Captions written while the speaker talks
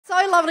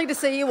So lovely to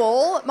see you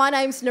all. My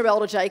name's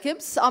Narelda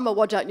Jacobs. I'm a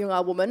Whadjuk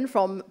Noongar woman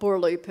from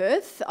Boorloo,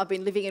 Perth. I've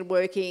been living and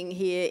working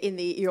here in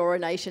the Eora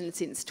Nation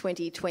since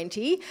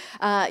 2020.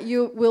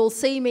 You will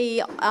see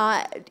me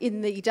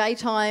in the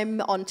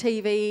daytime on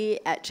TV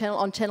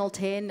on Channel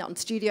 10, on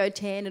Studio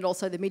 10, and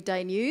also the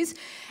midday news.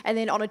 And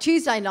then on a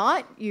Tuesday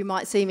night, you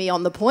might see me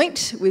on The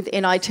Point with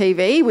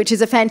NITV, which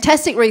is a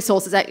fantastic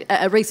resource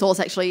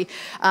actually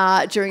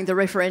during the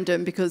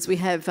referendum, because we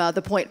have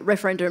the Point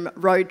referendum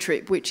road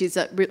trip, which is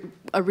a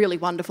really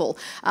wonderful.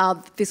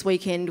 This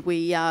weekend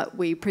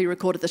we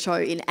pre-recorded the show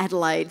in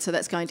Adelaide, so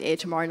that's going to air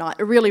tomorrow night.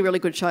 A really, really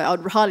good show.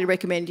 I'd highly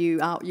recommend you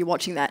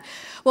watching that.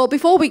 Well,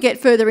 before we get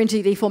further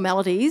into the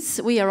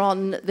formalities, we are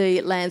on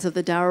the lands of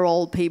the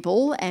Darawal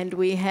people, and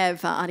we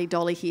have Auntie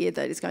Dolly here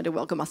that is going to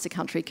welcome us to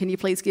country. Can you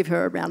please give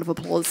her a round of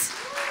applause?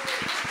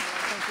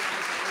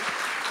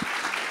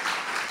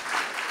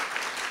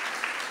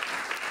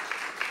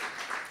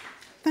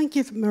 Thank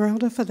you,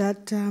 Narelda, for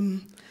that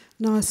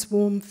nice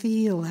warm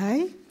feel,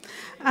 hey?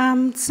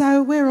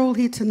 So we're all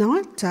here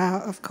tonight,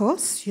 of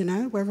course, you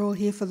know, we're all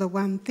here for the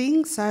one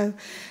thing. So,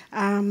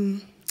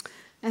 and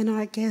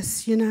I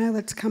guess, you know,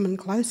 it's coming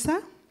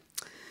closer,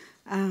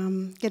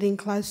 getting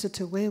closer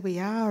to where we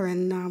are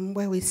and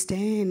where we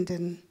stand,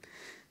 and,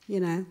 you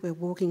know, we're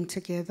walking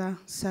together.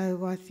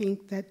 So I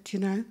think that, you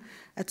know,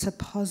 it's a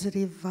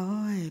positive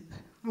vibe.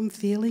 I'm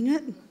feeling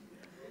it.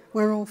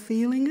 We're all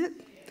feeling it.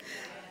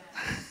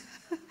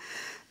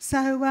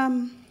 So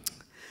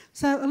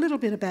a little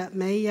bit about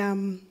me.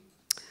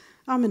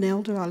 I'm an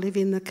elder. I live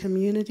in the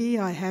community.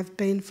 I have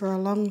been for a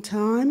long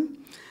time.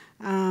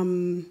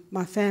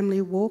 My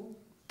family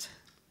walked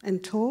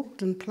and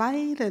talked and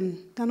played and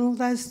done all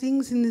those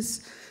things in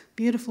this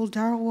beautiful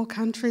Darawal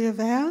country of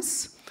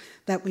ours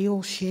that we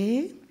all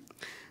share.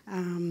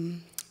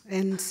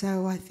 And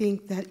so I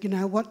think that, you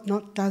know, what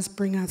not does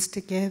bring us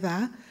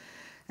together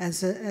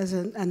as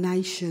a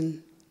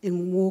nation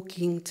in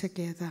walking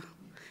together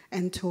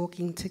and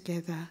talking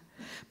together.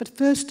 But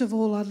first of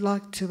all, I'd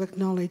like to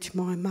acknowledge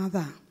my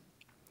mother.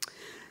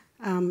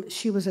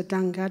 She was a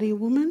Dunghutti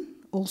woman,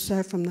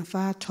 also from the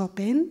far top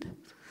end.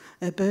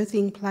 Her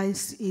birthing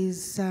place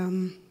is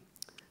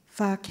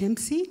Far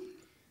Kempsey.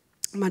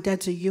 My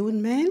dad's a Yuin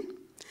man,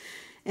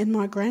 and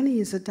my granny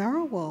is a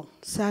Darawal.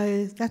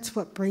 So that's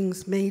what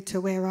brings me to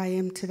where I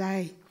am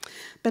today.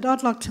 But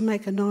I'd like to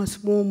make a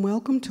nice warm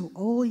welcome to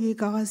all you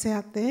guys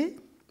out there,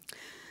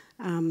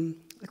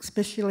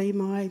 especially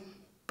my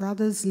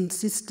brothers and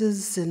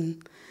sisters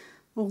and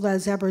all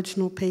those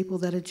Aboriginal people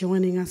that are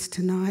joining us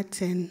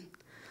tonight, and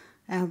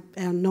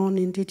our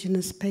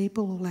non-Indigenous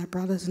people, all our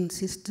brothers and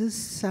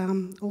sisters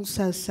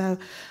also. So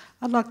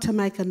I'd like to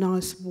make a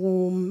nice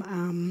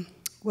warm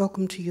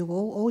welcome to you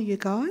all you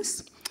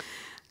guys.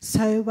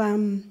 So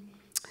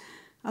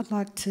I'd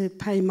like to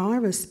pay my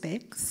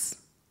respects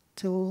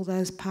to all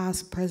those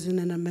past, present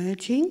and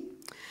emerging.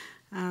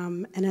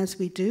 And as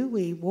we do,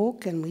 we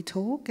walk and we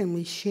talk and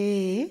we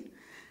share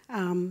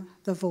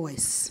the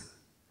voice.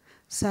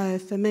 So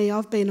for me,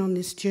 I've been on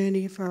this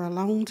journey for a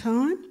long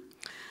time.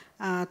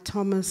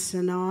 Thomas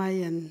and I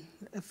and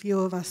a few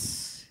of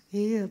us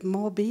here,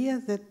 mob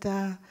here,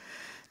 that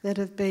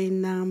have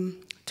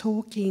been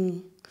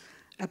talking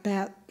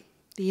about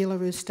the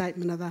Uluru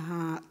Statement of the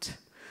Heart,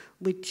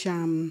 which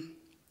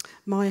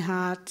my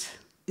heart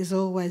has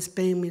always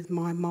been with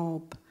my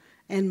mob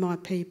and my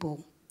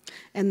people,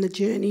 and the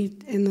journey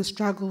and the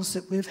struggles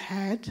that we've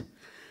had.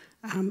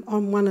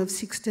 I'm one of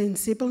 16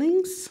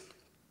 siblings.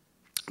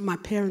 My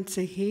parents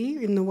are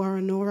here in the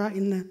Warranora,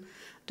 in the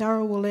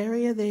Darawal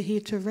area. They're here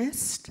to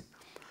rest.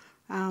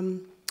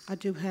 I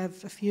do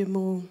have a few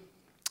more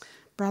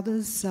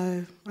brothers,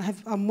 so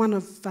I'm one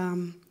of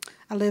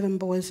 11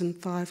 boys and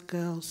 5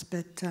 girls.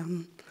 But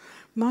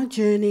my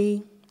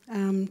journey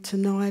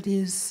tonight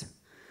is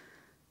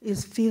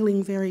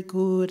feeling very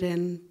good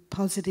and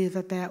positive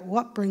about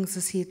what brings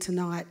us here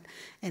tonight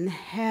and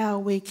how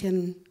we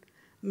can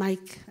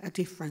make a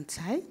difference,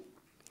 hey?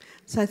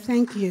 So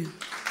thank you.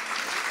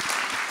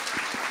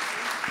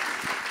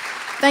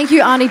 Thank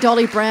you, Auntie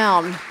Dolly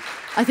Brown.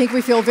 I think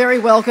we feel very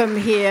welcome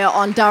here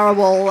on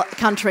Darawal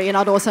country, and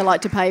I'd also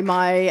like to pay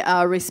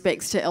my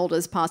respects to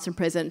elders past and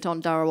present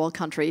on Darawal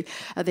country.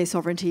 Their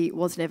sovereignty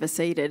was never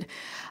ceded.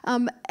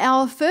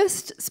 Our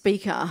first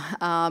speaker,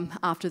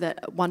 after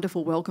that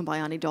wonderful welcome by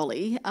Auntie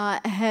Dolly,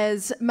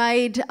 has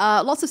made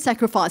lots of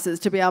sacrifices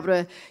to be able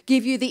to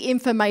give you the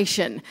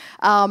information.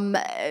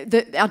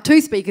 Our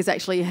 2 speakers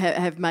actually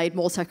have made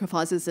more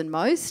sacrifices than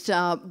most.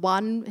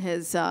 One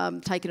has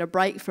taken a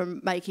break from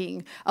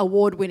making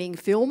award-winning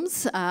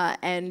films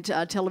and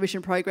television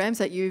programs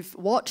that you've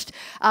watched.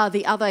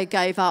 The other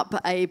gave up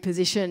a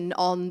position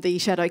on the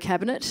Shadow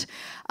Cabinet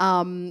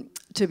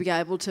to be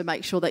able to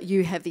make sure that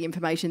you have the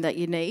information that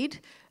you need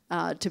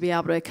to be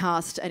able to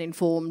cast an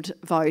informed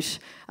vote.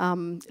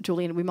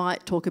 Julian, we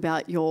might talk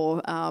about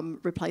your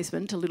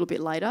replacement a little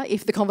bit later,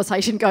 if the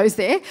conversation goes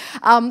there.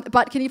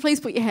 But can you please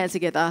put your hands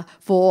together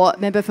for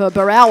Member for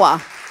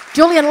Barawa,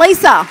 Julian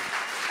Leeser.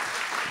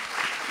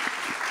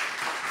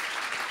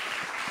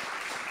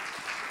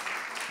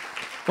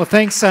 Well,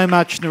 thanks so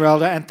much,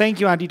 Narelda, and thank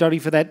you, Auntie Dottie,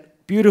 for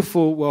that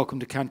beautiful welcome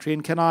to country.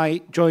 And can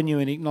I join you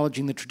in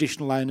acknowledging the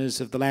traditional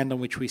owners of the land on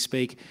which we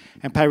speak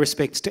and pay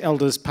respects to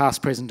elders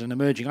past, present and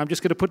emerging. I'm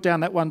just going to put down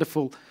that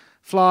wonderful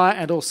flyer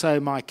and also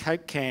my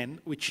Coke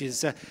can, which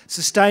is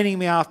sustaining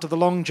me after the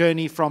long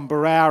journey from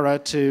Barara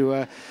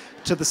to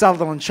the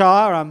Sutherland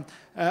Shire.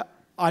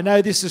 I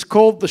know this is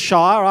called the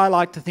Shire. I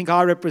like to think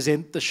I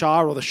represent the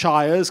Shire or the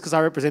Shires because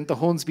I represent the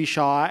Hornsby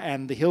Shire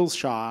and the Hills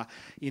Shire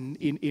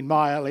in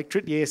my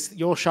electorate. Yes,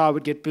 your Shire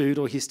would get booed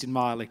or hissed in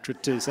my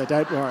electorate too, so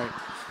don't worry.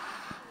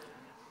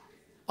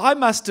 I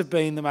must have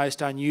been the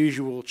most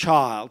unusual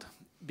child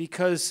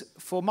because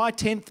for my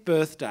 10th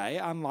birthday,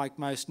 unlike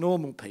most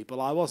normal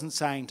people, I wasn't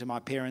saying to my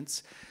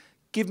parents,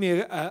 give me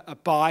a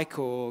bike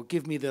or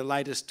give me the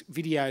latest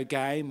video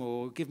game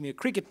or give me a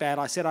cricket bat.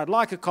 I said I'd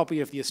like a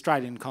copy of the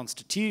Australian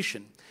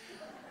Constitution.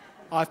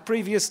 I've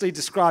previously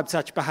described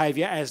such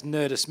behaviour as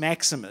nerdus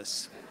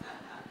maximus.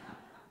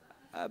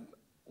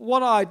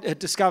 What I had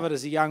discovered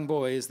as a young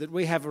boy is that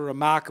we have a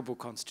remarkable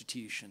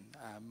constitution.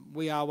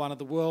 We are one of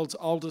the world's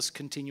oldest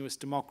continuous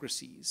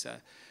democracies.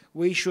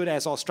 We should,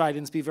 as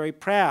Australians, be very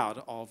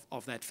proud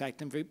of that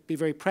fact and be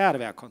very proud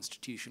of our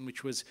constitution,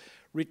 which was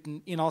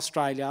written in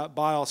Australia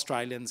by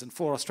Australians and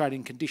for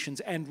Australian conditions,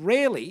 and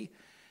rarely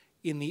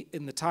in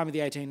the time of the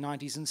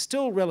 1890s, and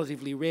still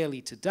relatively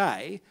rarely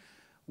today,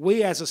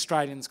 we as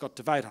Australians got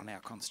to vote on our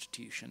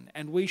constitution,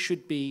 and we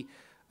should be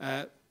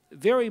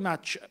very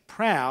much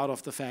proud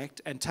of the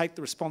fact and take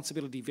the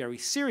responsibility very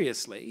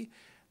seriously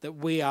that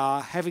we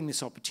are having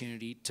this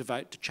opportunity to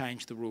vote to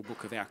change the rule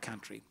book of our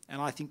country.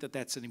 And I think that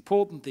that's an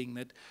important thing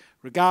that,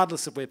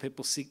 regardless of where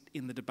people sit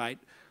in the debate,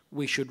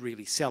 we should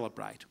really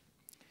celebrate.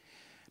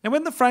 Now,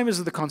 when the framers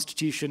of the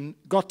Constitution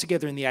got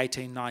together in the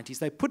 1890s,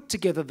 they put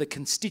together the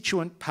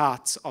constituent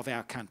parts of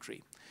our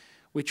country,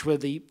 which were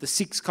the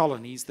 6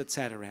 colonies that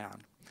sat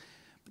around.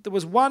 But there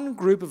was one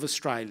group of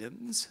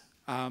Australians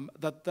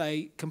that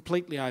they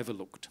completely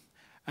overlooked,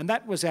 and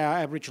that was our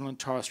Aboriginal and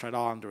Torres Strait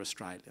Islander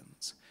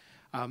Australians.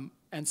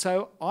 And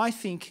so I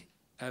think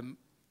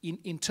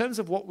in terms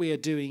of what we are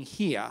doing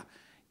here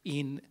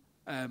in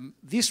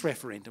this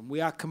referendum, we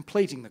are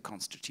completing the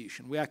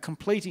Constitution. We are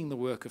completing the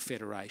work of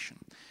federation.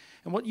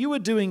 And what you are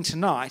doing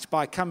tonight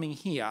by coming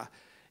here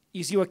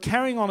is you are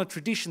carrying on a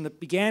tradition that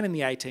began in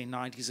the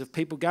 1890s of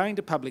people going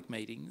to public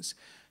meetings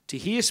to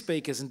hear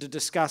speakers and to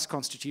discuss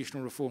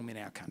constitutional reform in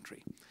our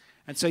country.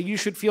 And so you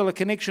should feel a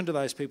connection to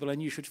those people,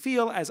 and you should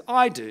feel, as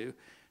I do,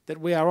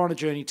 that we are on a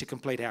journey to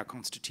complete our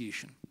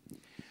constitution.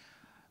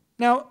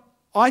 Now,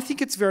 I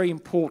think it's very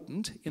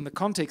important in the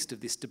context of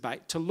this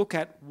debate to look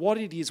at what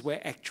it is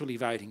we're actually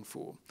voting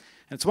for.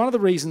 And it's one of the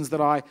reasons that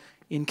I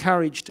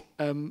encouraged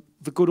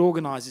the good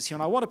organisers here,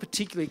 and I want to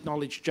particularly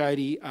acknowledge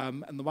Jodie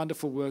and the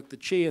wonderful work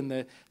that she and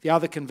the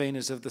other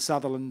conveners of the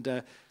Sutherland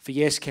for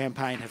Yes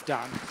campaign have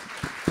done.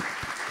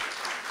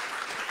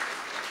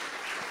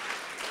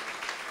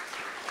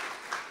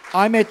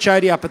 I met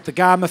Jodie up at the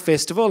Garma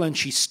Festival and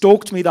she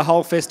stalked me the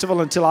whole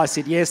festival until I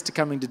said yes to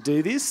coming to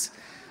do this.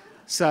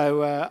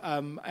 So,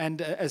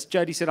 and as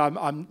Jodie said,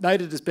 I'm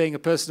noted as being a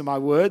person of my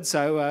word,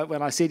 so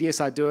when I said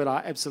yes, I do it,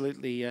 I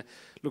absolutely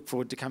look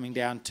forward to coming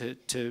down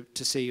to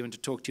see you and to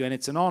talk to you. And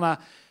it's an honour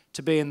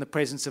to be in the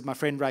presence of my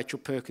friend Rachel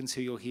Perkins,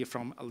 who you'll hear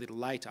from a little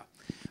later.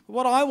 But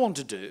what I want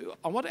to do,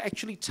 I want to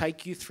actually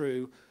take you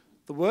through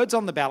the words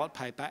on the ballot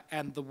paper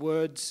and the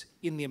words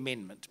in the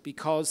amendment,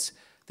 because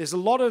there's a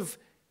lot of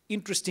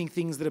interesting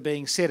things that are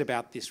being said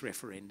about this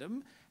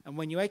referendum, and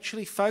when you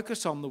actually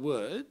focus on the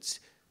words,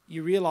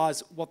 you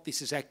realise what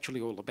this is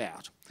actually all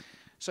about.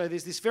 So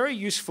there's this very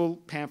useful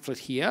pamphlet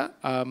here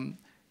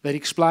that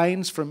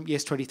explains from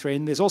Yes23,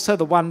 and there's also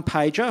the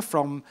one-pager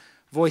from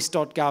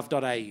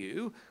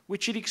voice.gov.au,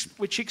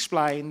 which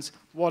explains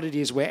what it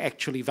is we're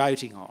actually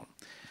voting on.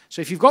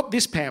 So if you've got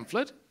this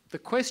pamphlet, the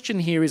question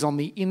here is on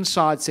the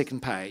inside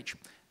second page.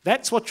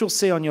 That's what you'll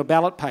see on your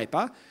ballot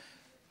paper.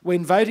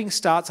 When voting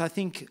starts, I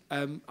think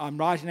I'm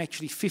right in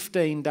actually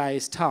 15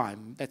 days'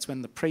 time. That's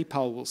when the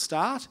pre-poll will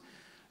start,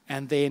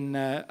 and then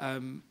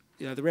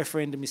the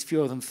referendum is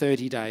fewer than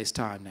 30 days'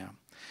 time now.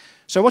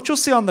 So what you'll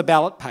see on the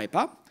ballot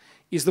paper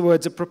is the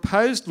words, a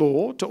proposed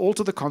law to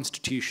alter the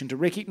Constitution to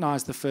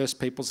recognise the First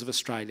Peoples of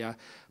Australia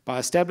by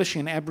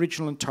establishing an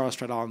Aboriginal and Torres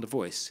Strait Islander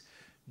voice.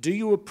 Do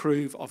you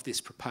approve of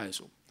this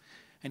proposal?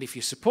 And if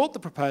you support the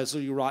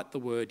proposal, you write the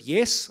word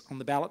yes on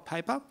the ballot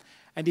paper.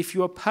 And if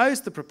you oppose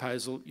the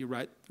proposal, you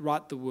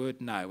write the word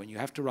no, and you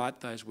have to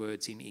write those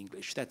words in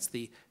English. That's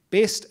the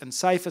best and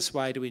safest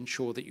way to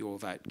ensure that your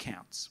vote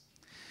counts.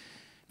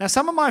 Now,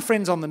 some of my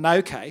friends on the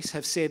no case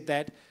have said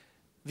that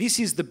this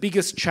is the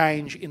biggest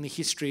change in the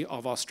history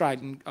of the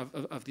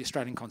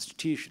Australian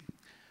Constitution.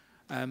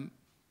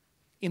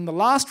 In the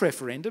last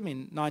referendum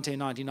in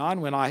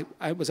 1999, when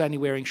I was only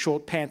wearing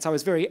short pants, I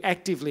was very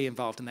actively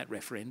involved in that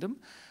referendum.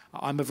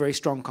 I'm a very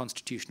strong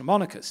constitutional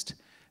monarchist.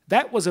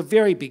 That was a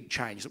very big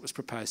change that was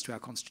proposed to our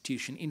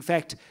Constitution. In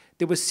fact,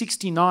 there were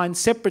 69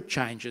 separate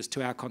changes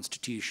to our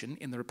Constitution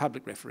in the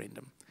Republic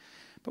referendum.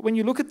 But when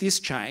you look at this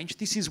change,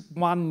 this is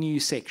one new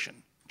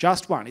section,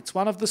 just one. It's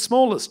one of the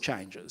smallest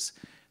changes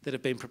that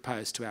have been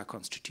proposed to our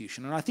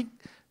constitution. And I think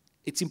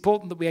it's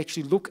important that we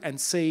actually look and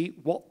see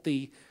what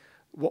the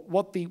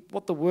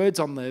words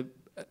on the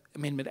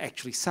amendment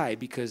actually say,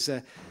 because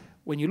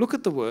when you look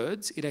at the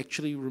words, it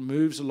actually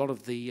removes a lot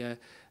of the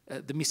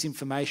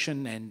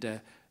misinformation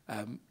and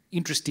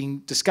interesting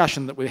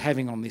discussion that we're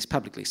having on this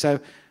publicly. So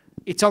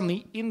it's on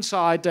the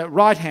inside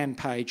right-hand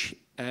page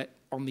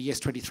on the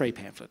Yes23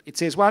 pamphlet. It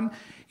says, 1,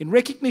 in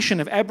recognition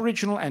of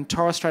Aboriginal and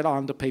Torres Strait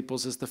Islander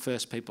peoples as the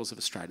first peoples of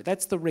Australia.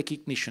 That's the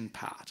recognition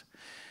part.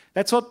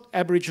 That's what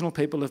Aboriginal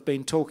people have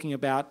been talking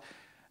about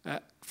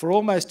for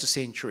almost a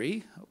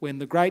century, when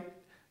the great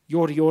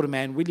Yorta Yorta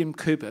man William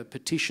Cooper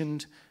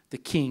petitioned the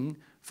King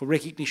for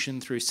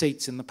recognition through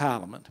seats in the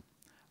Parliament.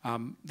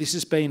 This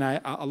has been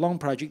a long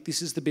project.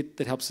 This is the bit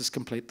that helps us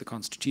complete the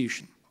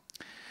Constitution.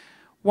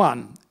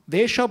 1,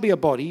 there shall be a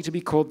body to be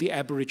called the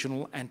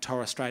Aboriginal and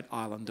Torres Strait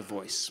Islander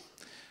Voice.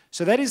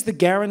 So that is the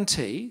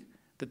guarantee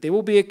that there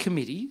will be a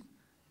committee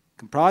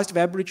comprised of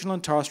Aboriginal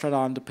and Torres Strait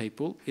Islander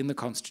people in the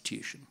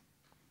Constitution.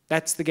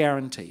 That's the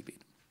guarantee bit.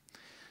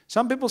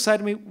 Some people say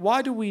to me,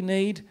 why do we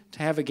need to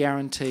have a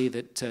guarantee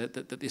that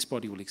this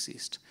body will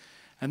exist?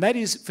 And that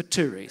is for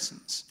 2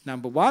 reasons.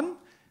 Number 1,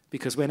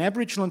 because when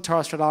Aboriginal and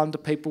Torres Strait Islander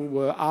people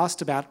were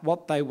asked about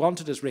what they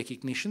wanted as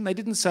recognition, they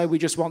didn't say we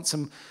just want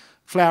some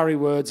flowery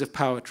words of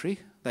poetry.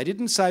 They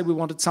didn't say we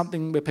wanted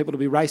something where people would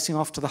be racing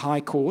off to the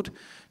High Court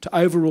to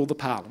overrule the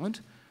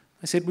Parliament.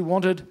 They said we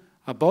wanted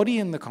a body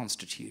in the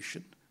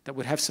Constitution that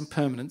would have some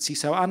permanency.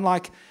 So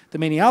unlike the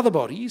many other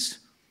bodies,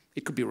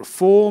 it could be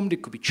reformed,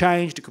 it could be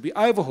changed, it could be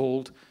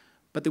overhauled,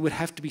 but there would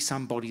have to be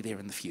some body there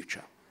in the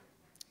future.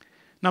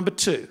 Number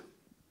 2,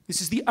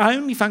 this is the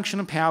only function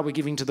and power we're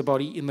giving to the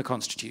body in the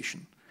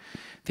Constitution.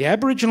 The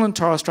Aboriginal and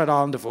Torres Strait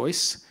Islander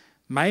Voice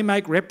may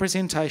make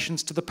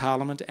representations to the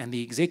Parliament and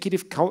the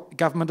Executive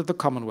Government of the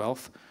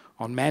Commonwealth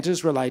on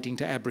matters relating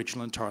to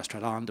Aboriginal and Torres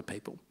Strait Islander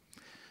people.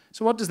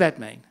 So what does that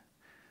mean?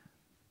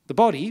 The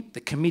body, the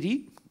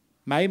committee,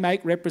 may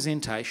make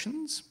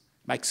representations,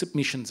 make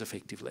submissions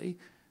effectively,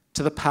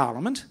 to the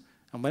Parliament,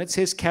 and when it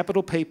says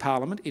capital P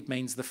Parliament, it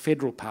means the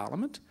Federal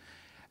Parliament,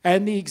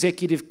 and the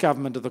Executive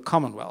Government of the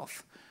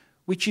Commonwealth,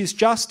 which is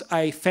just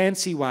a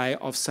fancy way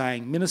of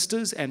saying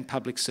ministers and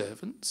public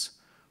servants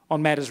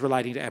on matters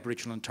relating to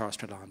Aboriginal and Torres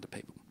Strait Islander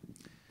people.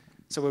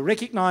 So we're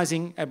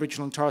recognising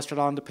Aboriginal and Torres Strait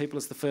Islander people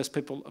as the first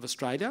people of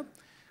Australia.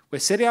 We're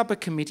setting up a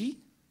committee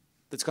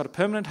that's got a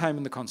permanent home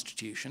in the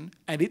Constitution,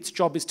 and its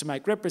job is to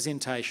make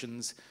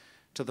representations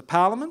to the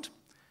Parliament,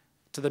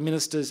 to the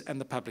ministers and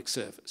the public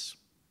service.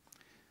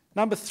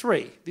 Number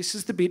 3, this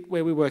is the bit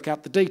where we work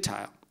out the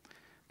detail.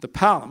 The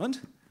Parliament,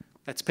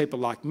 that's people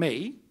like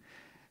me,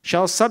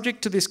 shall,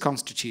 subject to this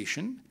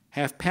Constitution,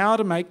 have power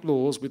to make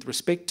laws with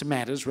respect to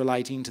matters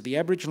relating to the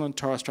Aboriginal and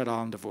Torres Strait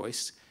Islander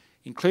Voice,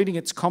 including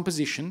its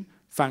composition,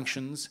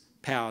 functions,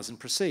 powers and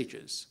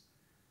procedures.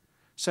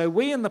 So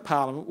we in the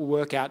Parliament will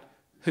work out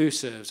who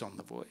serves on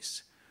the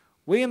Voice.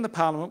 We in the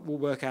Parliament will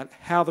work out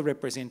how the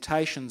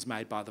representations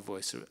made by the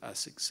Voice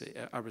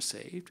are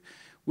received.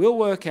 We'll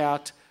work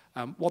out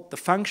what the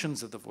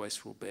functions of the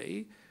Voice will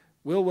be.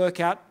 We'll work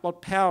out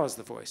what powers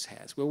the Voice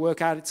has. We'll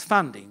work out its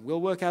funding.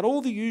 We'll work out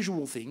all the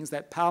usual things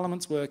that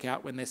parliaments work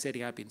out when they're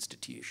setting up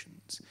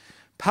institutions.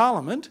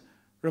 Parliament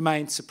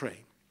remains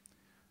supreme.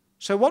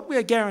 So what we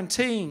are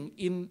guaranteeing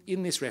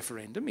in this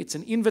referendum, it's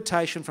an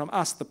invitation from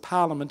us, the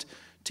Parliament,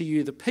 to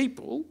you, the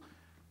people,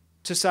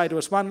 to say to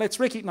us, 1, let's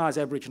recognise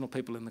Aboriginal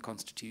people in the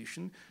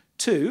Constitution.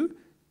 2,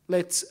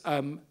 let's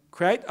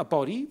create a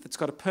body that's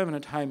got a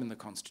permanent home in the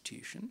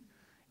Constitution.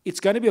 It's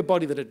going to be a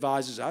body that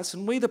advises us,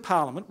 and we, the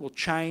Parliament, will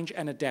change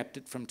and adapt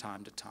it from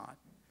time to time.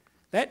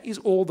 That is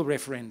all the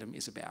referendum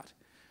is about.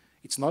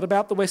 It's not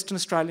about the Western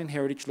Australian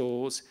heritage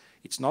laws.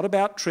 It's not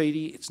about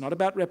treaty. It's not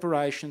about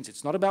reparations.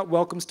 It's not about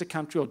welcomes to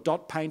country or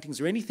dot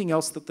paintings or anything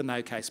else that the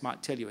no case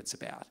might tell you it's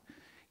about.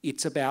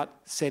 It's about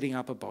setting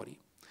up a body.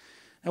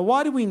 Now,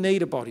 why do we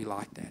need a body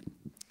like that?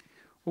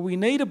 Well, we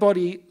need a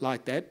body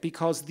like that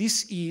because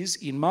this is,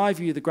 in my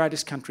view, the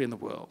greatest country in the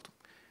world.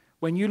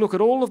 When you look at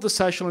all of the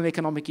social and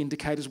economic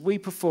indicators, we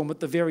perform at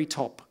the very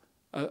top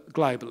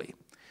globally.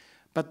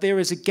 But there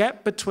is a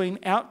gap between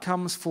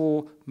outcomes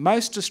for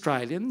most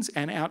Australians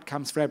and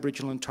outcomes for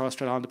Aboriginal and Torres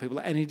Strait Islander people,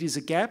 and it is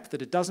a gap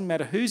that it doesn't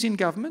matter who's in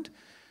government,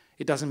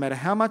 it doesn't matter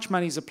how much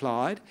money is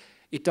applied,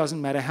 it doesn't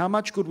matter how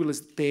much goodwill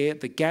is there,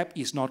 the gap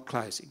is not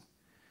closing.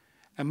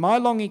 And my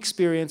long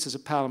experience as a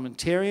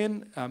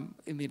parliamentarian,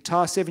 in the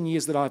entire 7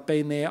 years that I've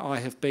been there, I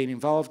have been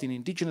involved in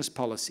Indigenous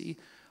policy.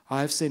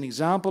 I have seen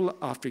example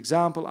after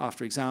example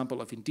after example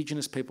of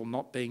Indigenous people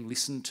not being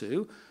listened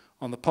to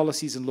on the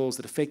policies and laws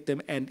that affect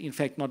them, and in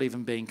fact not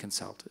even being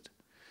consulted.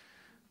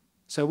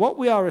 So what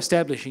we are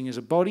establishing is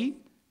a body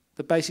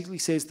that basically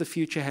says the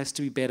future has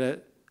to be better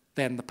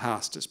than the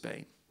past has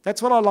been.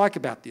 That's what I like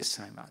about this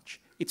so much.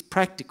 It's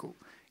practical,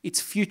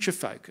 it's future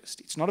focused.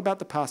 It's not about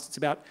the past, it's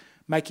about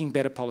making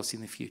better policy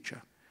in the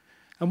future.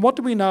 And what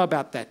do we know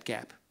about that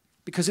gap?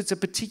 Because it's a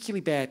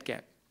particularly bad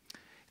gap.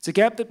 It's a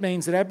gap that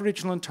means that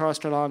Aboriginal and Torres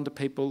Strait Islander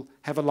people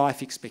have a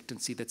life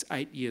expectancy that's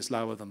 8 years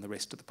lower than the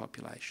rest of the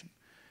population.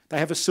 They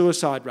have a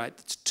suicide rate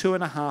that's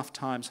 2.5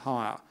 times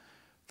higher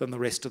than the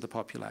rest of the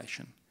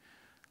population.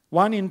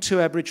 1 in 2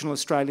 Aboriginal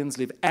Australians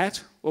live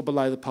at or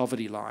below the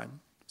poverty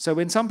line. So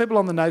when some people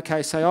on the no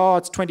case say, oh,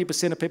 it's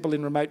 20% of people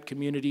in remote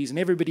communities and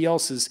everybody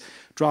else is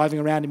driving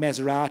around in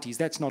Maseratis,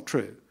 that's not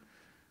true.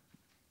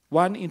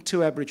 1 in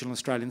 2 Aboriginal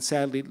Australians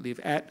sadly live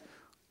at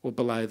or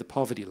below the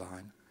poverty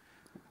line.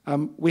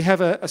 We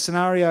have a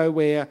scenario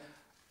where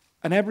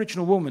an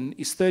Aboriginal woman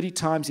is 30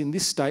 times in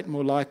this state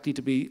more likely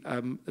to be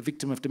a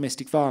victim of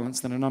domestic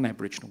violence than a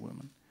non-Aboriginal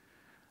woman.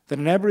 That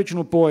an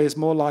Aboriginal boy is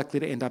more likely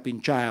to end up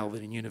in jail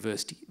than in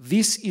university.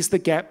 This is the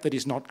gap that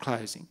is not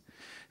closing.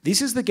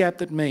 This is the gap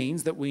that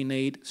means that we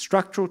need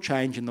structural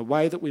change in the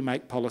way that we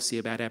make policy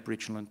about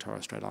Aboriginal and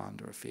Torres Strait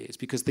Islander affairs,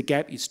 because the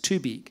gap is too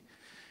big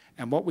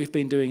and what we've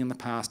been doing in the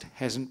past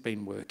hasn't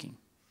been working.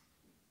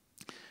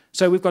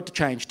 So we've got to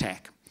change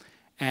tack,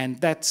 and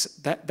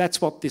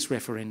that's what this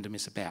referendum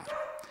is about.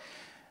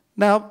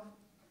 Now,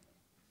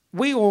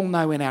 we all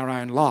know in our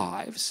own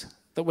lives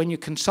that when you're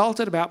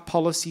consulted about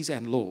policies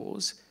and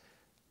laws,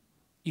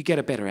 you get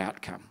a better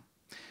outcome.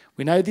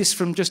 We know this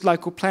from just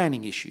local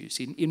planning issues.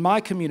 In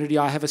my community,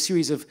 I have a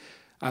series of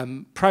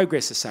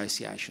progress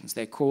associations.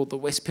 They're called the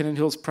West Pennant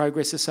Hills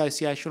Progress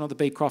Association or the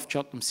Beecroft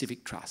Cheltenham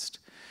Civic Trust.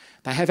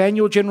 They have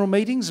annual general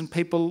meetings and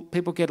people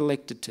get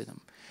elected to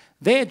them.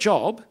 Their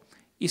job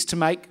is to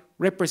make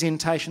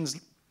representations,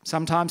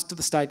 sometimes to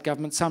the state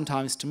government,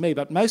 sometimes to me,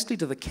 but mostly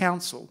to the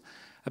council,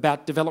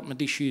 about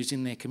development issues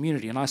in their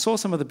community. And I saw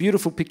some of the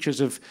beautiful pictures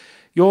of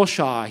your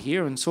shire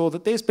here and saw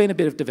that there's been a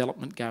bit of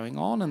development going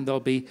on, and there'll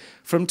be,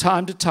 from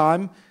time to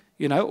time,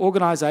 you know,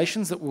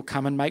 organisations that will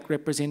come and make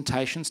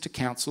representations to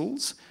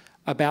councils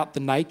about the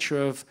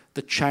nature of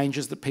the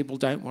changes that people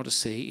don't want to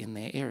see in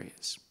their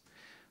areas.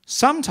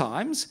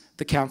 Sometimes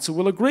the council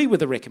will agree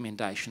with the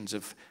recommendations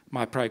of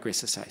my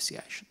progress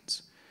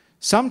associations.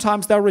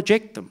 Sometimes they'll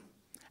reject them.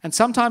 And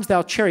sometimes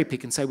they'll cherry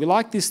pick and say, we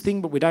like this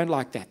thing, but we don't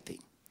like that thing.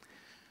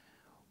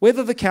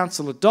 Whether the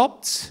council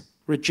adopts,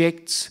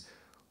 rejects,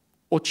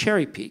 or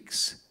cherry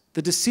picks,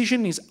 the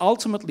decision is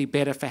ultimately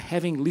better for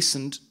having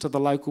listened to the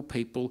local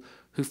people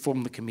who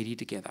form the committee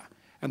together.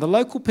 And the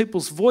local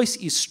people's voice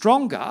is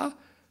stronger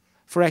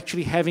for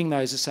actually having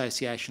those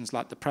associations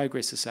like the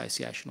Progress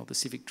Association or the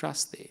Civic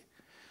Trust there.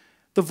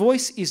 The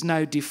voice is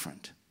no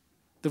different.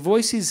 The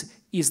voice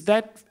is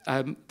that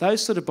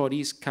those sort of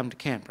bodies come to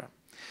Canberra.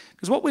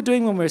 Because what we're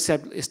doing when we're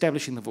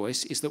establishing the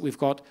voice is that we've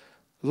got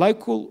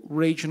local,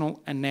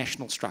 regional and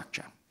national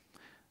structure.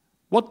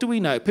 What do we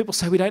know? People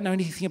say we don't know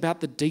anything about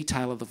the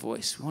detail of the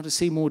voice. We want to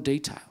see more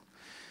detail.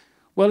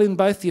 Well, in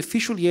both the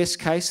official Yes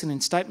case and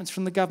in statements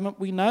from the government,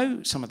 we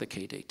know some of the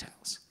key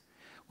details.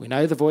 We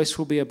know the voice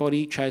will be a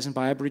body chosen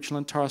by Aboriginal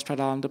and Torres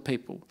Strait Islander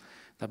people.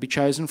 They'll be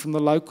chosen from the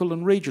local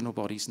and regional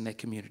bodies in their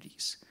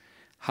communities.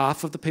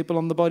 Half of the people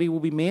on the body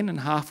will be men and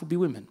half will be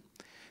women.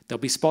 There'll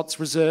be spots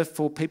reserved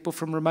for people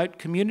from remote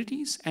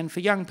communities and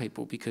for young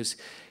people, because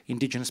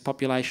Indigenous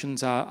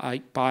populations are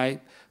by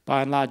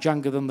and large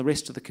younger than the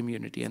rest of the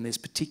community, and there's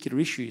particular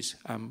issues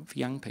for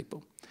young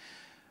people.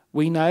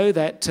 We know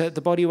that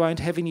the body won't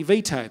have any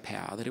veto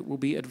power, that it will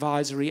be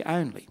advisory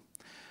only.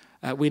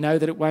 We know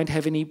that it won't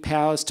have any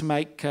powers to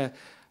make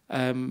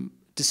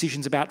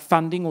decisions about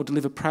funding or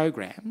deliver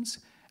programs,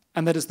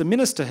 and that, as the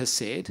Minister has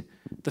said,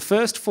 the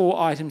first 4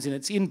 items in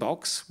its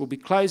inbox will be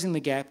closing the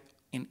gap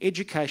in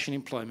education,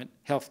 employment,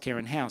 healthcare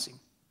and housing.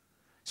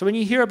 So when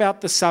you hear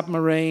about the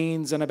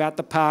submarines and about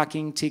the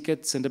parking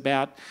tickets and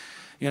about,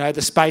 you know,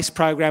 the space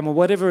program or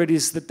whatever it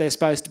is that they're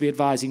supposed to be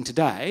advising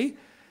today,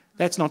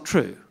 that's not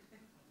true.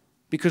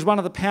 Because one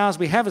of the powers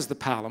we have as the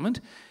Parliament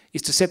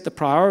is to set the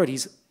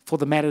priorities for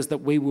the matters that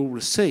we will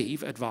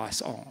receive advice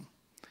on.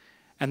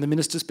 And the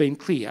Minister's been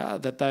clear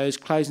that those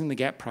closing the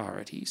gap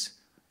priorities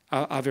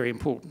are very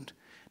important.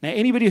 Now,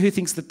 anybody who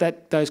thinks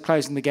that those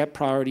closing the gap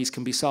priorities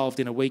can be solved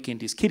in a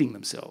weekend is kidding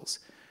themselves.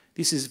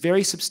 This is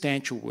very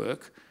substantial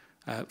work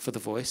for the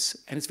voice,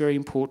 and it's very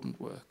important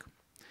work.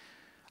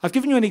 I've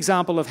given you an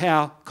example of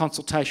how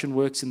consultation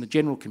works in the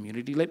general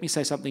community. Let me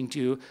say something to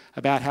you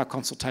about how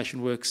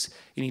consultation works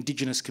in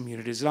Indigenous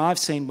communities. And I've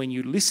seen when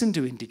you listen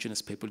to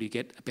Indigenous people, you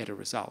get a better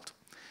result.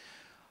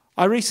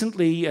 I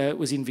recently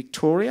was in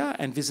Victoria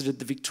and visited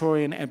the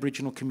Victorian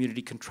Aboriginal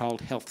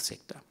community-controlled health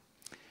sector.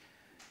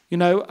 You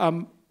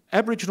know,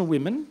 Aboriginal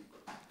women,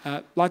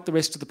 like the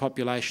rest of the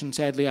population,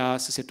 sadly are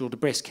susceptible to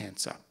breast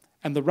cancer.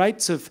 And the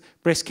rates of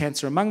breast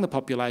cancer among the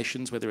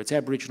populations, whether it's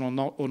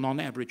Aboriginal or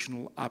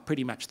non-Aboriginal, are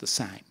pretty much the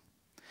same.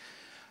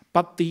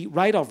 But the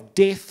rate of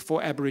death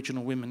for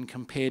Aboriginal women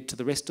compared to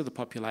the rest of the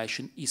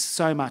population is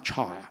so much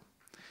higher.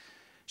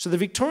 So the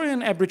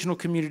Victorian Aboriginal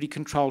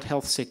community-controlled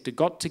health sector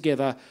got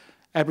together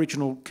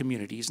Aboriginal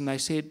communities and they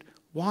said,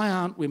 why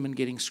aren't women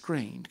getting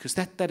screened? Because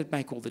that'd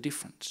make all the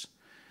difference.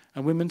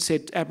 And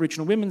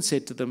Aboriginal women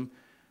said to them,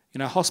 you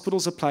know,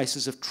 hospitals are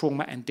places of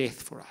trauma and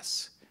death for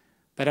us.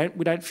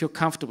 We don't feel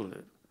comfortable with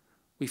it.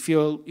 We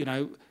feel, you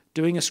know,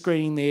 doing a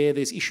screening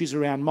there's issues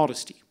around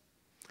modesty.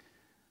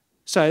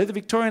 So the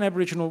Victorian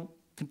Aboriginal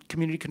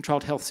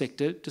community-controlled health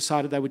sector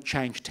decided they would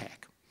change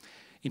tack.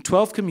 In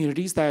 12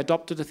 communities, they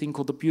adopted a thing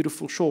called the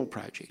Beautiful Shawl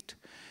Project,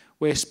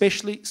 where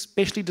specially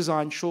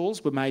designed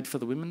shawls were made for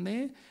the women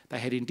there. They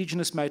had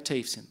Indigenous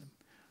motifs in them.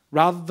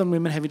 Rather than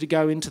women having to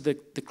go into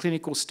the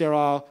clinical,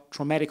 sterile,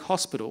 traumatic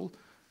hospital,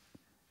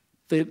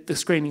 the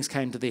screenings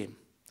came to them,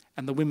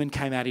 and the women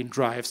came out in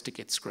droves to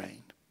get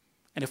screened.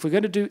 And if we're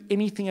going to do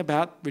anything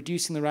about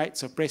reducing the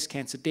rates of breast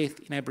cancer death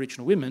in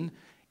Aboriginal women,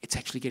 it's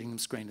actually getting them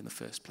screened in the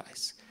first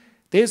place.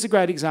 There's a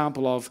great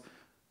example of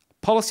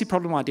policy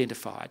problem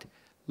identified,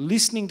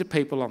 listening to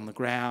people on the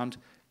ground,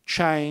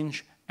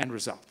 change and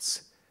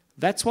results.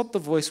 That's what the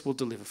voice will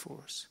deliver for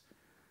us.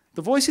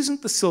 The voice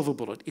isn't the silver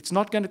bullet. It's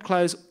not going to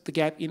close the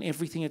gap in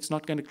everything. It's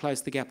not going to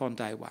close the gap on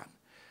day one.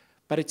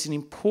 But it's an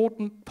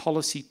important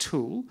policy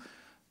tool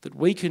that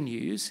we can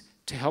use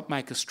to help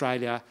make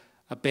Australia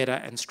a better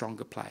and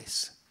stronger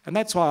place. And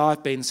that's why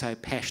I've been so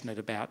passionate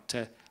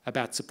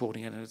about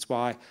supporting it, and it's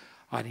why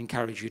I'd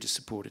encourage you to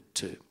support it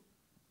too.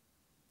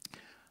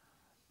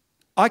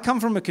 I come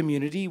from a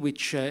community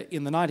which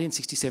in the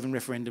 1967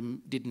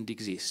 referendum didn't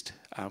exist.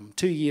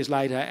 2 years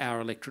later,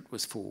 our electorate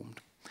was formed.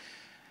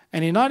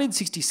 And in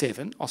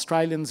 1967,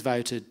 Australians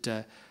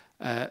voted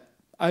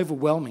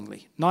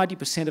overwhelmingly.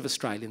 90% of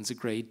Australians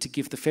agreed to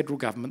give the federal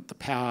government the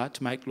power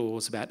to make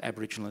laws about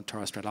Aboriginal and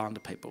Torres Strait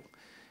Islander people.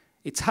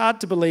 It's hard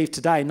to believe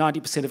today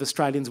 90% of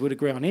Australians would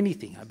agree on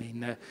anything. I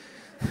mean,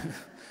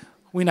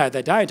 we know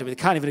they don't. I mean,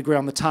 they can't even agree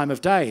on the time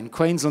of day. In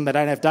Queensland, they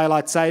don't have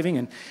daylight saving,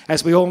 and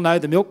as we all know,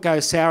 the milk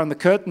goes sour and the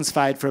curtains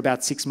fade for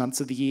about 6 months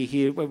of the year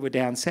here when we're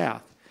down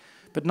south.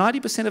 But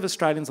 90% of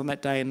Australians on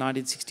that day in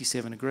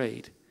 1967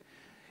 agreed.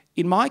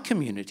 In my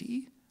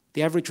community,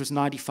 the average was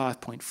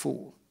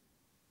 95.4.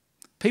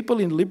 People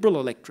in Liberal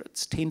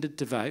electorates tended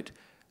to vote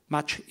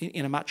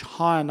in much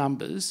higher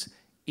numbers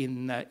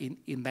in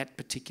that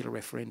particular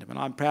referendum, and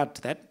I'm proud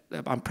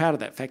of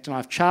that fact, and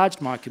I've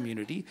charged my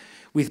community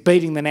with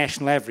beating the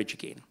national average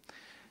again.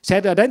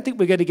 Sadly, I don't think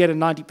we're going to get a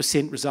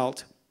 90%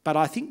 result, but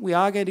I think we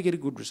are going to get a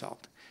good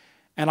result.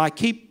 And I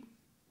keep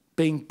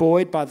being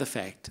buoyed by the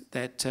fact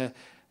that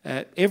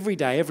every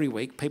day, every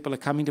week, people are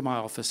coming to my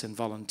office and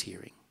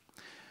volunteering.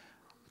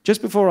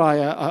 Just before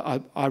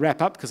I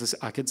wrap up, because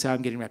I can say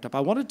I'm getting wrapped up,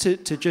 I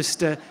wanted to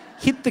just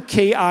hit the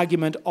key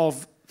argument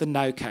of the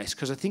no case,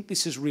 because I think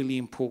this is really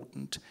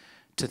important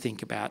to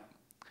think about.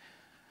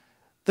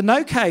 The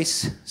no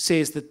case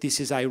says that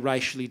this is a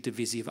racially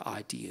divisive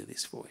idea,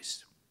 this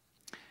voice.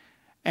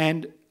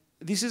 And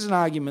this is an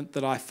argument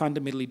that I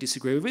fundamentally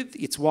disagree with.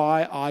 It's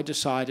why I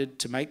decided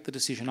to make the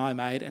decision I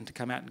made and to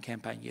come out and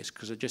campaign yes,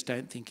 because I just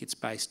don't think it's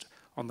based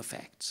on the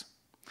facts.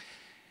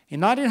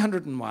 In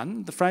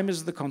 1901, the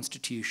framers of the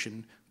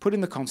Constitution put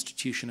in the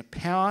Constitution a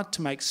power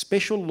to make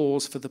special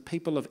laws for the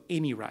people of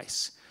any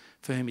race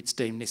for whom it's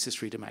deemed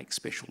necessary to make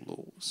special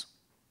laws.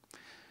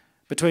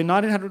 Between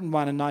 1901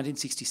 and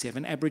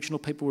 1967, Aboriginal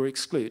people were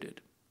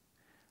excluded.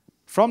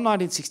 From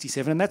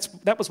 1967, and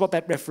that was what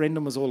that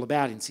referendum was all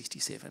about in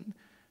 67,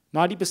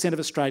 90% of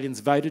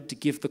Australians voted to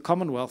give the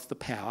Commonwealth the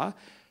power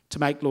to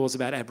make laws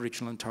about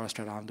Aboriginal and Torres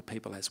Strait Islander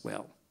people as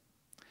well.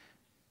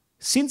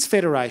 Since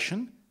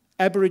Federation,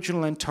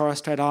 Aboriginal and Torres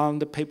Strait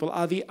Islander people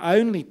are the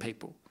only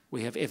people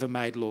we have ever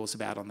made laws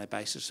about on the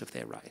basis of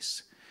their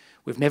race.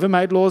 We've never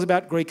made laws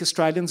about Greek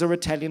Australians or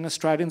Italian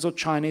Australians or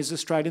Chinese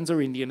Australians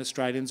or Indian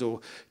Australians or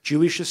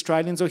Jewish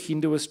Australians or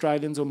Hindu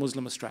Australians or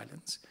Muslim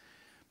Australians.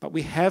 But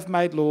we have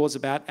made laws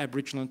about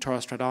Aboriginal and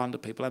Torres Strait Islander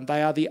people, and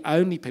they are the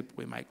only people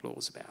we make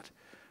laws about.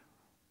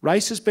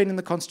 Race has been in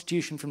the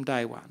Constitution from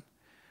day one.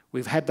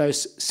 We've had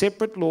those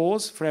separate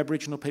laws for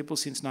Aboriginal people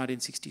since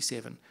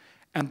 1967,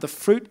 and the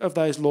fruit of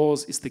those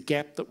laws is the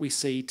gap that we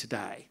see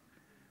today.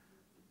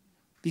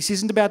 This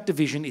isn't about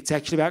division, it's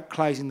actually about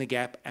closing the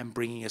gap and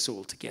bringing us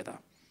all together.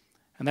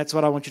 And that's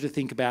what I want you to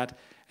think about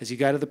as you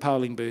go to the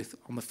polling booth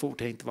on the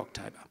 14th of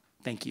October.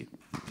 Thank you.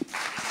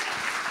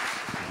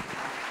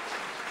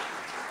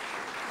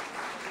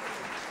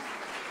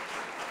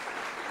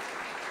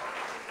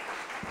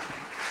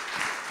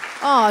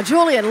 Oh,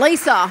 Julian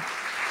Leeser.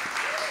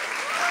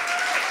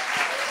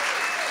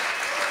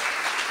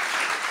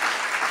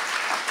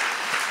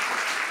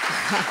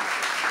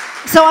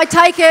 So I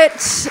take it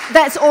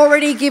that's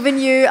already given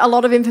you a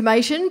lot of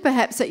information,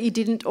 perhaps that you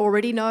didn't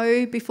already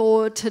know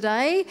before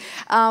today.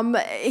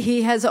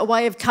 He has a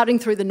way of cutting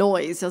through the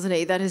noise, doesn't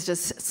he? That has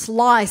just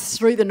sliced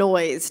through the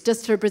noise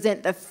just to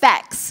present the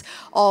facts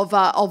of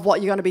what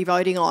you're going to be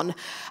voting on.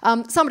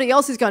 Somebody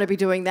else is going to be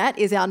doing that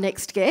is our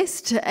next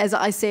guest. As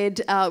I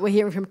said, we're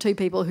hearing from two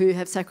people who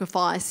have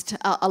sacrificed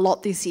a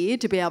lot this year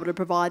to be able to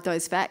provide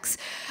those facts.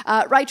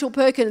 Rachel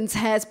Perkins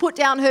has put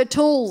down her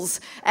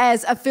tools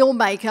as a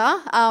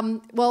filmmaker.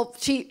 well,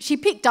 she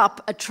picked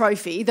up a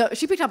trophy.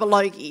 She picked up a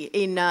Logie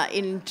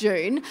in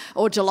June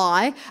or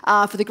July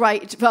for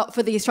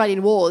the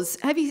Australian Wars.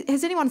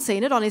 Has anyone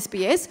seen it on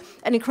SBS?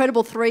 An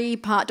incredible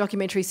 3-part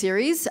documentary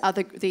series,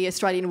 the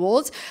Australian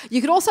Wars.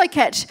 You can also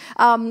catch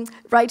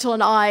Rachel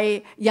and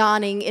I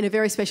yarning in a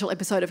very special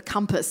episode of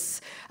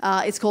Compass.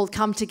 It's called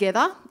Come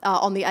Together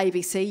on the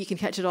ABC. You can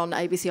catch it on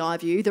ABC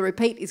iView. The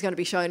repeat is going to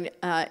be shown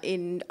I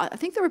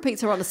think the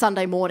repeats are on a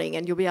Sunday morning,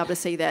 and you'll be able to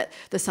see that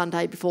the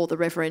Sunday before the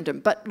referendum.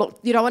 But look,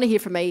 you don't want to hear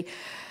from me.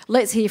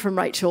 Let's hear from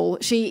Rachel.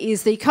 She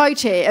is the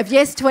co-chair of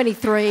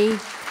Yes23,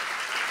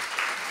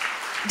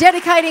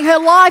 dedicating her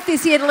life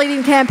this year to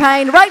leading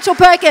campaign. Rachel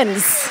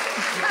Perkins.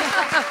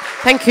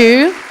 Thank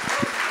you.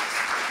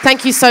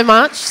 Thank you so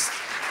much.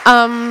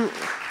 I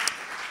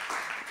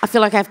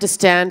feel like I have to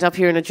stand up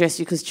here and address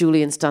you because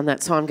Julian's done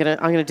that, so I'm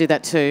gonna do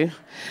that too.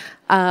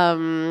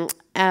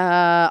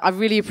 I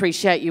really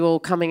appreciate you all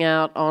coming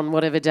out on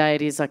whatever day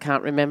it is, I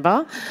can't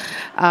remember,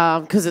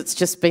 because it's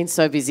just been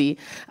so busy.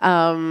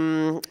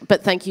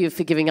 But thank you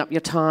for giving up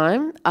your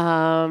time.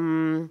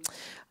 We're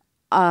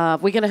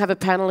going to have a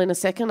panel in a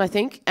second, I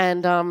think,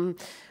 and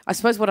I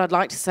suppose what I'd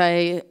like to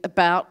say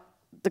about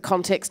the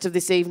context of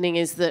this evening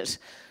is that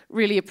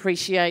really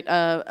appreciate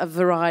a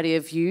variety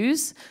of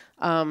views.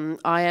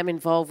 I am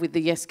involved with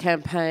the Yes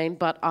campaign,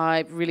 but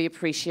I really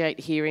appreciate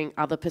hearing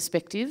other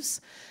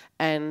perspectives,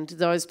 and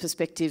those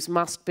perspectives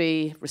must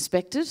be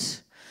respected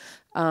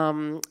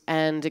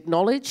and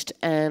acknowledged.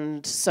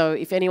 And so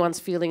if anyone's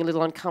feeling a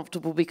little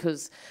uncomfortable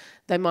because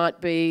they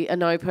might be a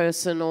no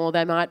person or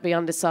they might be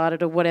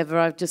undecided or whatever,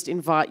 I just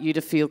invite you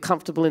to feel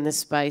comfortable in this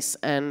space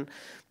and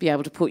be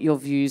able to put your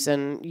views,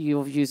 and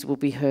your views will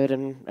be heard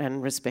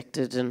and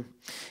respected, and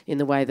in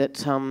the way that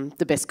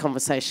the best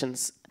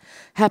conversations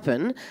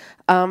happen.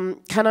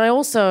 Can I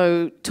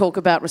also talk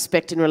about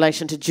respect in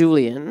relation to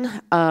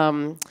Julian?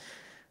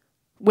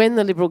 When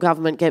the Liberal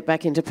government get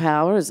back into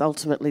power, as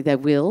ultimately they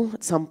will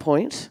at some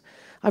point,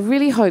 I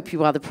really hope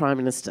you are the Prime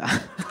Minister.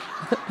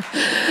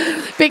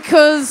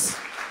 Because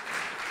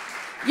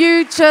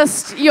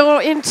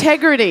your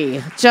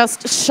integrity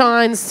just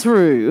shines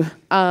through.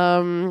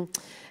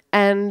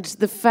 And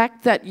the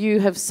fact that you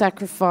have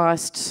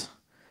sacrificed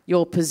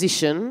your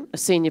position, a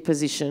senior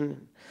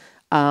position,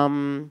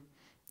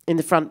 in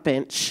the front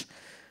bench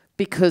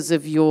because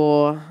of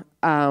your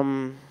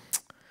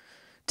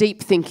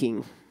deep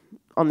thinking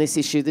on this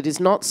issue that is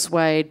not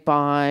swayed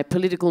by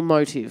political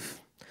motive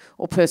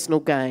or personal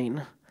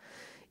gain.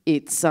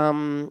 It's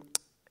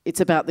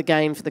about the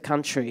gain for the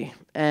country,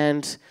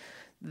 and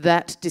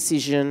that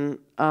decision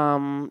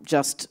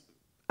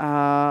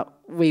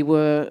we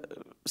were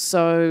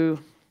so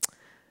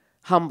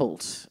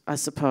humbled, I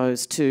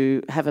suppose,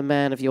 to have a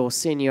man of your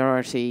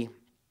seniority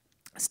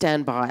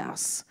stand by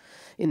us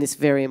in this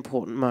very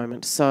important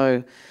moment.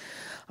 So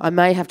I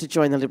may have to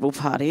join the Liberal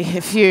Party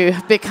if you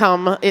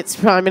become its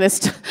Prime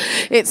Minister,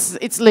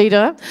 its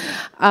leader.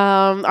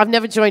 I've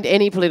never joined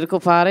any political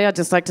party, I'd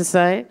just like to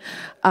say,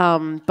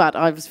 but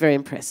I was very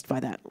impressed by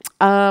that.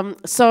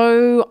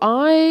 So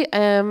I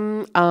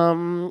am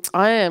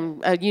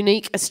a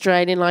unique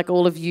Australian like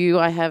all of you.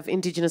 I have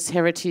Indigenous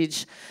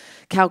heritage,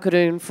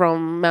 Kalkadoon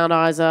from Mount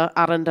Isa,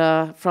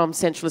 Aranda from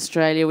Central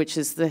Australia, which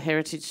is the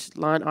heritage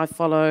line I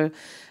follow.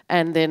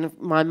 And then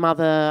my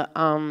mother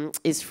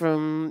is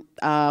from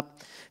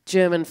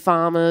German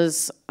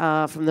farmers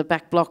from the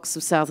back blocks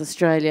of South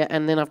Australia.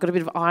 And then I've got a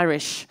bit of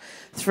Irish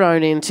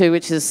thrown in too,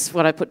 which is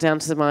what I put down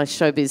to my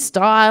showbiz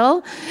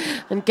style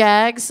and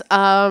gags.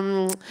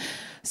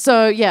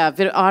 So yeah, a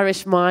bit of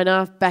Irish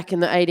miner back in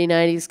the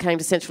 1880s, came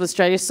to Central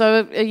Australia.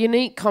 So a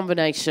unique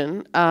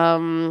combination.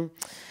 But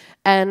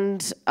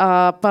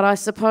I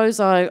suppose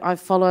I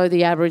follow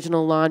the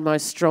Aboriginal line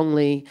most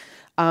strongly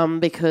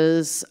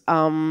because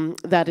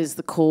that is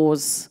the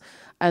cause,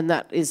 and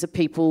that is the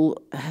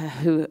people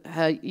who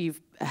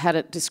you've had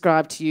it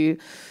described to you,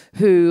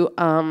 who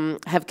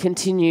have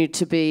continued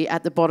to be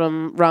at the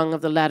bottom rung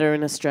of the ladder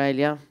in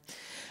Australia.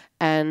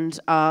 And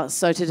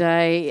so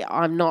today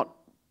I'm not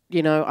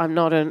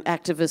an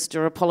activist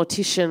or a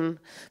politician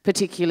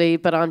particularly,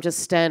 but I'm just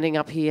standing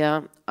up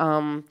here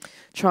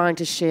trying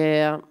to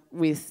share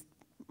with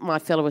my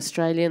fellow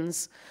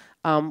Australians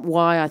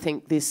why I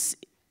think this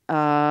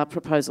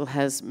proposal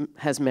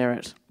has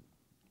merit.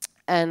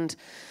 And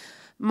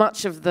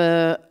much of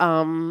the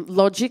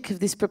logic of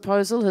this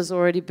proposal has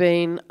already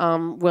been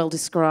well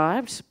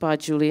described by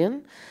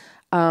Julian,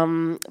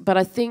 but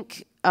I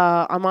think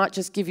I might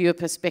just give you a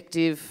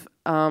perspective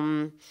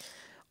on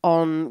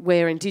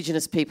where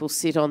Indigenous people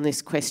sit on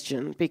this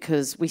question,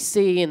 because we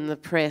see in the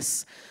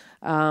press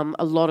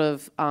a lot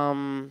of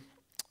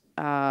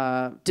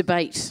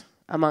debate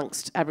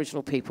amongst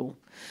Aboriginal people.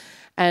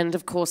 And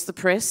of course the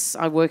press,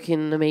 I work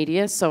in the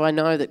media, so I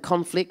know that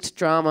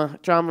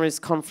drama is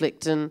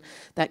conflict, and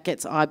that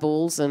gets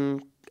eyeballs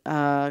and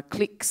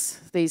clicks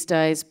these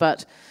days,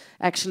 but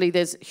actually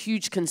there's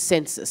huge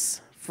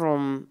consensus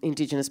from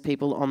Indigenous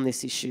people on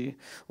this issue,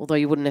 although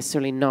you wouldn't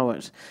necessarily know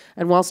it.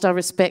 And whilst I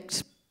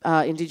respect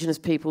Indigenous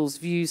people's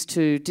views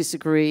to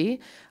disagree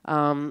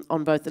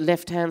on both the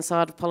left-hand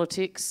side of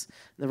politics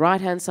and the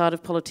right-hand side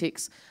of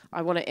politics,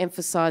 I want to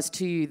emphasise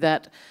to you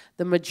that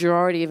the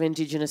majority of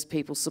Indigenous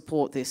people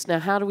support this. Now,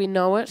 how do we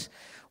know it?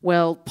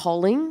 Well,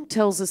 polling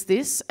tells us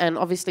this, and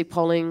obviously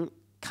polling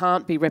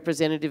can't be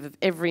representative of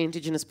every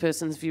Indigenous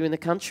person's view in the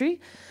country.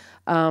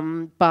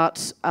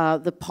 But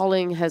the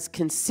polling has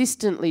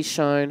consistently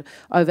shown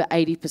over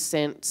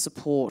 80%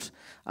 support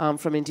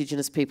from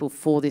Indigenous people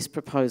for this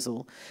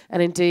proposal.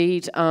 And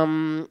indeed,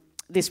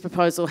 this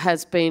proposal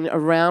has been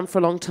around for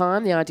a long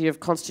time, the idea of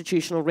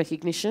constitutional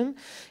recognition.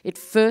 It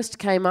first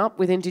came up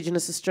with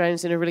Indigenous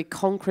Australians in a really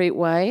concrete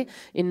way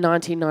in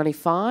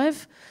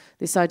 1995,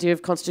 this idea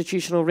of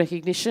constitutional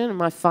recognition, and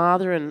my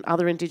father and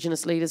other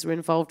Indigenous leaders were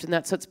involved in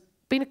that. So it's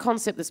been a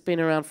concept that's been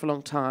around for a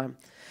long time.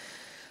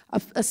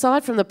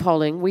 Aside from the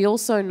polling, we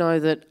also know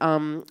that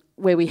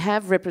where we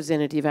have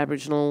representative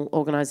Aboriginal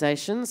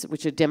organisations,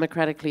 which are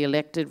democratically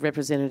elected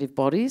representative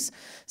bodies,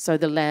 so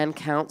the land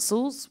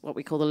councils, what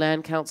we call the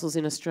land councils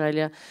in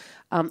Australia,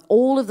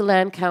 all of the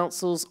land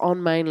councils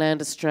on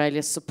mainland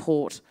Australia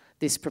support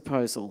this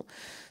proposal.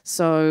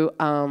 So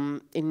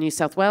in New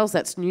South Wales,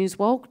 that's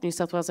Newswalk, New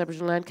South Wales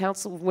Aboriginal Land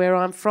Council. Where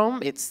I'm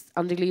from, it's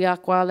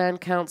Undiliakwa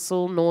Land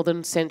Council,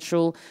 Northern,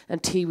 Central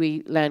and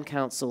Tiwi Land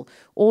Council.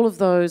 All of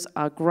those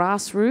are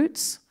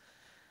grassroots,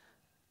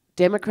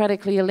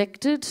 democratically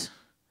elected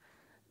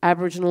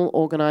Aboriginal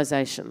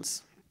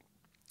organisations.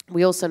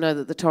 We also know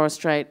that the Torres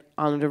Strait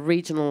Islander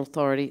Regional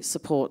Authority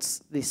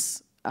supports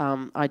this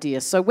idea.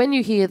 So when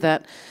you hear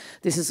that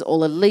this is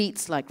all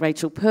elites like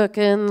Rachel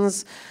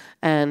Perkins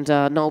and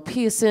Noel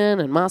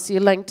Pearson and Marcia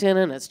Langton,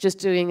 and it's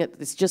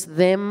just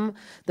them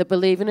that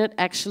believe in it.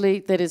 Actually,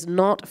 that is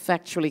not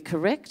factually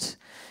correct.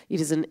 It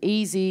is an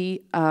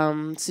easy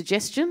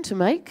suggestion to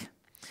make,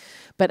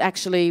 but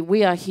actually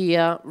we are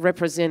here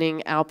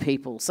representing our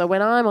people. So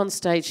when I'm on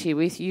stage here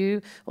with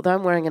you, although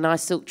I'm wearing a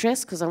nice silk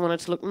dress because I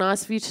wanted to look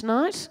nice for you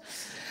tonight,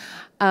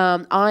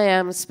 I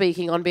am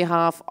speaking on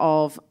behalf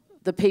of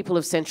the people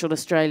of Central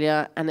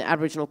Australia and the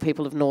Aboriginal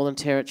people of Northern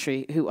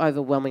Territory who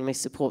overwhelmingly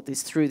support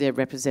this through their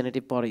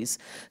representative bodies.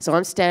 So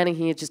I'm standing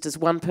here just as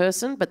one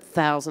person, but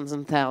thousands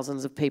and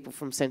thousands of people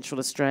from Central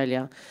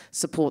Australia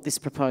support this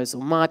proposal.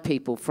 My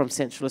people from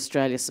Central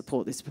Australia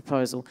support this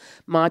proposal.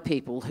 My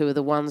people, who are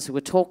the ones who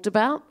are talked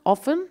about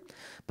often,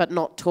 but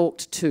not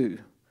talked to.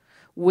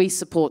 We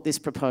support this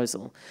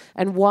proposal.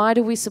 And why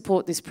do we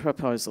support this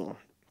proposal?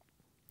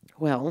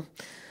 Well,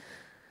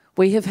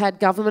 we have had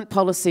government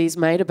policies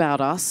made about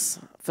us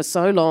for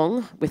so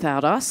long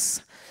without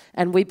us,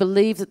 and we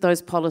believe that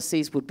those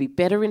policies would be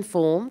better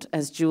informed,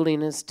 as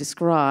Julian has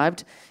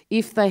described,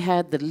 if they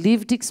had the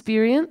lived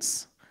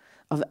experience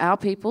of our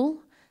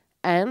people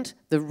and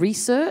the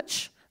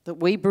research that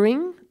we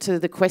bring to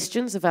the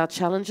questions of our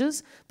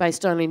challenges,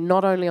 based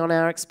not only on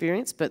our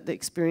experience, but the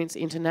experience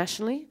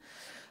internationally.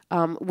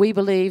 We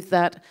believe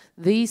that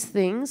these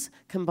things,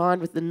 combined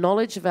with the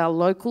knowledge of our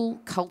local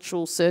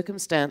cultural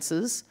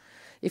circumstances,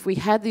 if we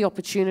had the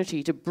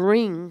opportunity to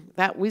bring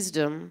that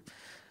wisdom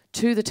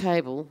to the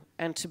table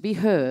and to be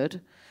heard,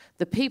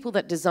 the people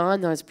that design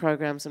those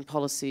programs and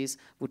policies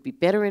would be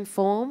better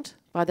informed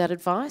by that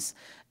advice,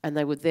 and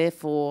they would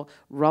therefore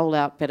roll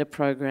out better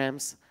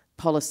programs,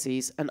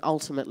 policies, and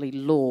ultimately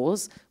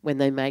laws when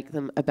they make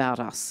them about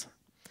us.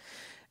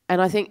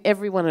 And I think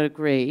everyone would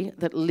agree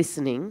that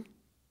listening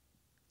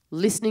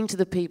to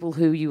the people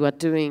who you are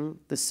doing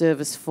the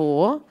service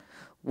for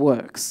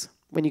works.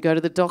 When you go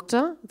to the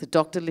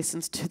doctor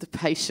listens to the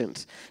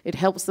patient. It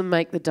helps them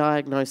make the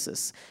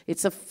diagnosis.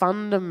 It's a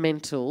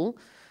fundamental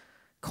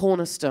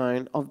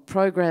cornerstone of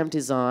program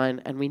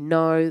design, and we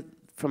know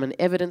from an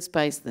evidence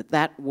base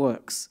that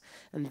works.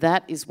 And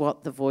that is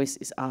what the voice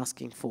is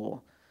asking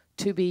for,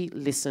 to be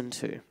listened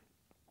to.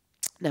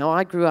 Now,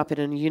 I grew up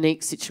in a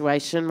unique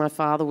situation. My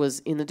father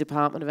was in the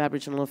Department of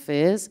Aboriginal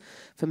Affairs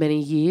for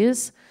many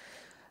years.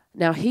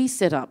 Now, he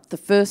set up the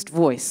first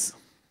voice.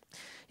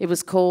 It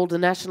was called the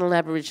National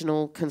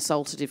Aboriginal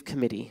Consultative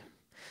Committee,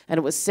 and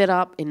it was set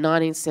up in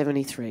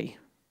 1973.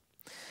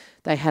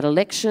 They had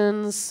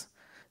elections,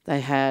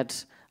 they had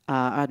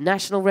a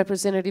national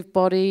representative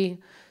body,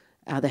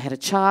 they had a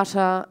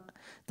charter,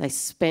 they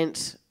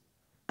spent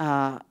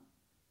so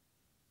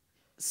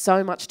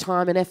much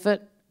time and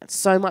effort, and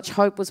so much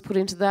hope was put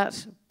into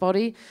that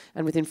body,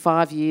 and within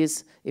 5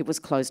 years it was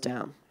closed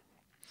down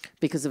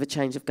because of a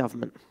change of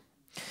government.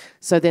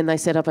 So then they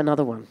set up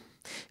another one.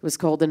 It was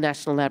called the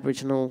National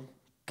Aboriginal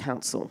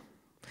Council.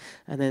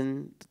 And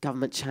then the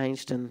government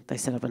changed and they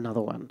set up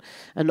another one.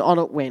 And on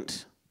it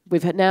went.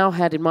 We've now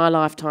had, in my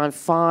lifetime,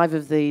 5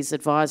 of these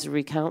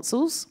advisory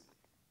councils,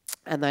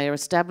 and they are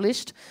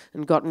established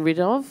and gotten rid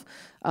of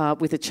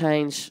with a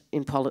change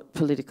in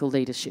political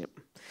leadership.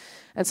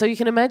 And so you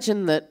can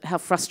imagine how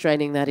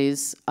frustrating that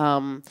is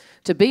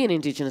to be an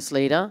Indigenous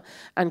leader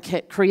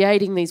and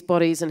creating these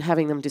bodies and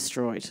having them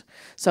destroyed.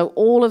 So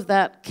all of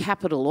that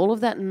capital, all of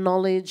that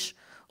knowledge,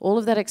 all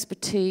of that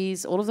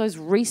expertise, all of those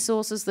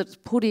resources that's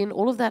put in,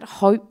 all of that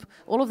hope,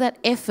 all of that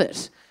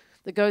effort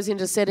that goes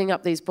into setting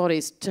up these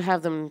bodies, to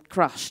have them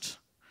crushed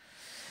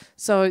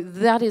So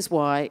that is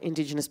why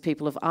Indigenous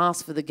people have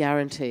asked for the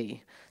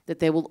guarantee that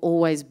there will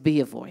always be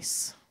a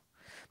voice,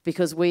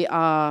 because we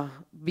are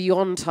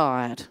beyond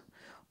tired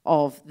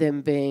of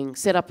them being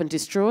set up and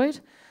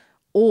destroyed,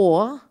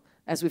 or,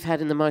 as we've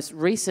had in the most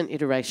recent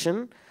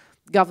iteration,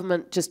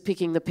 government just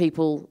picking the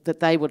people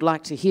that they would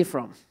like to hear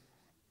from,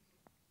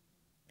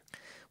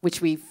 which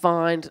we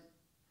find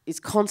is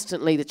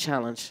constantly the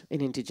challenge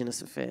in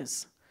Indigenous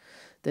affairs,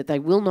 that they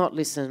will not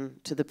listen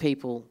to the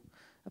people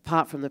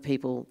apart from the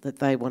people that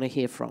they want to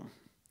hear from.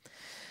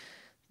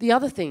 The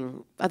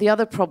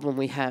other problem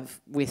we have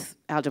with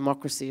our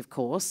democracy, of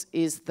course,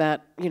 is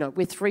that, you know,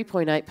 we're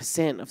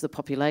 3.8% of the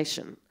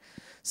population.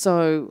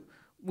 So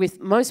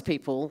with most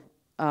people,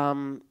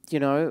 you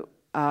know,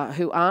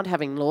 who aren't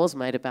having laws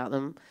made about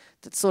them,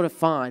 that's sort of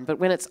fine. But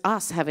when it's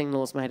us having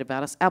laws made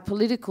about us, our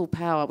political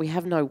power, we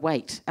have no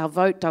weight. Our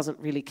vote doesn't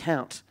really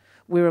count.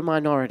 We're a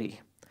minority.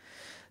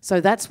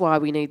 So that's why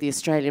we need the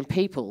Australian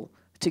people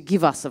to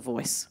give us a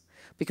voice,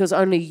 because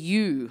only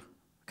you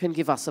can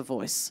give us a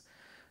voice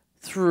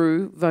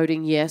through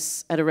voting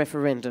yes at a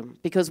referendum.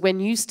 Because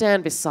when you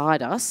stand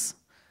beside us,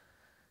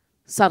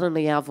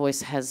 suddenly our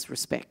voice has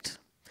respect,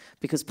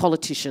 because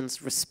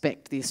politicians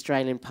respect the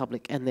Australian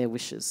public and their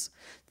wishes.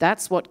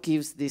 That's what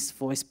gives this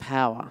voice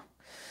power.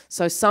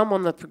 So some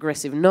on the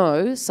progressive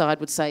no side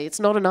would say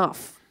it's not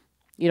enough.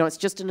 You know, it's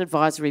just an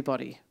advisory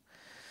body.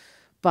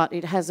 But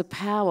it has a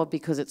power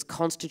because it's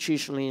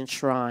constitutionally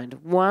enshrined.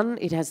 One,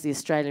 it has the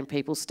Australian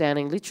people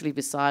standing literally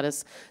beside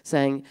us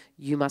saying,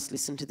 you must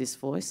listen to this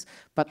voice.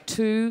 But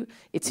two,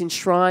 it's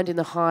enshrined in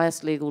the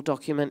highest legal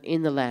document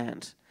in the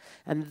land.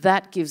 And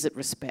that gives it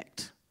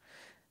respect.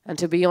 And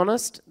to be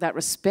honest, that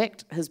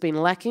respect has been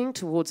lacking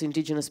towards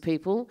Indigenous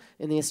people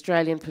in the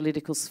Australian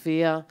political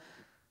sphere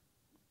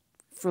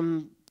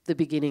from the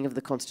beginning of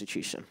the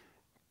Constitution.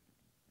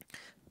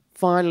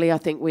 Finally, I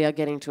think we are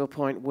getting to a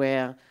point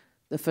where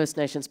the First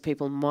Nations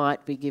people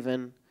might be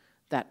given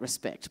that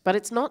respect. But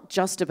it's not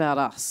just about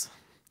us.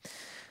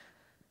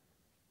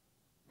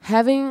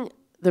 Having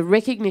the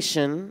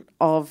recognition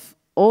of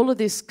all of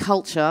this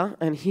culture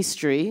and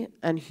history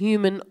and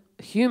human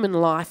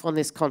life on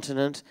this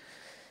continent,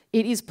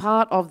 it is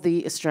part of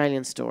the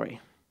Australian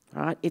story,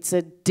 right? It's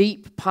a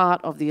deep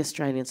part of the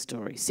Australian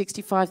story.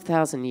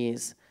 65,000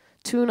 years,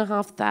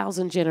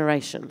 2,500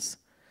 generations.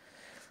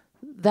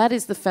 That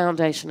is the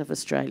foundation of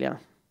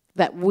Australia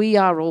that we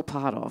are all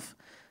part of,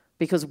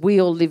 because we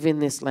all live in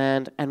this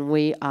land and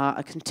we are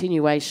a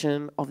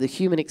continuation of the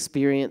human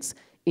experience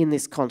in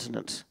this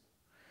continent.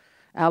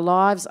 Our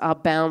lives are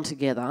bound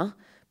together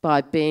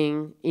by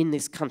being in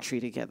this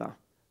country together.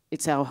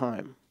 It's our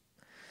home.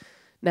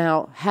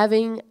 Now,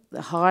 having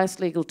the highest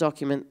legal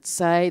document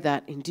say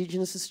that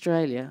Indigenous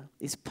Australia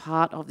is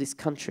part of this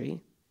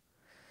country,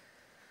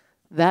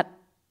 that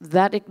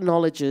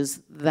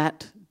acknowledges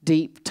that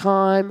deep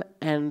time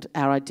and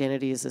our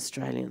identity as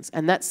Australians.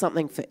 And that's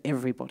something for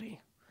everybody.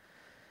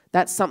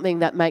 That's something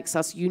that makes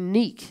us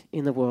unique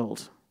in the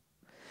world.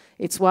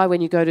 It's why when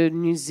you go to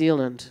New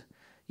Zealand,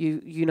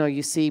 you know,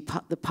 you see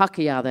the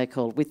Pakeha, they're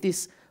called, with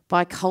this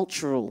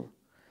bicultural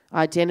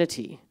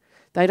identity.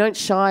 They don't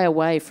shy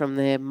away from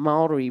their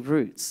Maori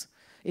roots.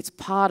 It's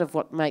part of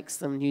what makes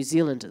them New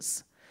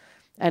Zealanders.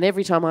 And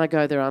every time I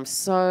go there, I'm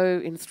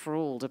so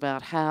enthralled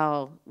about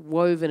how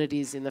woven it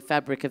is in the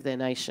fabric of their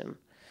nation.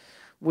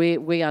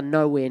 We are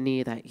nowhere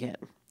near that yet.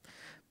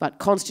 But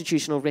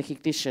constitutional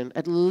recognition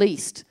at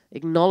least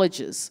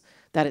acknowledges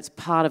that it's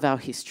part of our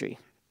history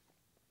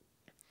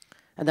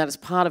and that it's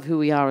part of who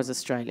we are as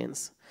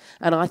Australians.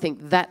 And I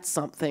think that's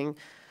something,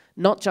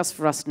 not just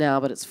for us now,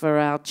 but it's for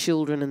our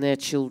children and their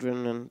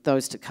children and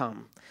those to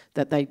come,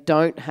 that they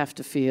don't have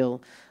to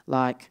feel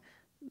like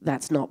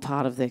that's not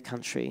part of their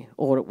country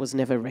or it was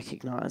never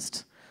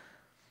recognised.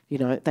 You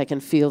know, they can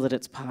feel that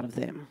it's part of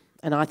them.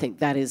 And I think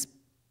that is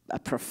a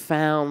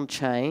profound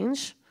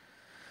change.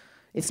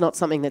 It's not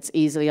something that's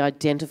easily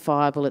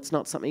identifiable. It's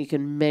not something you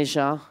can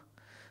measure,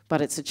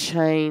 but it's a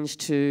change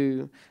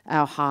to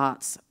our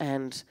hearts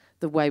and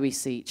the way we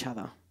see each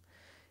other.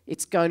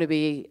 It's going to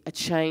be a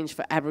change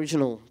for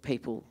Aboriginal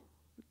people,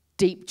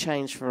 deep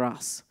change for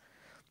us,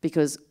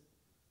 because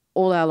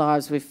all our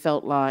lives we've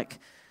felt like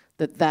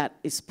that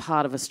is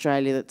part of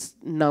Australia that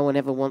no one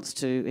ever wants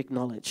to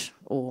acknowledge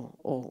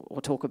or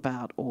talk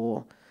about,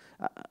 or,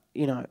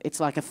 you know,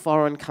 it's like a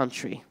foreign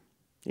country,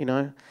 you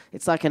know?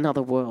 It's like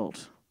another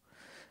world.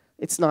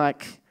 It's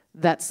like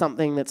that's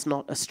something that's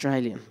not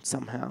Australian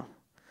somehow.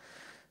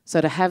 So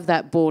to have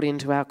that brought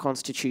into our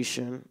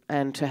constitution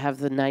and to have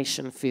the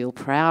nation feel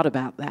proud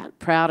about that,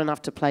 proud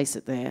enough to place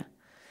it there,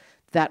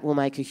 that will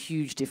make a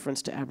huge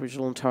difference to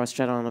Aboriginal and Torres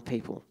Strait Islander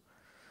people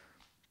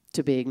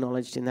to be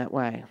acknowledged in that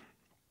way.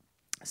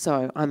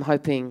 So I'm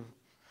hoping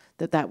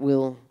that that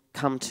will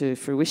come to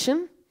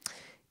fruition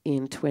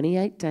in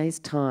 28 days'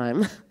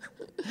 time.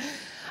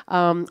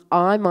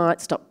 I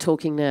might stop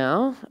talking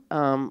now.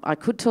 I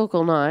could talk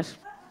all night.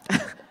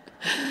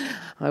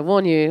 I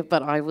warn you,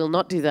 but I will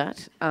not do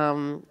that.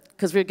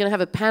 Because we're going to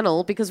have a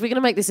panel, because we're going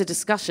to make this a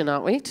discussion,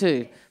 aren't we,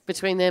 too,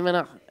 between them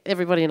and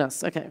everybody and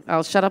us. Okay,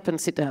 I'll shut up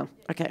and sit down.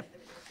 Okay.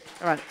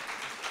 All right.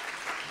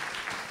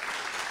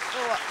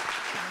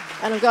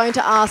 And I'm going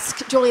to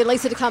ask Julian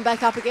Leeser to come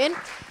back up again.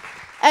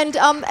 And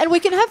we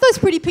can have those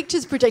pretty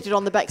pictures projected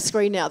on the back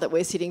screen now that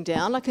we're sitting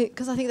down,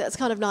 because I think that's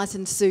kind of nice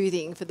and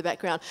soothing for the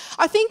background.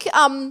 I think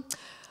I'm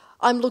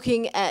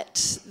looking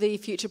at the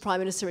future Prime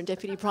Minister and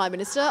Deputy Prime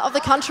Minister of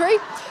the country,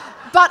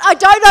 but I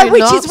don't know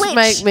which is which. Do not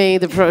make me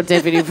the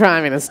Deputy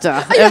Prime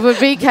Minister. It would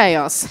be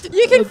chaos.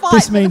 You can fight.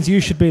 This means you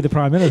should be the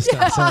Prime Minister.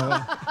 Yeah.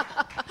 So,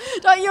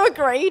 Don't you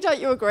agree? Don't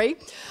you agree?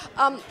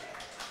 That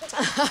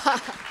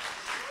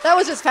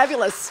was just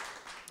fabulous.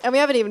 And we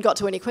haven't even got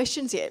to any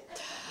questions yet.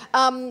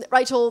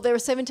 Rachel, there are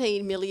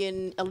 17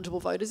 million eligible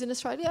voters in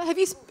Australia. Have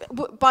you,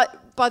 by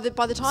the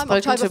time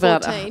October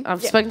 14?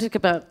 I've spoken to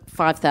about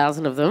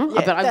 5,000 of them,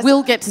 Yeah, but I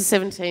will get to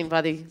 17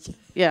 by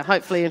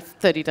hopefully in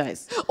 30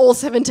 days. All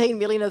 17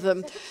 million of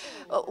them.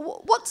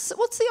 What's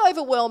the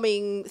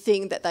overwhelming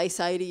thing that they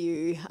say to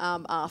you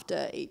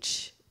after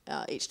each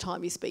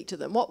time you speak to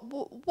them? What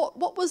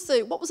was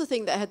the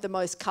thing that had the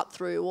most cut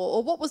through,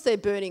 or what was their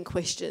burning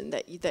question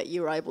that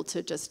you were able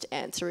to just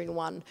answer in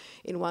one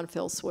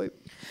fell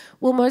swoop?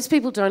 Well, most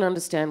people don't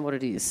understand what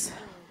it is,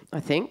 I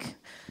think,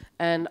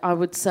 and I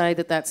would say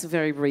that that's a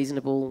very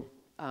reasonable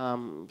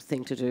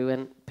thing to do,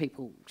 and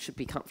people should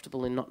be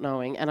comfortable in not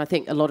knowing. And I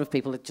think a lot of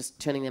people are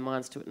just turning their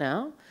minds to it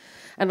now.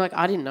 And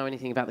I didn't know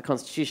anything about the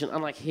Constitution,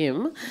 unlike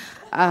him,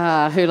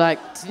 who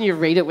didn't you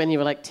read it when you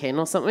were 10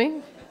 or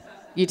something?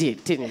 You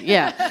did, didn't you?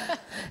 Yeah.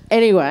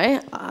 Anyway,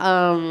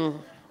 so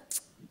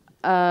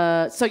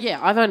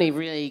I've only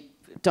really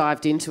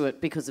dived into it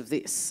because of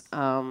this.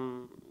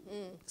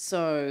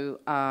 So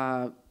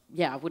I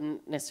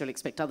wouldn't necessarily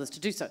expect others to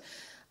do so.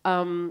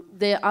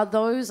 There are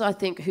those, I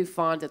think, who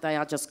find that they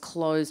are just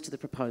closed to the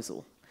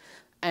proposal.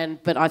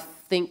 But I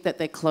think that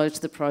they're closed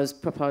to the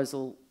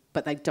proposal,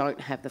 but they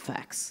don't have the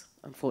facts,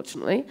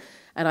 unfortunately.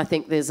 And I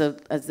think there's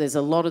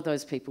a lot of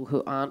those people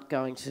who aren't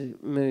going to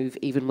move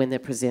even when they're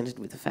presented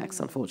with the facts,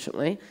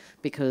 unfortunately,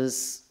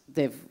 because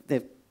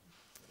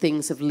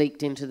things have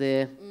leaked into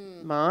their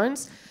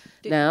minds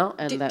now.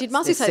 And did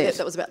Marcy say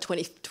that was about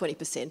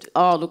 20%?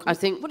 Oh, look, I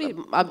think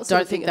I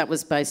don't think that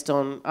was based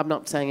on. I'm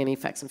not saying any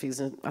facts and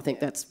figures. I think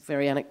that's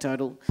very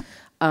anecdotal.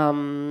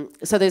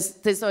 So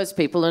there's those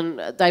people,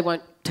 and they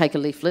won't take a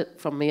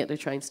leaflet from me at the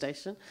train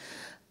station.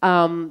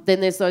 Then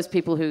there's those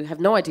people who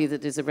have no idea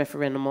that there's a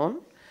referendum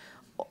on.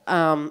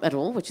 At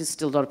all, which is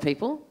still a lot of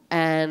people,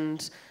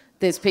 and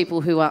there's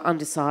people who are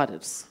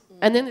undecided,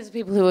 and then there's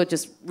people who are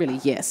just really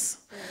yes.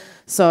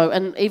 So,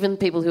 and even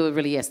people who are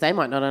really yes, they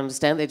might not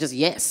understand. They're just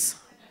yes.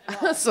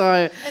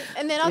 So,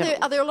 and then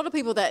are there a lot of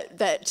people that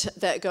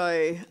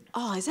go,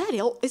 oh, is that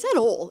all? Is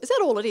that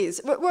all it is?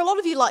 Were a lot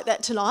of you like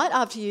that tonight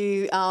after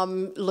you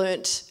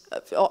learnt,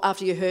 or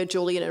after you heard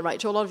Julian and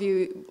Rachel? A lot of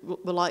you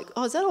were like,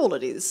 oh, is that all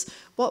it is?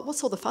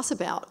 What's all the fuss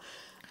about?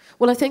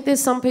 Well, I think there's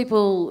some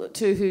people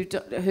too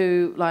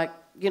who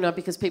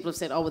because people have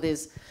said, oh, well,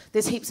 there's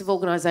heaps of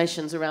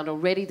organisations around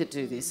already that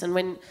do this. And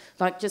when,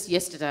 just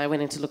yesterday, I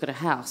went in to look at a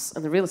house,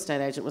 and the real estate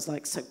agent was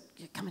like, so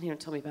come in here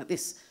and tell me about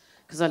this,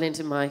 because I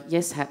lent him my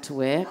yes hat to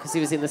wear because he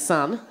was in the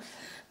sun,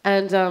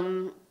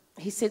 and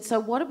he said, so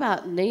what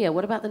about NIA?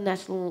 What about the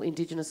National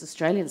Indigenous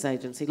Australians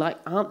Agency?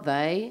 Aren't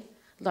they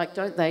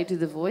don't they do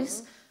the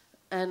voice?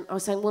 And I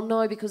was saying, well,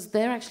 no, because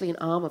they're actually an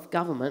arm of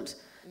government.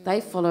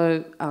 They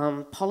follow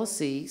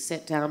policy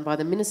set down by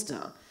the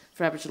Minister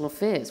for Aboriginal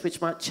Affairs,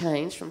 which might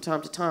change from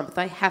time to time, but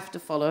they have to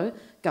follow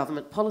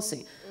government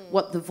policy.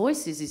 What the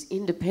voice is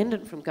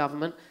independent from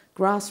government,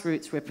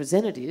 grassroots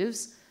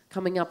representatives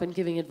coming up and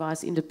giving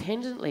advice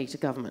independently to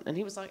government. And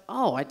he was like,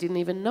 oh, I didn't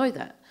even know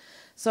that.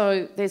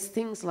 So there's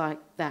things like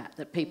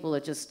that people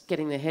are just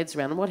getting their heads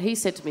around. And what he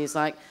said to me is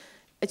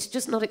it's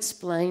just not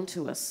explained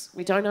to us.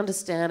 We don't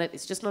understand it.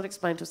 It's just not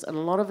explained to us. And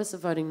a lot of us are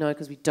voting no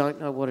because we don't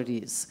know what it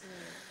is.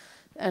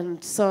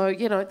 And so,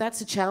 that's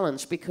a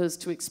challenge, because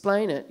to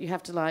explain it, you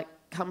have to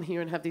come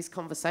here and have these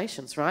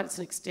conversations, right? It's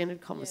an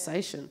extended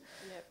conversation.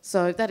 Yeah. Yep.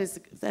 So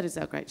that is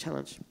our great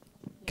challenge.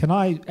 Can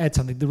I add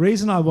something? The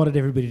reason I wanted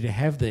everybody to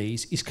have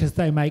these is because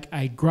they make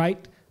a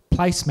great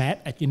placemat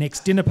at your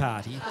next dinner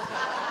party.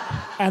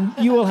 And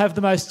you will have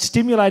the most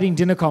stimulating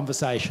dinner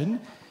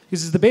conversation.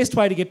 This is the best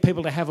way to get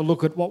people to have a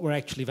look at what we're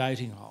actually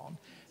voting on.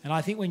 And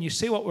I think when you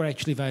see what we're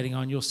actually voting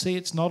on, you'll see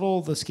it's not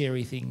all the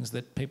scary things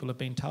that people have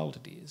been told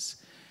it is.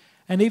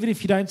 And even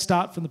if you don't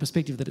start from the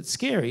perspective that it's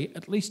scary,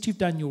 at least you've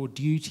done your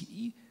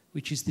duty,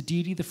 which is the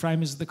duty the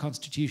framers of the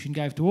Constitution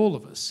gave to all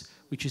of us,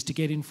 which is to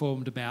get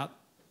informed about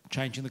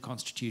changing the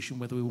Constitution,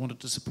 whether we wanted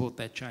to support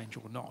that change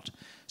or not.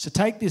 So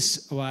take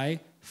this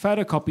away,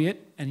 photocopy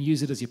it, and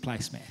use it as your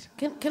placemat.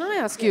 Can I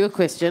ask you a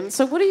question?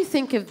 So what do you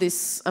think of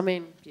this, what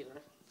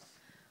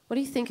do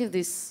you think of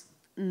this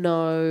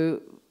no,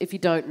 if you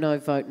don't know,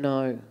 vote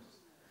no?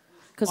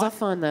 Because I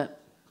find that...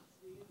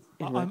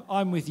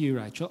 I'm with you,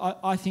 Rachel.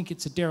 I think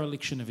it's a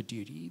dereliction of a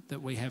duty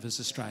that we have as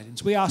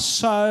Australians. We are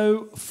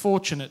so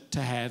fortunate to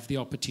have the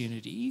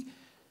opportunity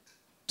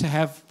to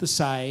have the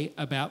say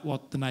about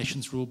what the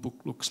nation's rule book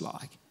looks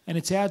like. And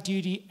it's our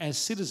duty as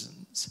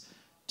citizens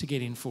to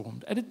get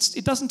informed. And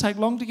it doesn't take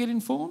long to get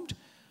informed.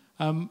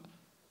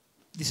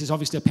 this is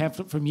obviously a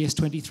pamphlet from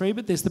Yes23,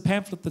 but there's the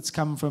pamphlet that's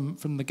come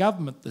from the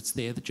government that's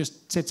there that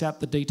just sets out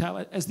the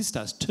detail, as this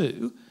does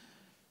too.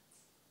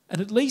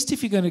 And at least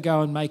if you're going to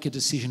go and make a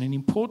decision, an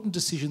important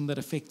decision that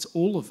affects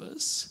all of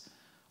us,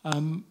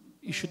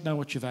 you should know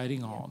what you're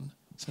voting on.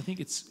 So I think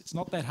it's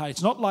not that hard.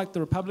 It's not like the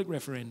Republic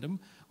referendum,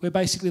 where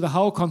basically the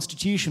whole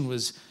constitution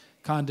was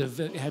kind of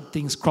had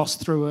things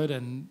crossed through it,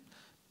 and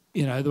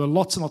you know there were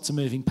lots and lots of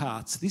moving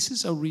parts. This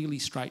is a really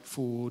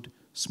straightforward,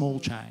 small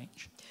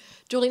change.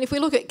 Julian, if we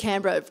look at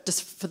Canberra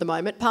just for the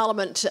moment,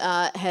 Parliament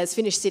has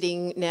finished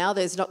sitting now.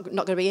 There's not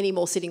going to be any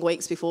more sitting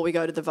weeks before we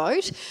go to the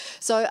vote.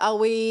 So are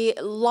we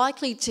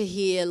likely to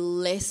hear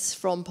less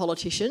from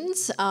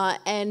politicians?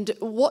 And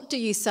what do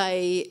you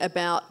say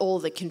about all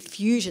the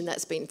confusion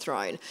that's been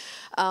thrown?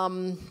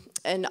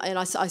 And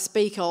I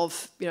speak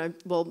of, you know,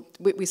 well,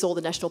 we saw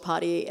the National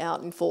Party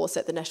out in force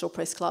at the National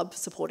Press Club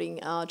supporting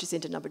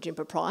Jacinta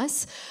Nampijinpa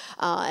Price,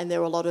 and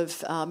there were a lot of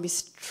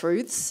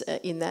mistruths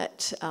in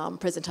that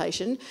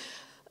presentation.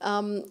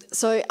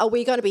 So are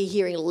we going to be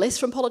hearing less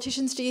from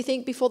politicians, do you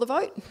think, before the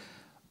vote?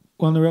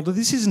 Well, Narelda,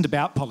 this isn't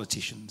about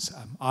politicians.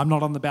 I'm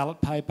not on the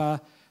ballot paper.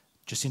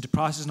 Jacinta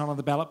Price is not on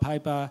the ballot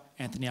paper.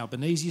 Anthony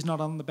Albanese is not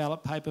on the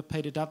ballot paper.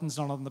 Peter Dutton's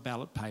not on the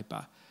ballot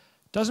paper.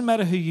 Doesn't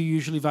matter who you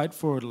usually vote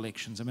for at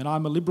elections. I mean,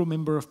 I'm a Liberal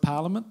member of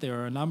Parliament.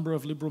 There are a number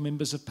of Liberal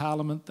members of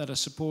Parliament that are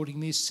supporting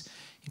this,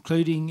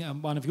 including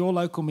one of your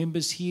local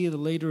members here, the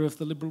leader of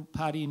the Liberal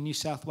Party in New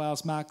South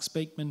Wales, Mark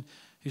Speakman,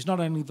 who's not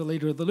only the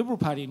leader of the Liberal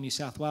Party in New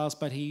South Wales,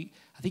 but I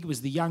think he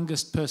was the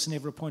youngest person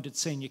ever appointed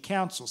senior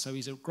counsel. So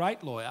he's a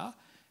great lawyer,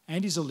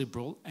 and he's a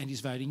Liberal, and he's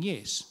voting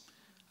yes.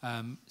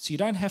 So you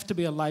don't have to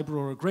be a Labor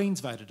or a Greens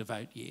voter to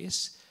vote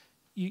yes.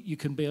 You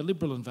can be a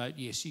Liberal and vote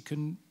yes. You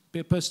can be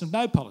a person of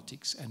no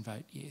politics and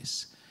vote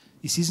yes.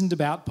 This isn't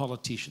about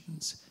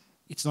politicians.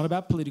 It's not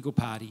about political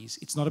parties.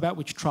 It's not about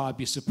which tribe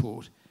you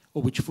support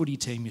or which footy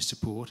team you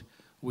support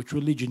or which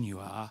religion you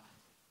are.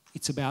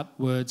 It's about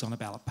words on a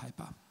ballot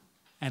paper,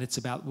 and it's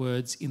about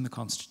words in the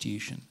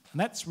Constitution. And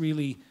that's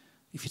really,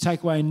 if you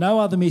take away no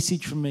other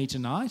message from me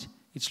tonight,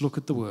 it's look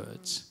at the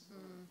words.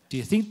 Do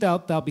you think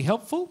they'll be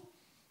helpful?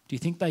 Do you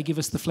think they give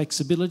us the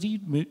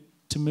flexibility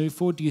to move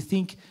forward? Do you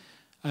think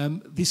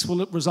this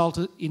will result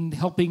in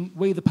helping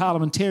we, the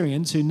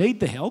parliamentarians who need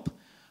the help,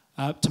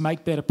 to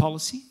make better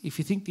policy? If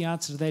you think the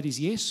answer to that is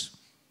yes,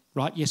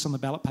 write yes on the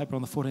ballot paper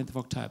on the 14th of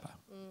October.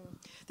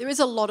 There is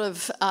a lot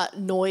of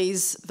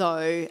noise,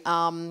 though,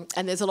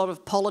 and there's a lot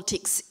of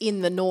politics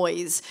in the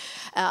noise.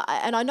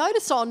 And I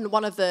noticed on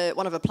one of the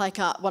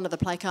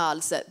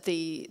placards at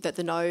at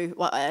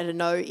a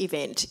No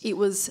event, it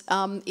was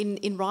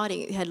in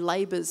writing. It had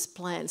Labor's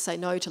plan, say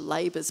no to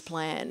Labor's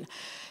plan.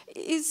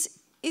 Is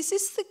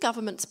this the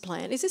government's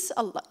plan? Is this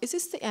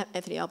the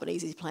Anthony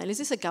Albanese's plan? Is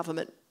this a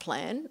government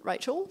plan,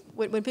 Rachel?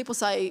 When people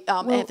say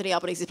Anthony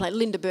Albanese's plan,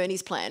 Linda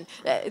Burney's plan,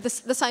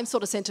 the same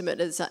sort of sentiment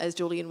as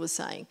Julian was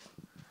saying.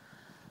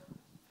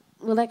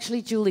 Well,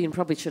 actually, Julian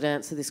probably should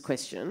answer this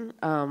question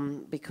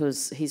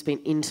because he's been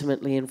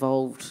intimately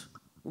involved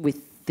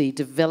with the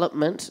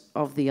development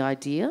of the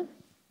idea.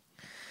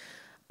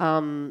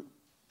 It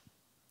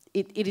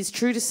is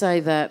true to say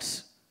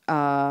that,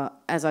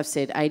 as I've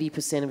said,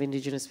 80% of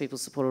Indigenous people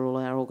support it, all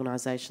our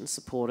organisations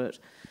support it.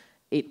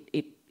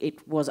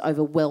 It was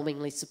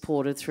overwhelmingly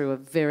supported through a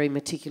very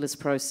meticulous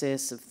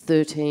process of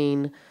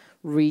 13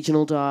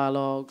 regional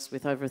dialogues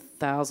with over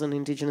 1,000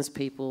 Indigenous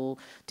people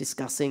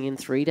discussing in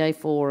 3-day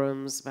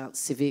forums about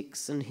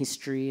civics and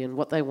history and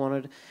what they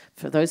wanted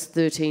for those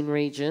 13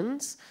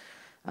 regions.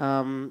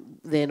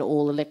 Then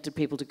all elected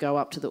people to go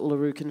up to the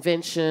Uluru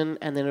Convention,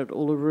 and then at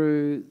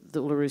Uluru,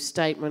 the Uluru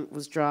Statement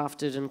was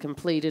drafted and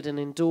completed and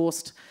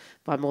endorsed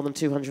by more than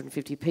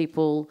 250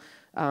 people.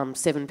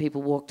 7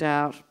 people walked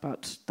out,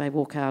 but they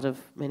walk out of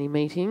many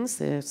meetings.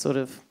 They're sort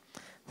of,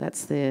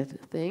 that's their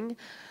thing.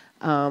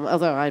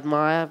 Although I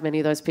admire many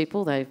of those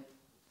people,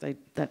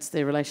 that's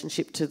their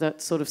relationship to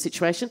that sort of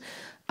situation.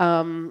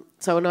 So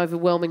an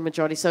overwhelming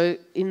majority. So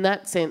in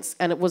that sense,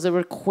 and it was a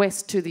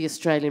request to the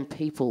Australian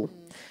people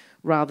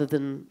rather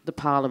than the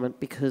Parliament,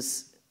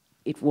 because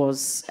it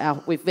was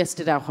we've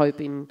vested our hope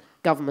in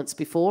governments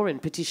before, in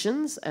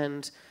petitions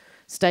and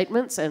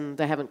statements, and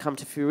they haven't come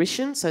to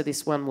fruition. So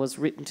this one was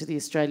written to the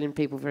Australian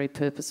people very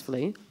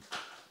purposefully.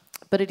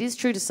 But it is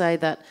true to say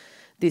that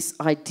this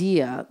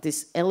idea,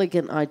 this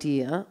elegant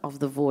idea of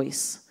the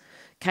voice,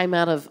 came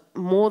out of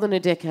more than a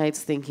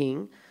decade's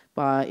thinking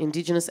by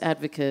Indigenous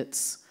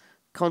advocates,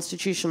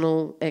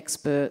 constitutional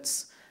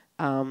experts,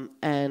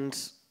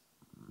 and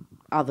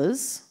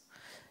others.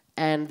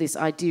 And this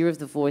idea of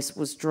the voice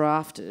was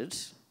drafted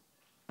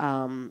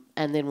and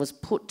then was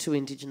put to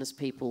Indigenous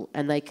people,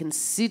 and they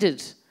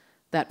considered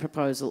that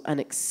proposal and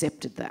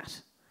accepted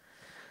that.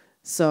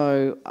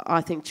 So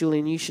I think,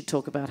 Julian, you should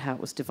talk about how it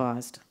was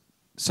devised.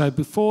 So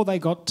before they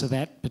got to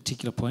that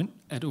particular point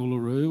at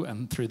Uluru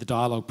and through the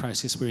dialogue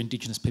process where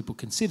Indigenous people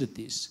considered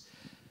this,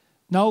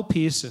 Noel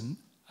Pearson,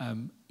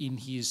 in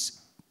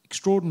his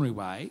extraordinary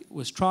way,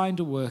 was trying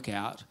to work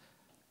out,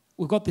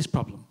 we've got this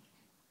problem.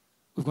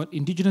 We've got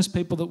Indigenous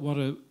people that want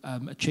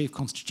to achieve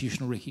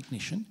constitutional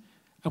recognition,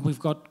 And we've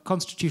got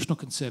constitutional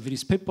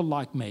conservatives, people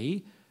like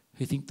me,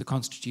 who think the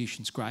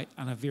Constitution's great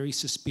and are very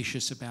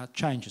suspicious about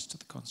changes to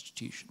the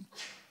Constitution.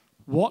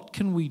 What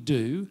can we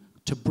do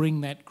to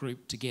bring that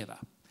group together?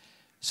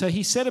 So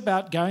he set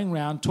about going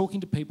around talking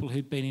to people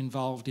who'd been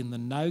involved in the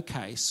no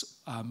case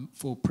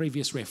for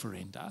previous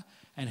referenda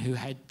and who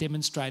had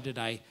demonstrated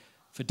a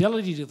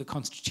fidelity to the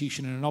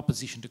Constitution and an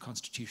opposition to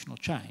constitutional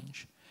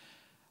change.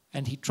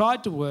 And he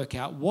tried to work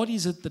out what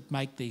is it that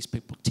make these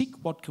people tick,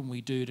 what can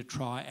we do to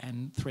try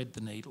and thread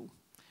the needle.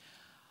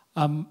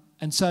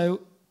 And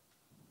so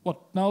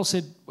what Noel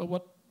said,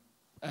 what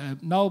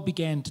Noel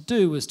began to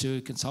do was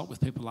to consult with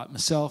people like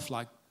myself,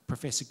 like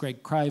Professor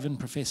Greg Craven,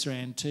 Professor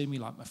Anne Toomey,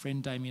 like my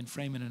friend Damien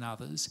Freeman and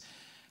others,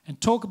 and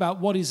talk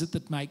about what is it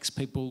that makes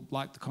people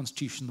like the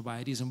Constitution the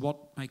way it is and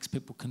what makes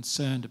people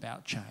concerned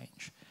about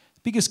change.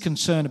 The biggest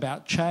concern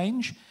about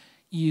change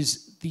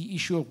is the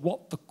issue of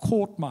what the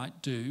court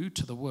might do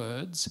to the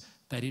words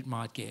that it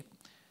might get.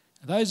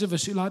 Those of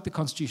us who like the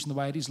Constitution the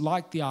way it is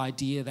like the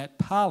idea that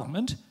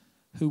Parliament,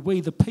 who we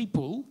the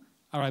people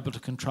are able to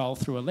control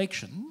through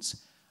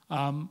elections,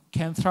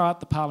 can throw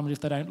out the Parliament if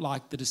they don't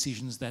like the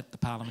decisions that the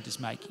Parliament is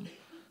making.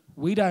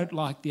 We don't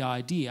like the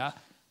idea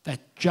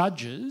that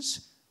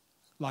judges,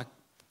 like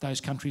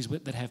those countries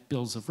that have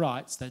bills of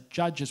rights, that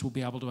judges will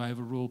be able to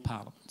overrule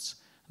parliaments.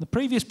 And the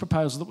previous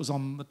proposal that was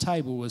on the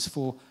table was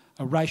for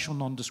a racial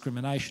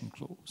non-discrimination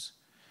clause.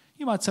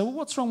 You might say, well,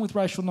 what's wrong with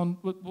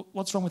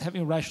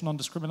having a racial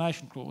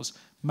non-discrimination clause?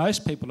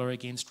 Most people are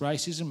against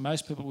racism.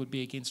 Most people would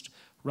be against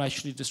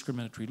racially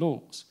discriminatory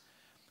laws.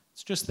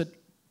 It's just that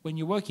when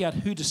you're working out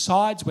who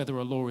decides whether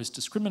a law is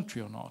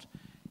discriminatory or not,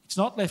 it's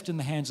not left in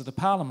the hands of the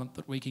Parliament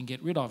that we can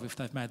get rid of if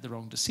they've made the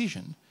wrong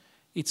decision.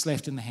 It's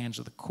left in the hands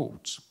of the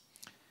courts.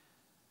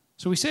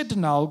 So we said to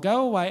Noel,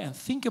 go away and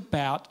think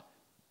about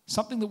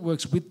something that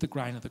works with the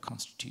grain of the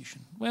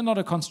Constitution. We're not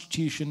a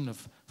constitution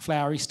of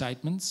flowery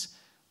statements.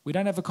 We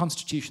don't have a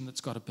constitution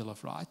that's got a Bill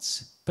of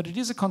Rights, but it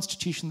is a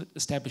constitution that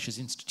establishes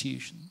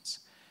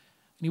institutions.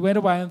 And he went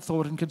away and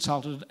thought and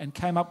consulted and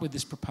came up with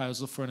this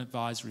proposal for an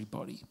advisory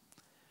body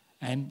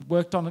and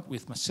worked on it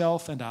with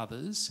myself and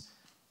others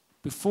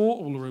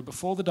before Uluru,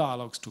 before the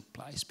dialogues took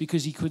place,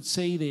 because he could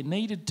see there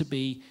needed to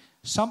be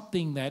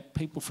something that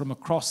people from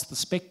across the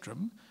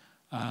spectrum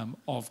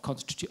of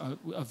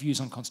views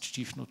on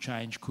constitutional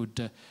change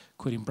could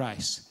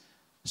embrace.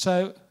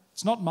 So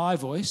it's not my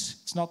voice,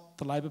 it's not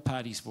the Labor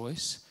Party's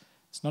voice,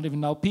 it's not even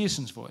Noel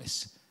Pearson's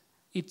voice.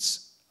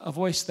 It's a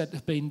voice that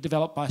has been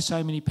developed by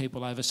so many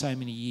people over so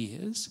many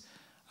years,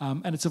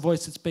 and it's a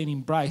voice that's been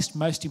embraced,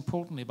 most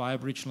importantly, by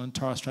Aboriginal and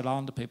Torres Strait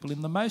Islander people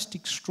in the most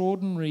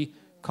extraordinary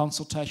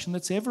consultation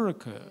that's ever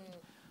occurred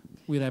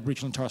with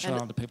Aboriginal and Torres Strait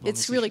Islander people.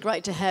 It's really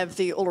great to have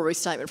the Uluru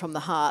Statement from the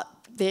Heart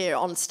there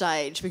on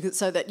stage, because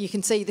so that you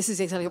can see this is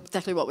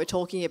exactly what we're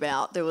talking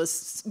about. There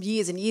was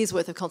years and years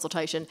worth of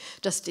consultation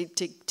just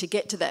to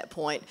get to that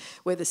point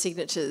where the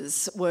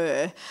signatures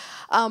were.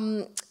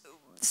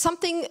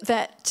 Something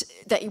that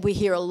we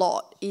hear a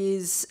lot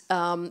is,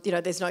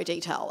 there's no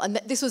detail.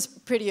 And this was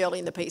pretty early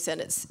in the piece,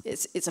 and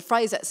it's a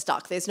phrase that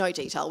stuck. There's no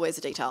detail. Where's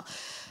the detail?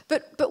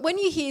 But when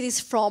you hear this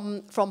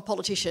from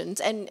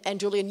politicians, and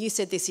Julian, you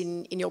said this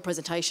in your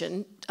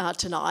presentation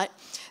tonight,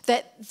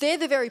 that they're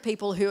the very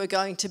people who are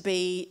going to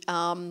be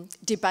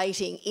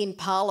debating in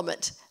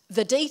Parliament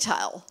the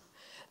detail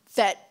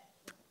that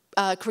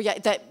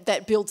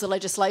that builds the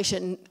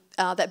legislation,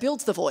 that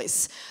builds the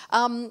voice.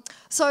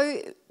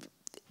 So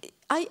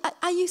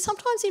are you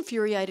sometimes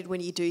infuriated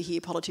when you do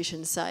hear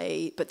politicians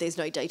say, but there's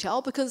no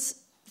detail?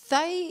 Because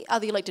they are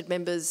the elected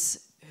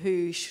members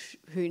who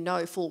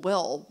know full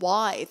well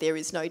why there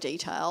is no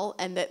detail,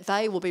 and that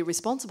they will be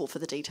responsible for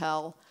the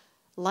detail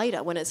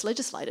later when it's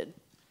legislated.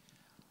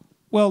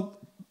 Well,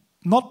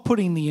 not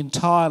putting the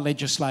entire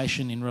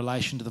legislation in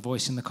relation to the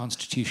voice in the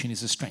Constitution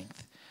is a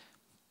strength.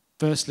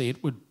 Firstly,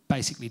 it would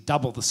basically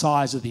double the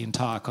size of the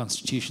entire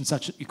Constitution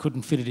such that you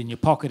couldn't fit it in your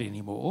pocket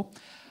anymore.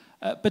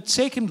 But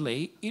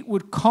secondly, it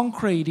would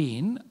concrete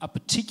in a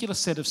particular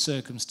set of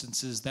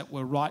circumstances that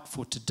were right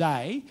for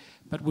today,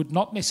 but would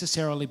not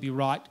necessarily be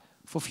right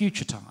for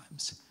future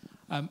times.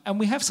 And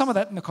we have some of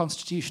that in the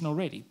Constitution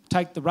already.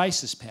 Take the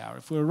racist power.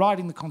 If we were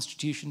writing the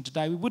Constitution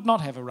today, we would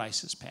not have a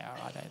racist power,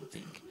 I don't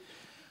think.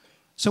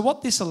 So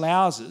what this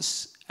allows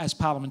us as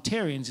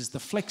parliamentarians is the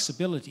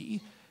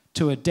flexibility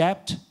to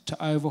adapt,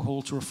 to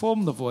overhaul, to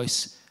reform the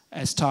voice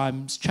as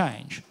times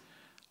change.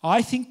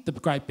 I think the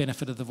great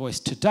benefit of the voice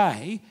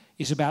today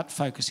is about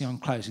focusing on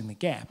closing the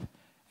gap.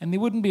 And there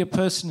wouldn't be a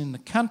person in the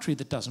country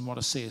that doesn't want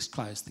to see us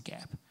close the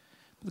gap.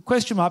 But the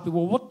question might be,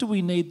 well, what do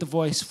we need the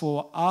voice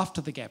for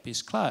after the gap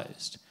is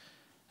closed?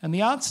 And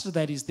the answer to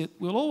that is that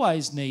we'll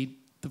always need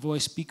the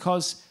voice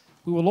because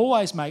we will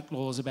always make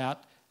laws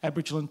about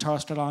Aboriginal and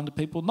Torres Strait Islander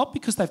people, not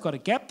because they've got a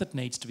gap that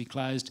needs to be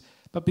closed,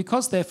 but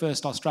because they're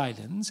first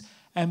Australians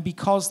and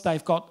because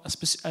they've got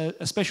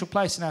a special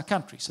place in our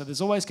country. So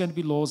there's always going to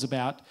be laws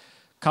about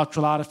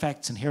cultural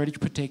artefacts and heritage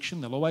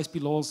protection. There'll always be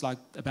laws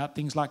about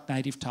things like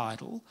native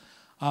title.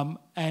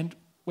 And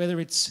whether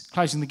it's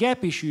closing the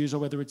gap issues or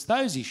whether it's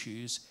those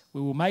issues,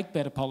 We will make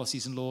better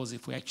policies and laws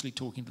if we're actually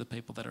talking to the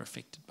people that are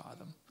affected by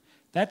them.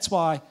 That's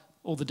why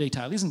all the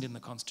detail isn't in the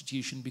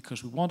Constitution,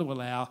 because we want to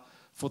allow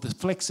for the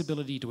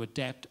flexibility to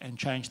adapt and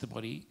change the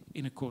body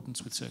in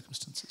accordance with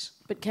circumstances.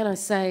 But can I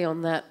say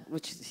on that,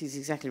 which he's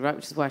exactly right,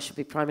 which is why I should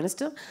be Prime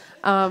Minister,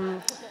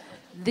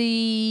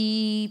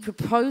 the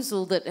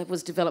proposal that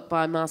was developed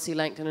by Marcy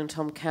Langton and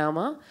Tom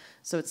Calmer,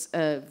 so it's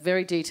a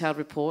very detailed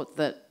report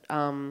that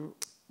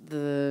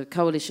the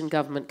coalition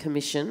government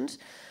commissioned,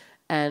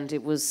 and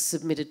it was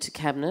submitted to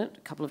Cabinet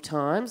a couple of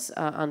times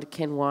under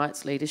Ken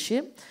Wyatt's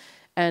leadership.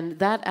 And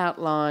that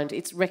outlined,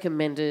 it's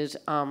recommended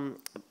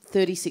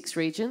 36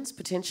 regions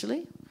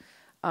potentially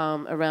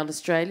around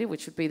Australia,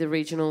 which would be the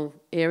regional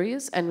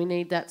areas. And we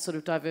need that sort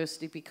of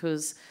diversity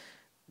because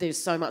there's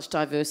so much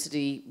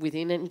diversity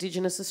within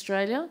Indigenous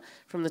Australia,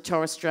 from the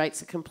Torres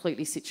Straits, a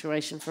completely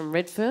situation from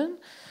Redfern,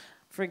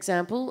 for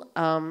example.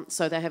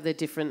 So they have their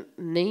different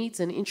needs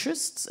and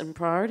interests and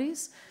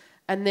priorities.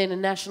 And then a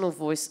national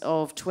voice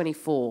of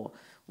 24,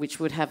 which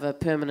would have a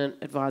permanent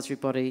advisory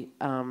body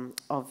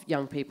of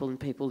young people and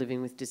people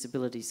living with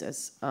disabilities,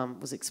 as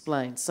was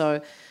explained.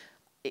 So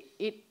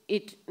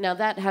now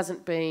that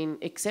hasn't been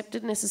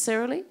accepted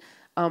necessarily,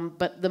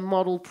 but the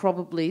model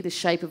probably, the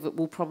shape of it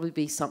will probably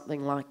be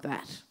something like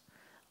that,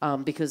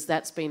 because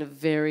that's been a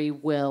very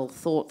well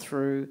thought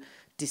through,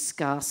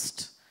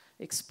 discussed,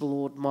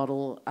 explored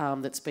model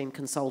that's been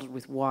consulted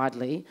with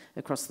widely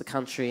across the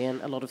country,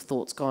 and a lot of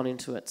thought's gone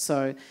into it.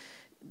 So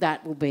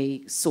that will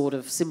be sort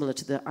of similar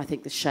to I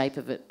think the shape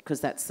of it, because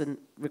that's the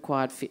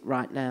required fit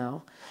right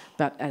now.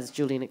 But as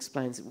Julian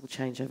explains, it will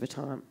change over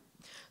time.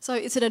 So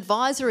it's an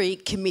advisory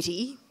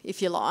committee,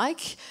 if you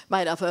like,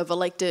 made up of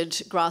elected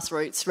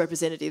grassroots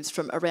representatives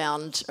from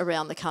around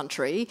the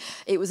country.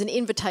 It was an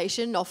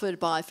invitation offered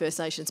by First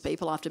Nations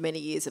people after many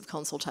years of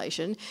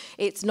consultation.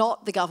 It's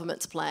not the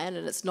government's plan,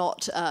 and it's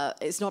not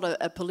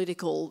a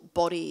political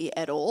body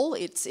at all.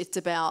 It's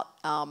about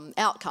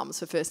outcomes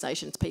for First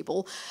Nations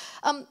people.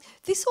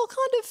 This all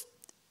kind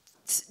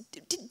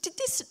of did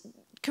this.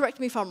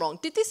 Correct me if I'm wrong.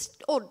 Did this,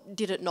 or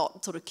did it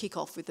not, sort of kick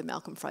off with the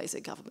Malcolm Fraser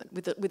government,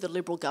 with the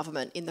Liberal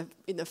government in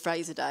the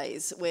Fraser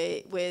days, where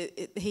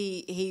the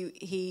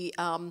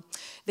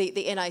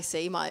NAC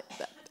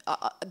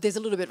there's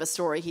a little bit of a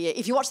story here.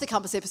 If you watch the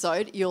Compass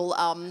episode, you'll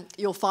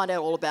find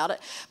out all about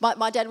it.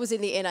 My dad was in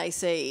the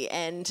NAC,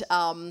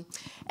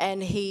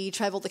 and he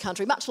travelled the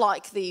country, much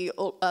like the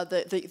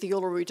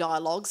Uluru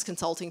Dialogues,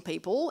 consulting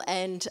people,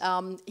 and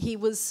he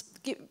was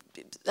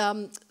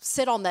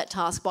set on that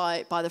task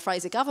by the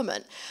Fraser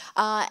government,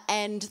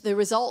 and the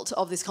result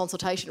of this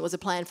consultation was a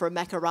plan for a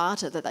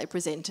Makarrata that they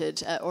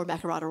presented, or a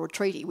Makarrata or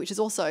treaty, which is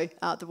also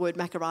the word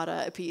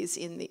Makarrata appears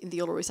in the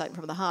Uluru Statement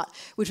from the Heart,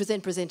 which was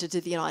then presented to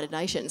the United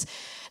Nations.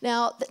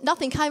 Now,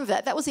 nothing came of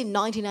that. That was in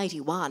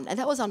 1981, and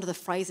that was under the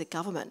Fraser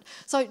government.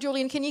 So,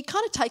 Julian, can you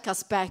kind of take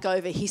us back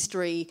over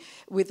history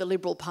with the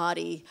Liberal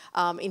Party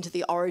into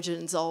the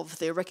origins of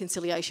the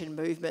reconciliation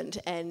movement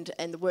and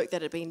the work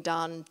that had been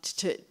done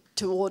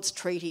towards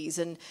treaties,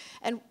 and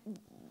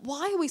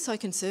why are we so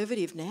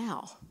conservative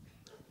now?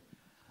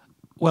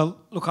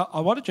 Well, look, I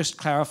want to just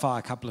clarify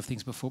a couple of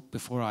things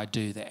before I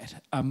do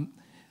that.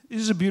 This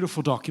is a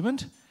beautiful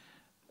document.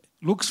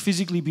 Looks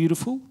physically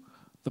beautiful.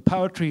 The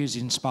poetry is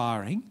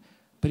inspiring,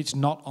 but it's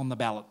not on the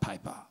ballot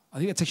paper. I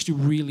think it's actually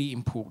really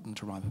important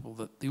to remind people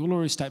that the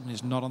Uluru Statement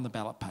is not on the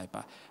ballot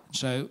paper. And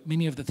so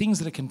many of the things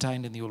that are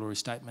contained in the Uluru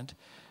Statement,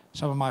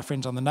 some of my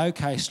friends on the No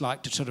case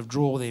like to sort of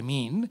draw them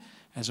in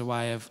as a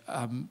way of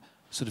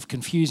sort of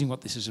confusing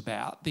what this is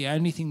about. The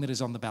only thing that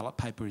is on the ballot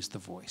paper is the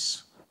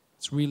voice.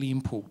 It's really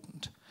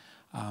important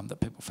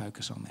that people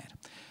focus on that.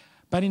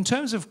 But in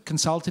terms of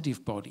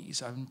consultative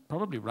bodies,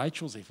 probably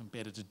Rachel's even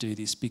better to do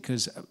this,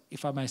 because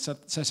if I may say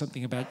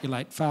something about your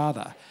late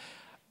father,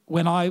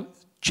 when I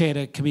chaired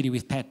a committee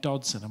with Pat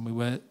Dodson and we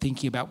were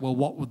thinking about, well,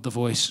 what would the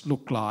voice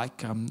look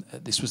like?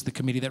 This was the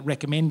committee that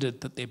recommended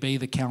that there be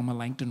the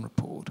Calmer-Langton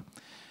report.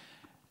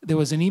 There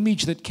was an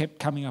image that kept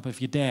coming up of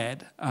your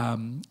dad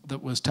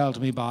that was told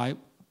to me by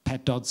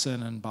Pat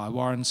Dodson and by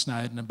Warren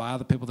Snowden and by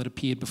other people that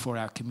appeared before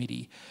our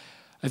committee,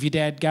 of your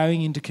dad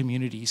going into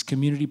communities,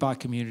 community by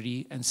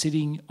community, and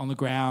sitting on the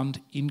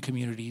ground in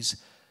communities,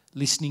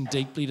 listening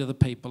deeply to the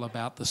people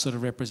about the sort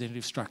of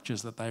representative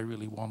structures that they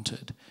really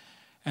wanted.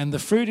 And the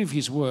fruit of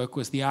his work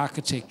was the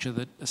architecture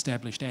that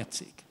established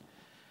ATSIC.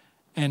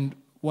 And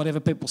whatever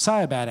people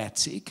say about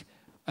ATSIC,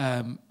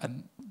 and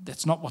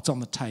that's not what's on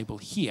the table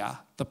here,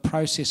 the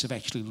process of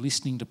actually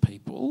listening to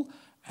people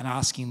and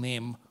asking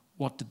them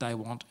what did they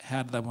want,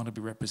 how did they want to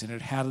be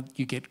represented, how did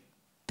you get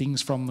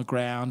things from the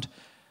ground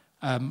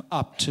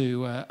up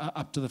to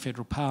the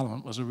federal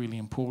parliament was a really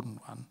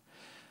important one.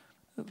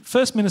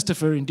 First Minister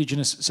for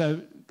Indigenous,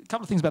 so a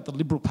couple of things about the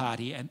Liberal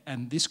Party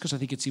and this, because I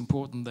think it's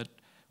important that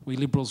we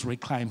Liberals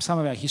reclaim some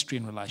of our history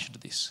in relation to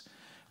this.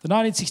 The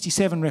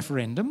 1967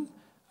 referendum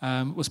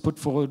was put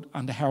forward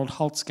under Harold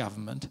Holt's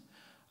government.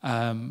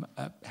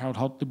 Harold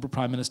Holt, Liberal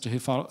Prime Minister who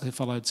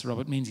followed Sir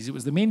Robert Menzies. It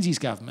was the Menzies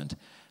government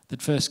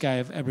that first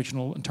gave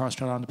Aboriginal and Torres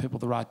Strait Islander people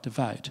the right to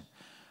vote.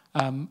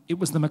 It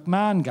was the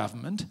McMahon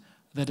government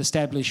that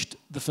established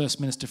the First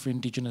Minister for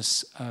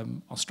Indigenous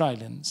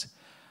Australians.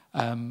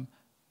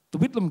 The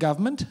Whitlam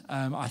government,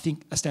 I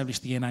think,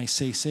 established the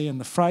NACC, and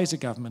the Fraser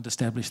government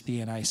established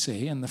the NAC.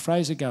 And the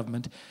Fraser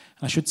government,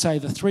 and I should say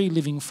the three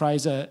living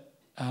Fraser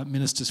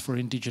ministers for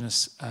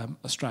Indigenous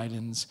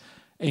Australians,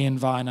 Ian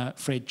Viner,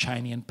 Fred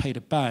Chaney and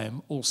Peter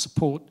Boehm, all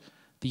support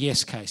the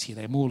yes case here.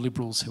 They're more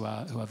Liberals who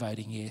are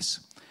voting yes.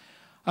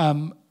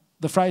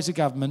 The Fraser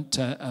government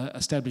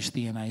established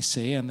the NAC,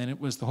 and then it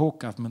was the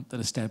Hawke government that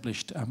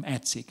established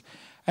ATSIC.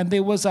 And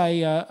there was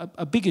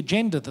a big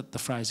agenda that the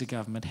Fraser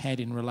government had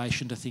in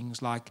relation to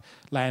things like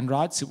land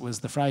rights. It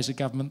was the Fraser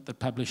government that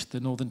published the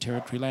Northern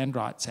Territory Land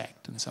Rights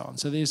Act and so on.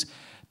 So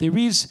there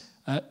is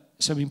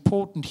some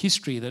important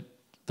history that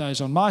those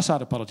on my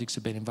side of politics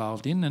have been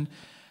involved in. And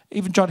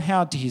even John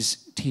Howard, to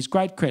his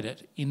great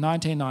credit, in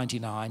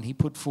 1999 he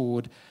put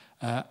forward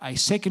a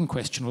second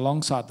question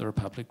alongside the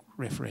Republic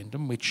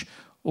referendum, which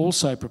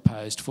also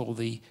proposed for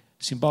the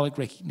symbolic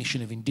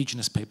recognition of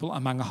Indigenous people,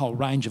 among a whole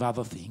range of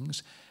other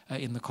things,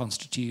 in the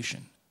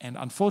Constitution. And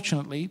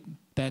unfortunately,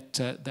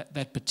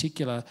 that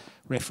particular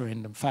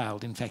referendum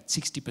failed. In fact,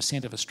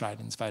 60% of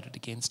Australians voted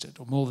against it,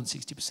 or more than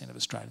 60% of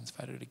Australians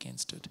voted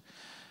against it.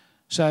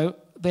 So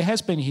there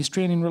has been a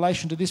history, and in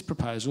relation to this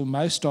proposal,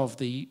 most of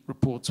the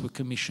reports were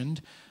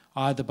commissioned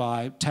either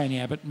by Tony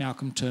Abbott,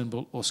 Malcolm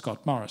Turnbull or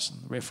Scott Morrison.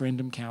 The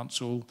Referendum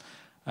Council,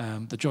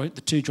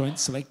 the two joint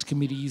select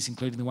committees,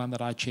 including the one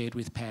that I chaired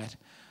with Pat,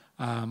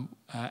 and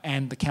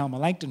the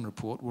Kalma-Langton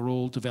report were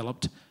all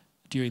developed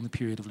during the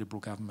period of Liberal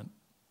government.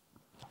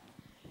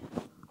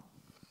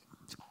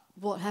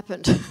 What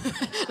happened?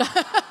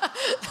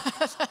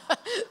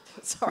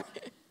 Sorry.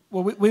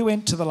 Well, we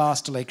went to the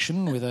last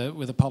election with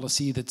a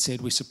policy that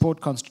said we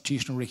support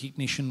constitutional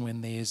recognition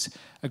when there's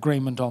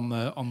agreement on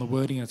the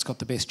wording and it's got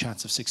the best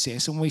chance of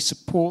success, and we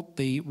support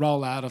the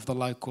rollout of the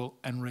local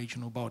and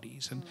regional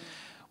bodies. And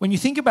when you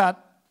think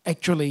about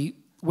actually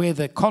where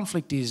the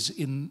conflict is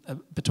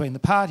between the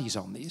parties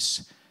on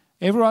this,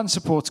 everyone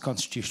supports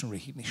constitutional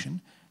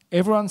recognition.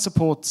 Everyone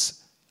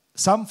supports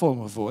some form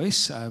of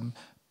voice,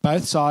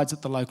 both sides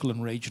at the local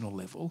and regional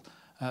level.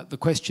 The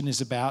question is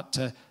about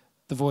the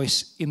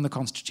voice in the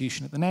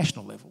Constitution at the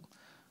national level.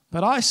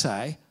 But I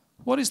say,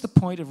 what is the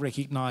point of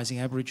recognising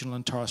Aboriginal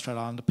and Torres Strait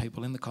Islander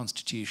people in the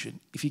Constitution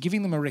if you're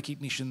giving them a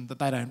recognition that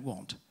they don't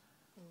want?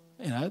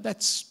 You know,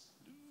 it's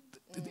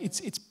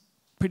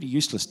pretty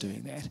useless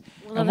doing that.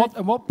 Well,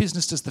 and what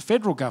business does the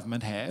federal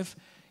government have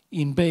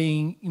in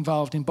being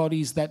involved in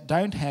bodies that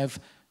don't have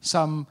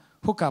some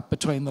hook-up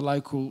between the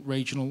local,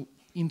 regional,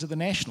 into the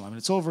national? I mean,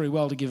 it's all very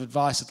well to give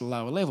advice at the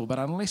lower level, but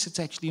unless it's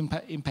actually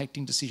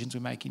impacting decisions we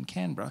make in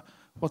Canberra,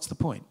 what's the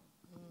point?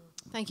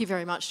 Thank you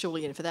very much,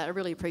 Julian, for that. I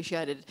really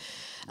appreciated.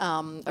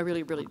 I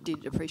really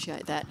did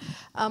appreciate that.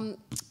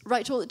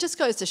 Rachel, it just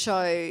goes to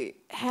show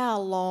how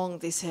long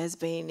this has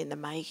been in the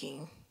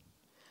making.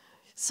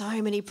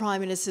 So many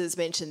prime ministers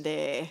mentioned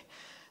there,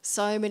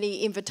 so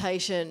many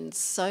invitations,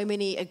 so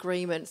many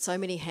agreements, so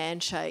many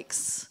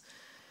handshakes.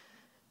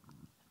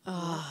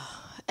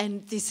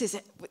 And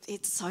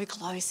it's so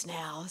close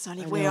now.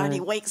 We're only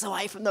weeks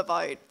away from the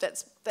vote.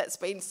 That's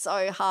been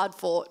so hard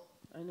fought.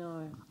 I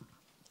know.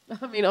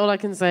 I mean, all I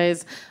can say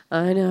is,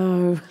 I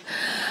know.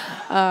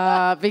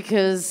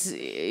 Because,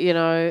 you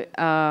know,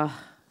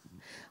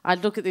 I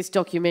look at this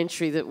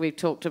documentary that we've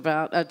talked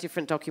about, a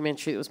different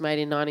documentary that was made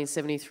in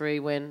 1973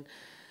 when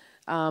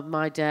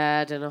my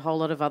dad and a whole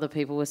lot of other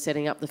people were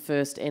setting up the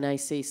first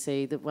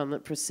NACC, the one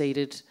that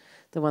preceded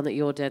the one that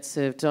your dad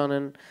served on,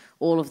 and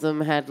all of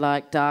them had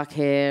like dark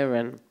hair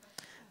and,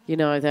 you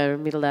know, they were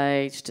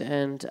middle-aged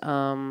and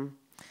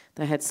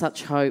they had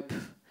such hope,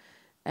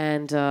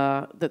 and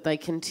that they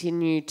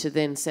continued to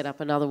then set up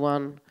another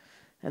one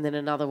and then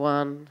another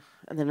one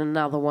and then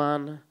another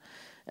one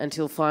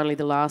until finally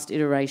the last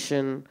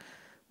iteration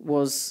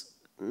was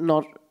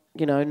not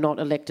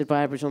elected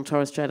by Aboriginal and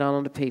Torres Strait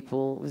Islander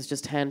people. It was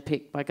just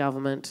handpicked by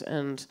government,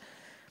 and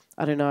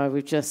I don't know,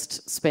 we've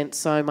just spent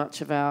so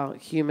much of our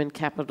human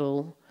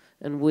capital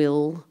and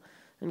will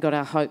and got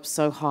our hopes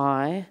so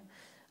high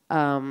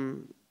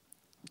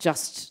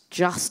just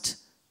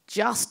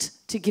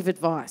to give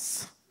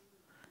advice.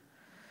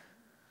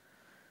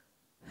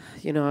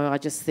 You know, I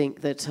just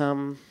think that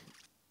I'm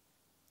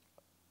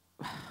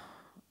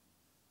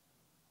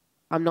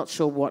not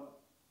sure what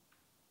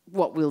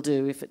we'll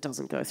do if it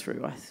doesn't go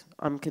through.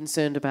 I'm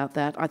concerned about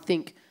that. I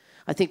think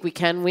we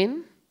can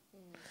win.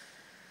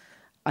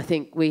 I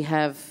think we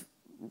have,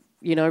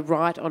 you know,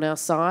 right on our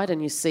side,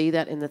 and you see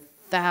that in the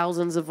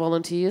thousands of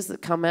volunteers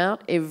that come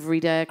out every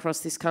day across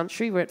this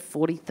country. We're at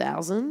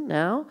 40,000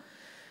 now.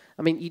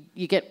 I mean,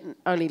 you get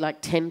only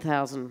like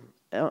 10,000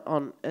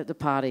 at the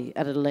party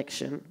at an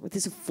election. With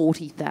this of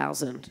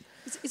 40,000.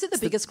 Is it the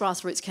biggest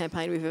grassroots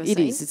campaign we've ever seen? It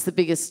is. It's the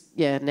biggest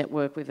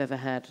network we've ever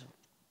had.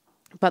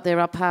 But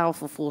there are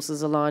powerful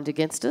forces aligned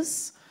against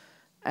us.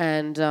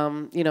 And,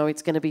 you know,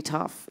 it's going to be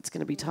tough. It's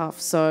going to be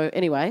tough. So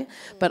anyway,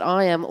 but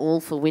I am all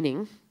for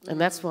winning. And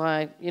that's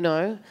why, you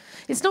know,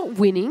 it's not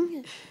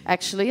winning,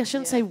 actually. I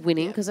shouldn't say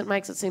winning because it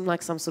makes it seem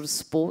like some sort of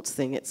sports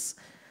thing. It's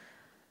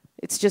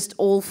It's just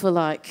all for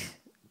like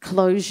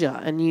closure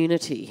and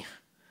unity.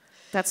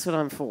 That's what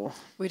I'm for.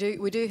 We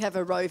do have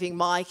a roving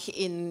mic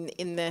in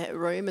the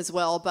room as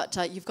well, but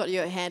you've got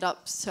your hand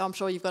up, so I'm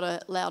sure you've got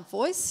a loud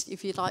voice.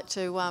 If you'd like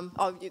to,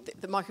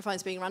 the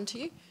microphone's being run to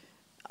you.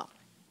 Oh,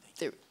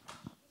 there.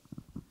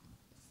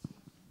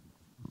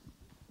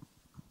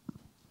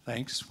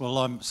 Thanks. Well,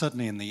 I'm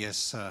certainly in the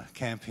Yes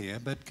camp here,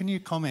 but can you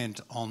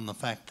comment on the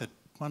fact that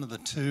one of the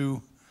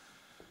two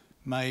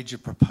major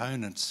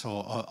proponents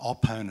or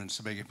opponents,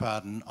 I beg your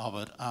pardon, of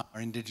it are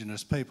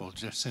Indigenous people,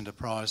 Jacinta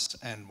Price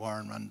and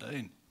Warren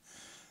Mundine.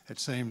 It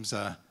seems,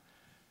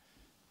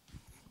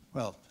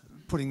 well,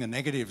 putting the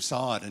negative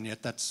side, and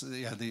yet that's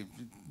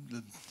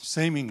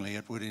seemingly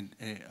it would.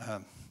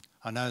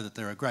 I know that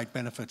there are great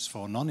benefits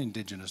for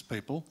non-Indigenous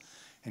people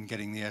in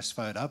getting the yes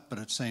vote up, but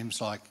it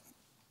seems like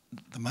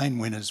the main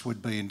winners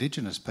would be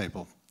Indigenous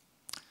people.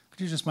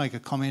 Could you just make a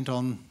comment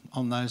on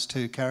those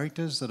two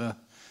characters that are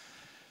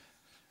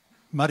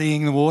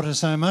muddying the water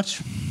so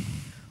much?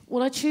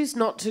 Well, I choose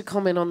not to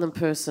comment on them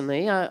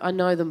personally. I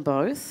know them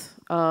both.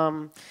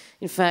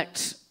 In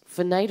fact,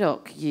 for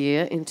NAIDOC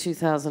year in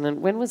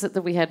 2000, when was it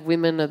that we had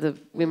women with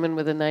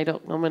a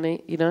NAIDOC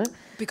nominee, you know?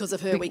 Because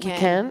of her, we can. We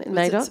can, in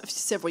NAIDOC.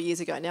 Several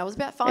years ago now. It was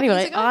about 5 years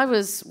ago. Anyway, I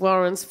was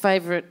Warren's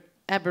favourite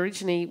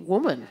Aborigine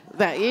woman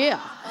that year.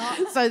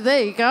 So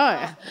there you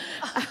go.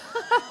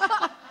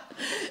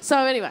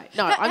 So anyway,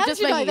 no, I'm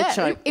just making a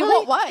joke. In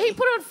what way? He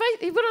put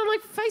on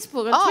like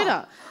Facebook and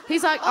Twitter.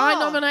 He's like, I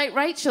nominate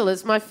Rachel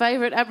as my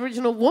favourite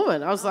Aboriginal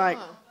woman. I was like,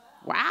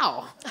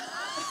 wow.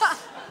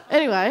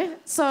 Anyway,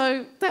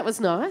 so that was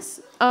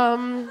nice.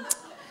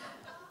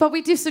 But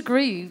we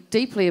disagree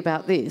deeply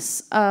about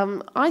this.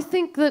 I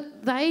think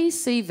that they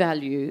see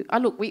value.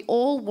 Look, we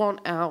all want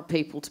our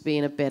people to be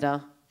in a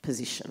better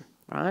position,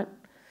 right?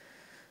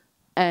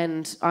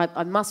 And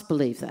I must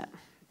believe that.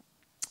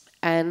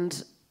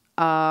 And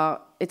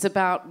it's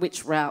about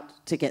which route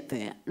to get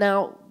there.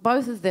 Now,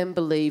 both of them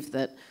believe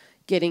that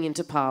getting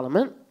into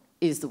Parliament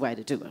is the way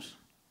to do it.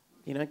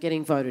 You know,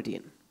 getting voted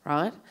in,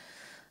 right?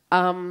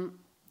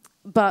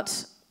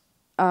 But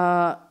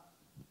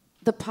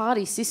the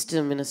party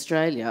system in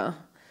Australia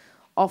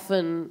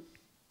often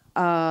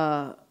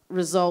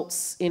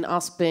results in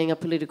us being a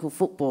political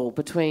football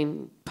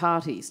between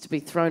parties to be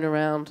thrown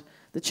around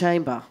the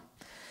chamber.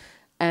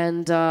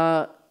 And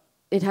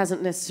it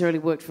hasn't necessarily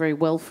worked very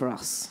well for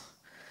us.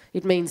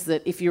 It means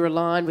that if you're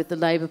aligned with the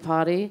Labor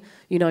Party,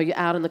 you know, you're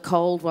out in the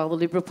cold while the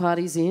Liberal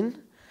Party's in.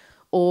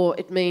 Or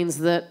it means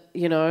that,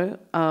 you know,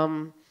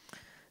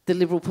 the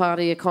Liberal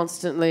Party are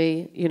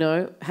constantly, you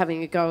know,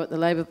 having a go at the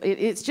Labor.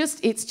 It's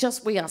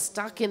just we are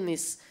stuck in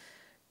this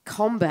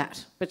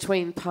combat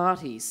between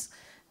parties,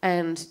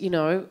 and you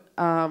know,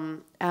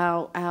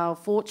 our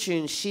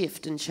fortunes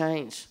shift and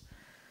change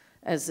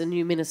as a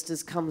new minister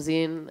comes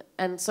in,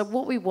 and so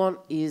what we want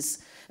is,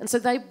 and so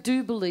they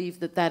do believe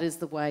that that is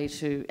the way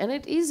to, and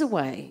it is a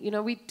way. You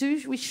know,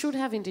 we should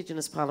have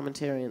Indigenous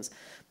parliamentarians,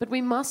 but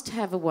we must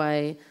have a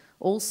way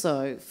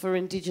also for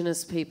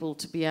Indigenous people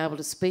to be able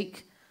to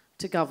speak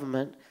to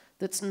government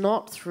that's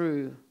not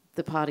through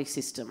the party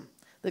system,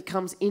 that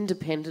comes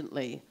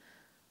independently.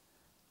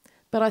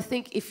 But I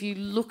think if you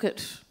look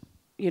at,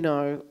 you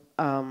know,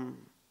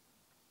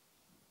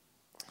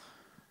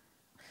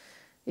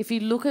 if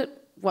you look at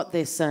what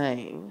they're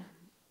saying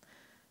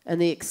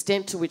and the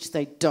extent to which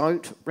they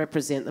don't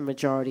represent the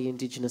majority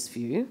Indigenous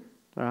view,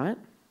 right?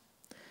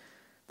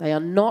 They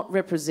are not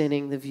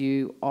representing the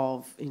view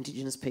of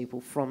Indigenous people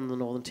from the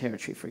Northern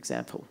Territory, for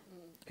example,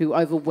 who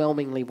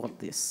overwhelmingly want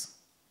this.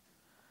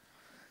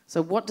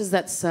 So what does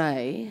that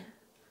say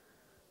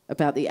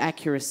about the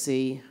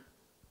accuracy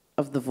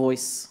of the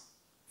voice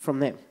from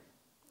them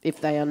if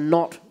they are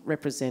not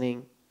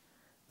representing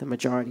the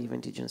majority of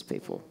Indigenous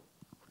people?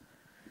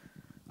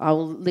 I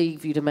will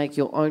leave you to make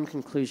your own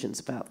conclusions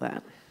about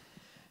that.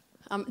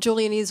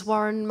 Julian, is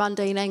Warren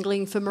Mundine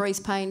angling for Maurice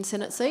Payne's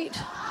Senate seat?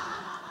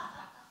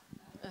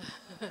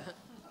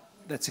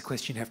 That's a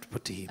question you have to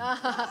put to him.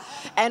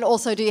 And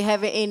also, do you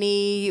have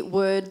any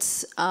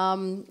words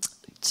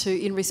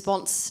in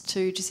response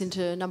to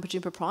Jacinta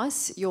Nampijinpa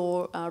Price,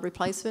 your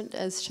replacement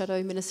as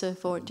Shadow Minister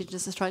for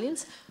Indigenous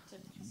Australians?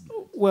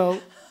 Well,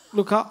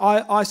 look,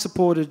 I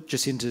supported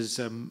Jacinta's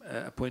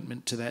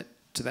appointment to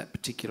that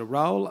particular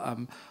role.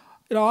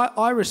 You know,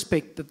 I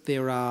respect that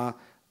there are.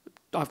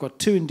 I've got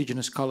two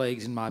Indigenous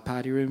colleagues in my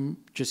party room,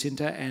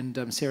 Jacinta and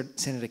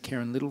Senator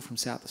Karen Little from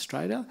South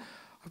Australia.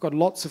 I've got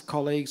lots of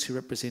colleagues who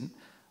represent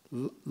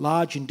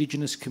large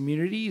Indigenous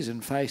communities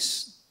and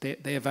face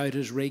their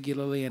voters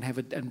regularly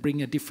and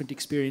bring a different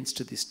experience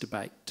to this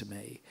debate to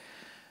me.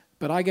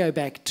 But I go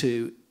back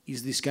to,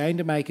 is this going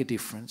to make a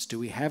difference? Do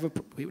we have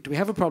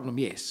a problem?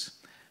 Yes.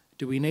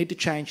 Do we need to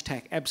change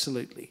tack?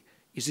 Absolutely.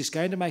 Is this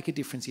going to make a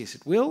difference? Yes,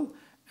 it will.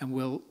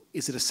 And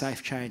is it a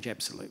safe change?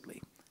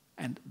 Absolutely.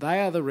 And they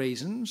are the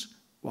reasons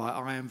why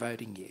I am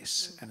voting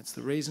yes. And it's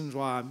the reasons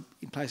why I'm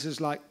in places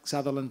like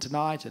Sutherland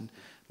tonight and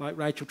like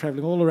Rachel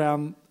travelling all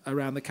around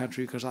the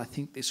country, because I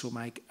think this will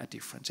make a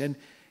difference. And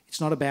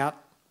it's not about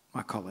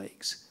my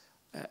colleagues.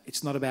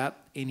 It's not about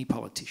any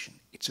politician.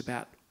 It's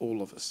about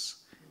all of us.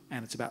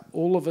 And it's about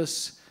all of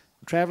us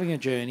travelling a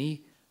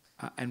journey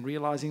and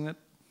realising that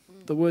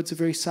the words are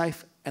very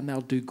safe and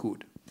they'll do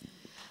good.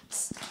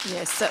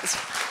 Yes, that's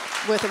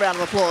worth a round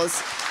of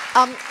applause.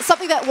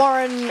 Something that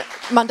Warren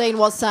Mundine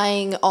was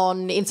saying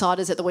on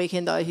Insiders at the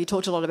weekend, though, he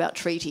talked a lot about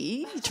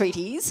treaties,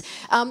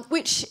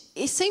 which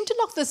seemed to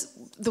knock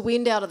the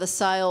wind out of the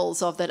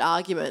sails of that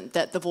argument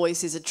that the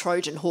Voice is a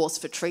Trojan horse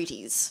for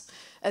treaties,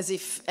 as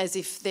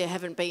if there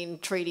haven't been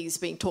treaties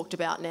being talked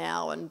about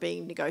now and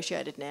being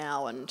negotiated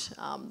now and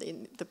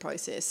in the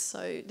process.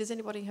 So does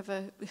anybody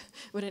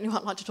would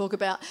anyone like to talk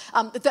about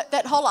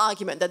that whole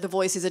argument that the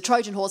Voice is a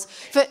Trojan horse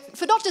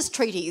for not just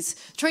treaties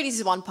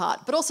is one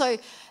part, but also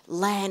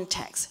land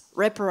tax,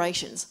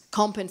 reparations,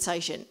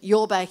 compensation,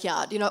 your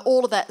backyard,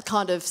 all of that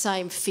kind of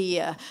same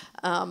fear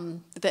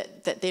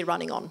that they're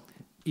running on.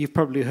 You've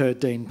probably heard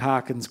Dean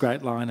Parkins'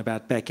 great line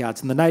about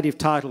backyards. In the native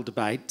title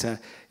debate, it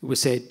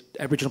was said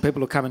Aboriginal people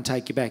will come and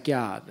take your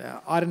backyard.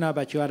 I don't know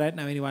about you, I don't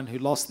know anyone who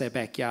lost their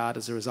backyard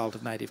as a result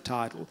of native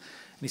title.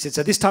 And he said,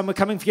 so this time we're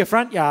coming for your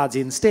front yards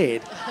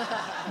instead.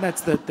 And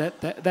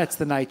that's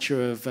the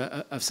nature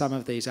of some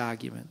of these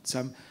arguments.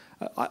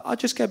 I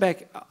just go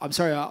back. I'm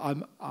sorry.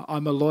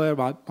 I'm a lawyer.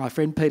 My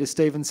friend Peter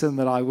Stevenson,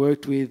 that I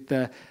worked with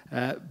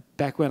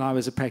back when I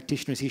was a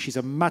practitioner, is here. She's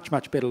a much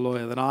better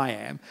lawyer than I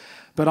am.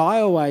 But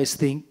I always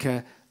think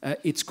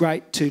it's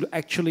great to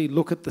actually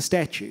look at the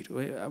statute.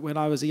 When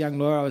I was a young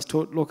lawyer, I was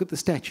taught look at the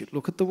statute,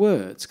 look at the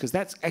words, because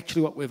that's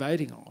actually what we're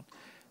voting on.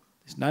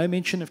 There's no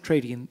mention of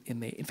treaty in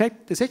there. In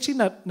fact, there's actually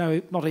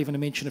not even a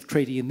mention of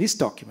treaty in this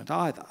document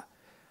either.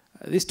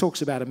 This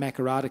talks about a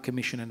Makarrata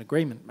Commission and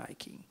agreement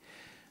making.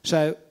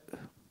 So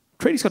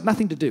treaty's got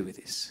nothing to do with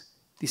this.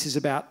 This is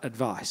about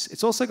advice.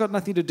 It's also got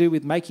nothing to do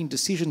with making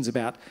decisions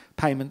about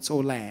payments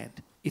or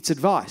land. It's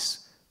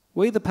advice.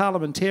 We, the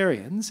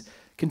parliamentarians,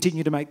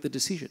 continue to make the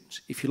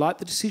decisions. If you like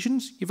the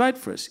decisions, you vote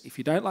for us. If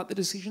you don't like the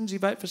decisions, you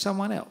vote for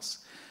someone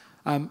else.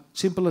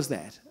 Simple as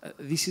that.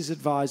 This is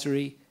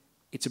advisory.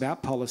 It's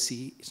about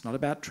policy. It's not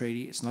about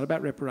treaty. It's not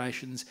about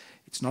reparations.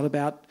 It's not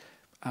about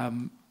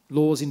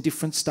laws in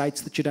different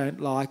states that you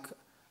don't like.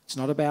 It's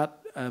not about...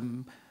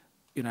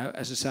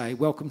 as I say,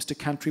 welcomes to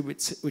country,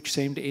 which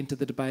seemed to enter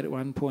the debate at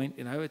one point.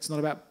 It's not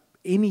about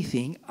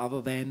anything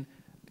other than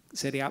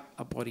setting up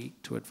a body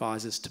to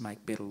advise us to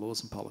make better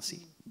laws and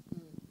policy.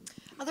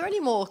 Are there any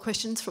more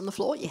questions from the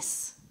floor?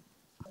 Yes.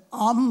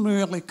 I'm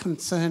really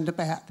concerned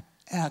about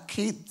our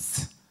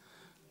kids.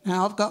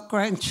 Now, I've got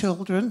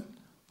grandchildren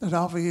that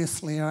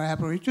obviously are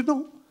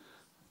Aboriginal.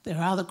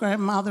 Their other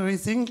grandmother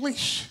is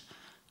English.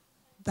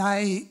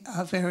 They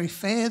are very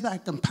fair. They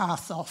can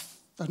pass off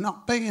the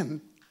not being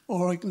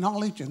or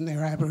acknowledging their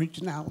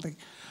Aboriginality.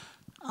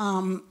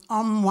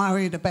 I'm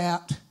worried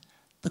about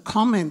the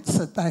comments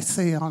that they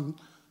see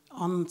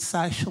on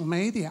social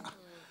media.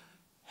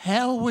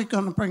 How are we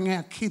going to bring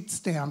our kids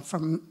down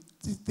from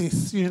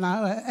this,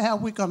 How are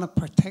we going to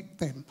protect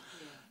them?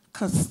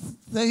 Because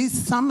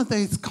some of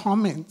these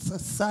comments are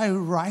so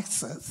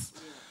racist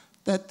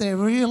that they're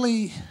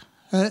really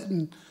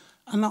hurting.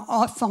 And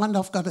I find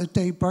I've got to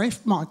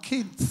debrief my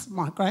kids,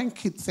 my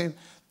grandkids,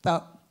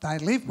 that they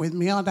live with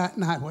me. I don't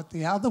know what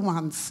the other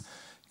ones,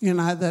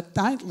 that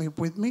don't live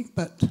with me,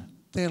 but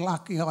they're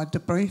lucky I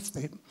debrief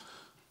them,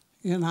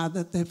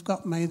 that they've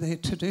got me there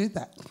to do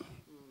that.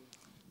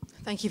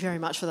 Thank you very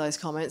much for those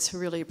comments. We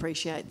really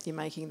appreciate you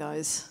making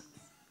those.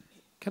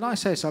 Can I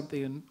say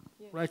something? And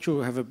Rachel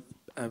will have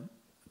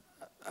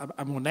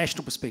a more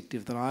national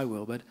perspective than I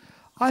will, but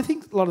I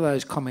think a lot of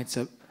those comments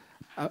are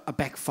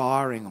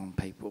backfiring on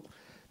people,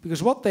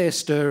 because what they're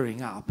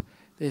stirring up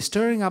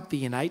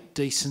the innate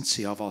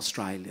decency of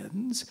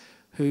Australians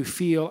who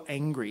feel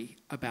angry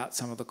about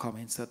some of the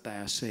comments that they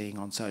are seeing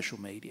on social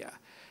media.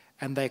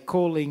 And they're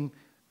calling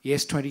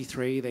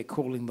Yes23, they're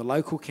calling the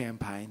local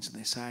campaigns, and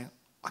they're saying,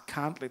 I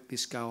can't let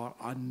this go on,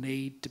 I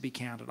need to be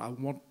counted, I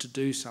want to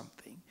do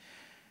something.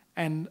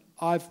 And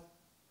I've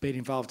been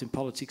involved in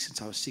politics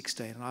since I was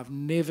 16, and I've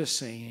never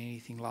seen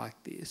anything like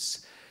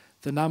this.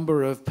 The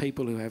number of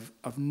people who have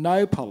of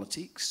no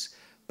politics,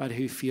 but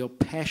who feel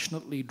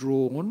passionately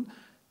drawn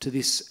to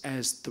this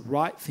as the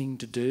right thing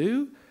to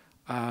do,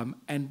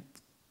 and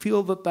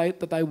feel that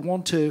they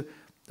want to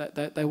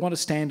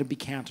stand and be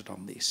counted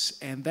on this,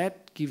 and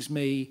that gives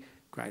me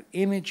great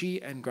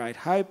energy and great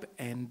hope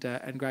and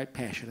great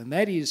passion, and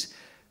that is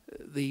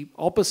the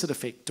opposite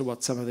effect to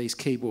what some of these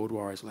keyboard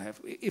warriors will have.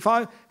 If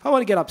I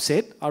want to get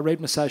upset, I read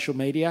my social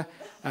media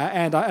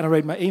and I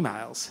read my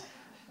emails.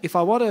 If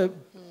I want to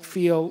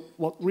feel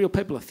what real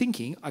people are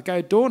thinking, I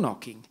go door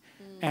knocking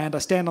and I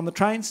stand on the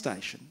train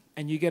station,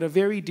 and you get a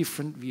very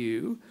different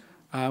view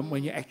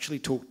when you actually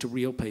talk to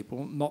real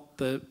people, not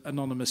the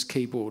anonymous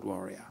keyboard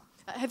warrior.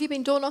 Have you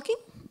been door knocking?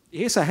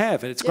 Yes, I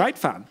have, and it's great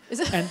fun. Is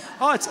it? And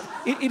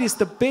it is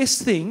the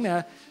best thing.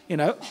 Do you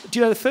know,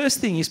 the first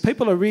thing is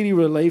people are really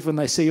relieved when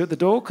they see you at the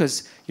door,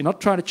 because you're not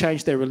trying to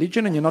change their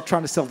religion and you're not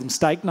trying to sell them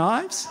steak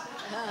knives.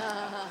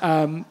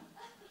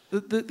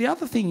 The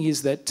other thing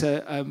is that,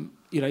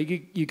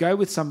 you go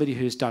with somebody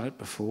who's done it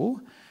before,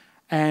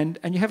 and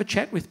you have a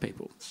chat with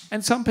people.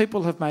 And some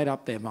people have made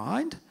up their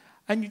mind,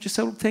 and you just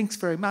say, well, thanks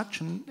very much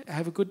and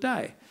have a good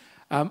day.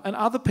 And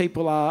other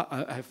people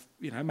have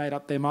made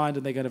up their mind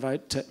and they're going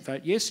to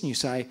vote yes, and you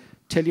say,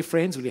 tell your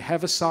friends, will you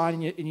have a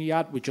sign in your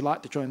yard, would you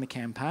like to join the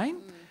campaign?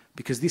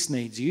 Because this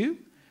needs you.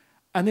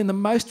 And then the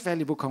most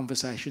valuable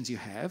conversations you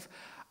have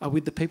are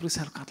with the people who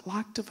say, look, I'd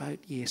like to vote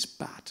yes,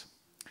 but...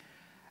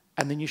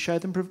 And then you show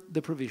them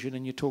the provision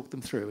and you talk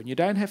them through. And you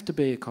don't have to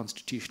be a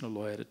constitutional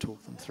lawyer to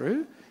talk them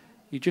through.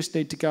 You just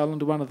need to go along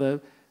to one of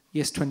the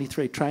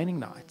Yes23 training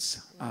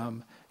nights.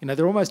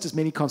 There are almost as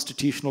many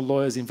constitutional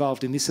lawyers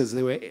involved in this as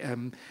there were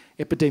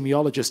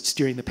epidemiologists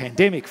during the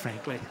pandemic,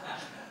 frankly.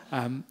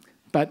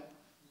 But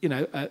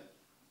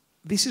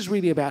this is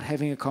really about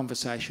having a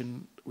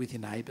conversation with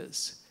your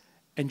neighbours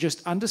and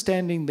just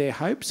understanding their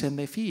hopes and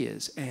their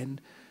fears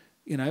and,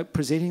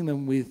 presenting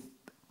them with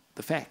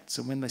the facts.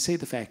 And when they see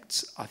the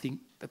facts, I think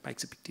that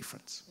makes a big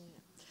difference.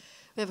 Yeah.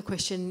 We have a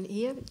question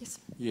here. Yes.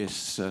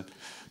 Yes.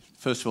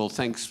 First of all,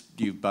 thanks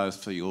you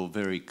both for your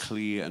very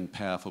clear and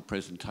powerful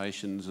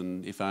presentations,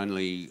 and if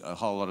only a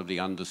whole lot of the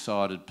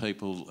undecided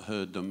people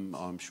heard them,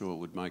 I'm sure it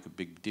would make a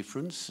big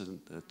difference, and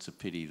it's a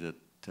pity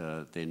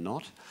that they're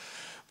not.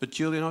 But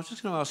Julian, I was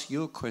just going to ask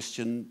you a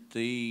question.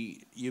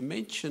 You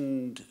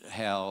mentioned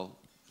how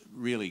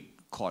really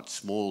quite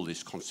small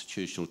this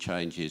constitutional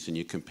change is, and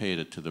you compared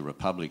it to the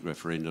Republic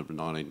referendum of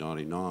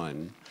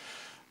 1999.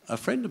 A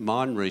friend of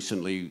mine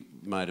recently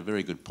made a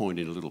very good point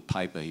in a little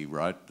paper he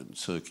wrote and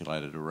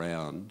circulated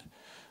around.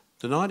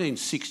 The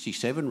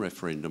 1967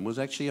 referendum was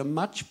actually a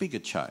much bigger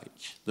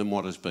change than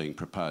what is being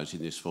proposed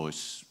in this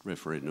Voice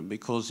referendum,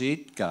 because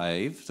it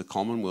gave the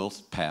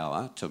Commonwealth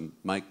power to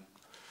make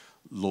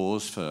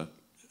laws for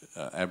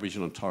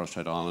Aboriginal and Torres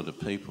Strait Islander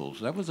peoples.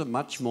 That was a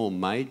much more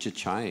major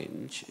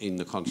change in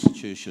the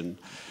Constitution.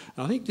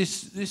 And I think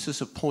this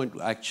is a point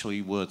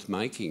actually worth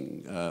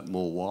making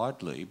more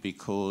widely,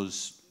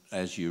 because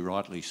as you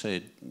rightly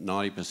said,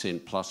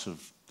 90% plus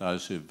of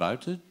those who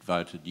voted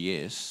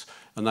yes,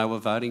 and they were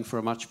voting for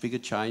a much bigger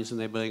change than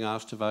they're being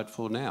asked to vote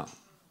for now.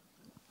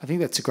 I think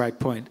that's a great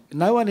point.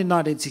 No one in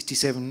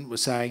 1967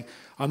 was saying,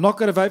 I'm not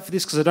going to vote for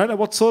this because I don't know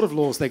what sort of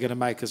laws they're going to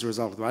make as a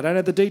result of them. I don't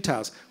know the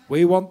details.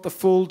 We want the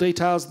full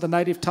details of the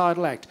Native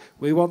Title Act.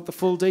 We want the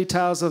full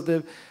details of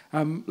the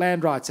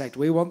Land Rights Act.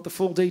 We want the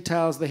full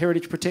details of the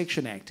Heritage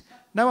Protection Act.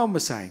 No one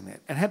was saying that.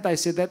 And had they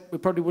said that, we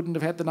probably wouldn't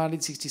have had the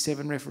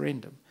 1967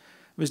 referendum.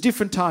 It was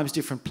different times,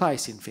 different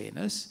place, in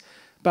fairness.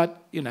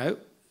 But,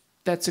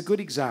 that's a good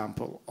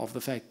example of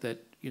the fact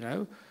that,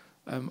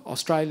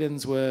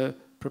 Australians were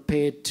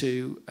prepared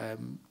to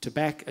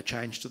back a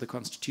change to the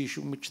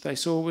Constitution, which they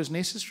saw was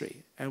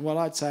necessary. And what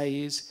I'd say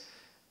is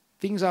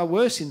things are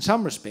worse in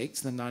some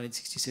respects than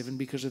 1967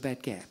 because of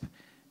that gap.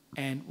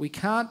 And we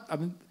can't...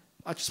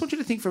 I just want you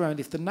to think for a moment,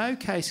 if the no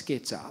case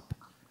gets up,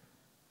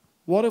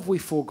 what have we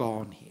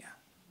foregone here?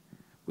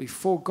 We've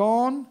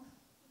foregone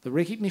the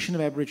recognition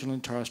of Aboriginal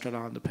and Torres Strait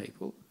Islander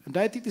people, and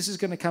don't think this is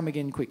going to come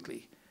again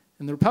quickly.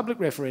 In the Republic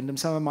referendum,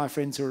 some of my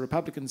friends who are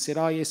Republicans said,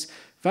 oh yes,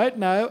 vote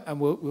no and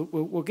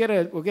we'll get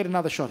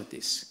another shot at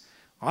this.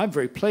 I'm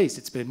very pleased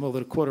it's been more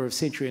than a quarter of a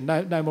century and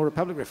no more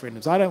Republic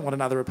referendums. I don't want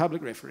another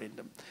Republic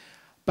referendum.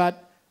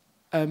 But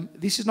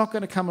this is not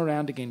going to come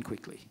around again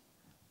quickly.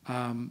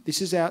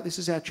 This is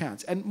our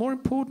chance. And more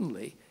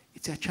importantly,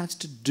 it's our chance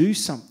to do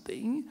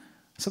something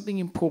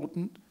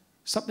important,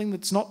 something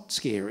that's not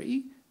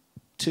scary,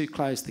 to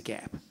close the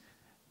gap.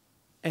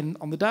 And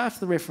on the day after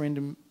the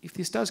referendum, if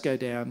this does go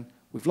down,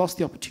 we've lost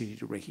the opportunity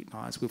to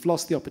recognise, we've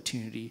lost the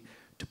opportunity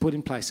to put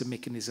in place a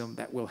mechanism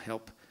that will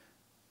help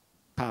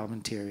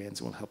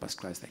parliamentarians, will help us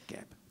close that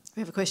gap. We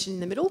have a question in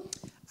the middle.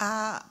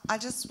 I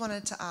just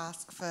wanted to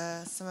ask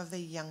for some of the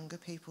younger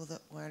people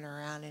that weren't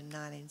around in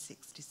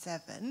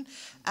 1967.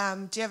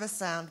 Do you have a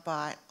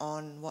soundbite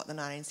on what the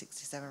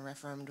 1967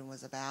 referendum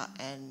was about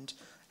and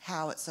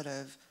how it sort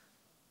of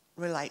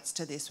relates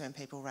to this when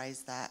people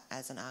raise that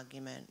as an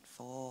argument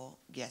for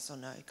yes or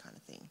no kind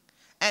of thing?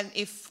 And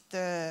if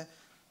the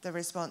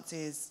response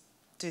is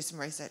do some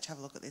research, have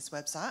a look at this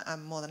website,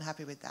 I'm more than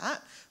happy with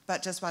that.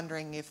 But just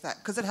wondering if that,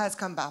 because it has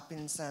come up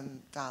in some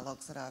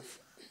dialogues that I've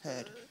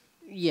heard.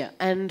 Yeah,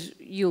 and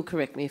you'll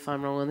correct me if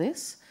I'm wrong on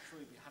this.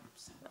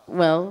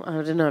 Well,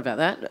 I don't know about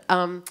that.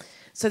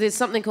 So there's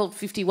something called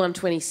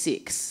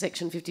 5126,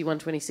 Section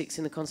 5126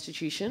 in the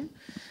Constitution,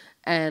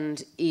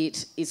 and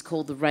it is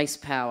called the race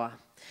power.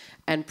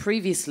 And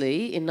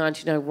previously, in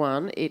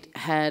 1901, it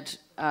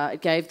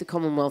gave the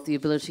Commonwealth the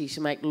ability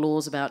to make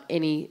laws about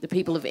the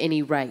people of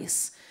any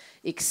race,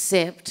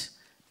 except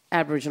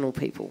Aboriginal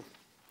people.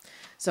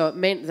 So it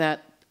meant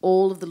that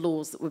all of the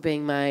laws that were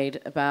being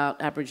made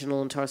about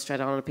Aboriginal and Torres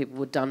Strait Islander people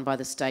were done by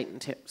the state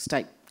and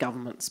state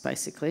governments,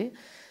 basically.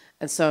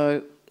 And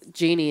so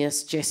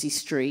genius Jessie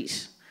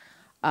Street,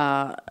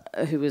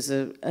 who was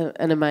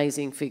an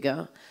amazing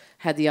figure,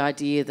 had the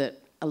idea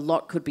that a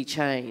lot could be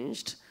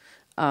changed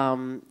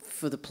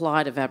for the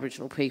plight of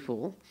Aboriginal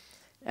people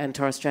and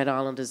Torres Strait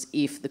Islanders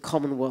if the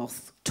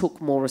Commonwealth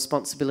took more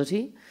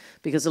responsibility,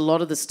 because a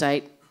lot of the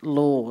state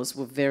laws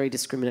were very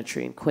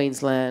discriminatory in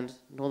Queensland,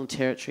 Northern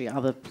Territory,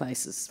 other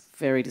places,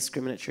 very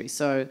discriminatory.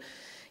 So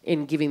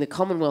in giving the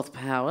Commonwealth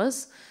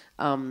powers,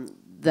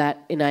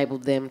 that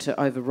enabled them to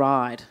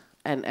override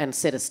and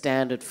set a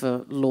standard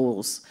for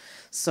laws.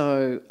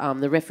 So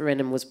the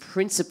referendum was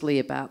principally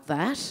about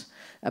that,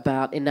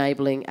 about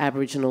enabling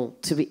Aboriginal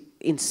to be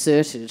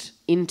inserted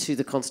into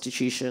the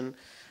Constitution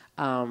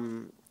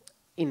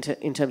in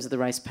terms of the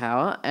race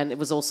power, and it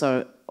was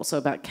also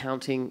about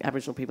counting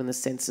Aboriginal people in the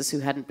census who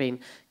hadn't been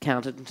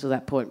counted until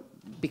that point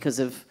because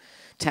of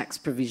tax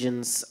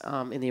provisions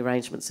in the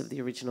arrangements of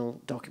the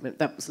original document.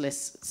 That was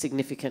less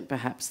significant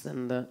perhaps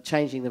than the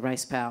changing the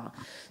race power.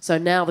 So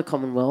now the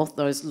Commonwealth,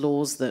 those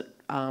laws that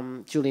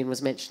Julian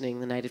was mentioning,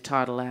 the Native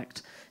Title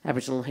Act,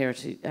 Aboriginal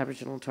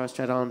and Torres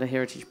Strait Islander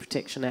Heritage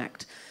Protection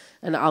Act,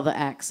 and other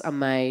acts are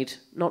made,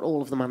 not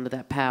all of them under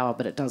that power,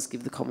 but it does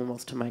give the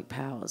Commonwealth to make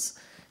powers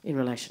in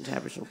relation to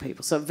Aboriginal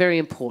people. So very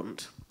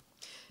important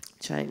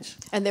change.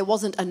 And there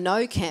wasn't a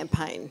no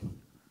campaign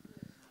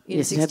in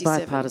yes, 67. it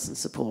had bipartisan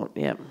support,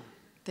 yeah.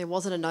 There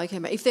wasn't a no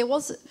campaign. If there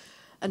was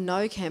a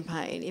no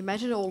campaign,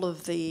 imagine all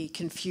of the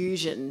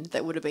confusion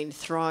that would have been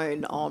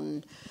thrown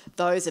on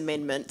those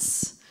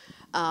amendments.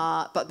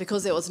 But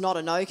because there was not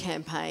a no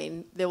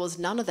campaign, there was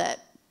none of that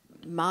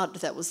mud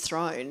that was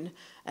thrown.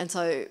 And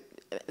so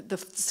the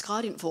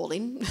sky didn't fall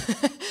in.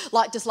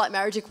 Just like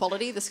marriage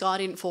equality, the sky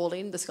didn't fall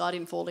in. The sky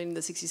didn't fall in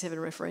the 67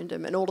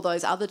 referendum. And all of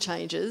those other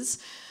changes,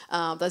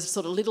 those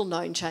sort of little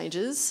known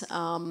changes,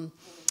 all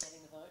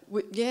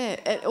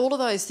of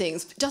those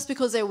things. Just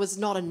because there was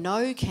not a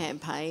no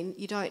campaign,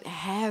 you don't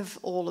have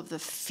all of the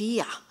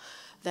fear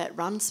that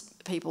runs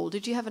people.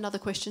 Did you have another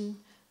question?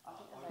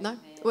 No?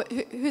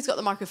 Who's got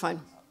the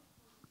microphone?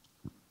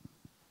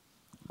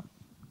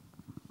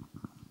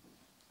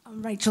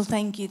 Rachel,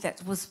 thank you.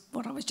 That was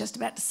what I was just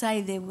about to say.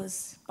 There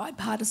was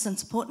bipartisan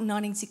support in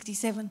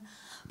 1967.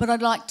 But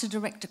I'd like to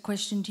direct a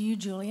question to you,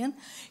 Julian.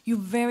 You're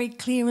very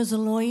clear as a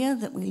lawyer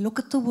that we look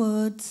at the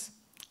words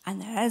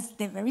and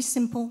they're very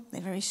simple,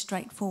 they're very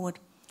straightforward.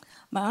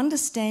 My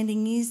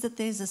understanding is that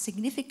there's a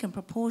significant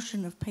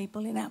proportion of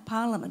people in our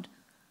parliament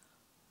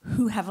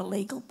who have a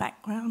legal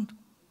background.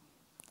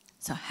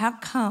 So how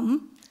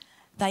come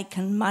they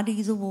can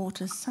muddy the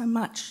waters so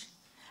much?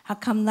 How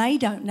come they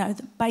don't know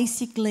the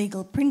basic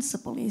legal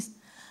principle is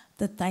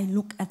that they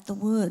look at the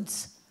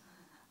words,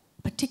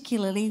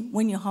 particularly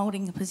when you're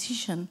holding a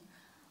position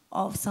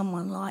of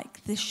someone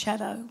like the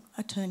Shadow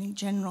Attorney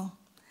General?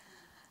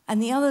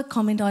 And the other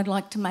comment I'd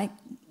like to make,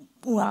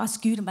 or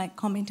ask you to make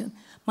comment on,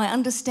 my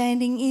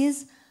understanding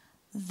is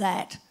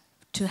that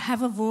to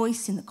have a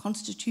voice in the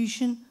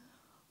Constitution,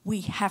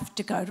 we have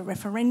to go to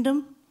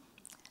referendum,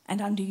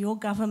 and under your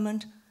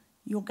government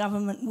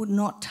would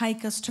not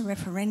take us to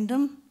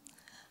referendum.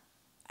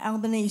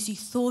 Albanese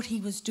thought he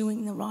was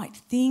doing the right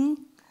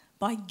thing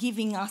by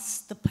giving us,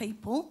 the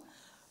people,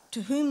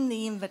 to whom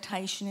the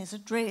invitation is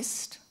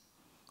addressed,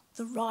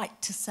 the right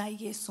to say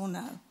yes or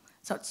no.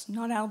 So it's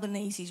not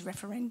Albanese's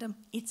referendum,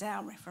 it's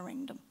our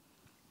referendum.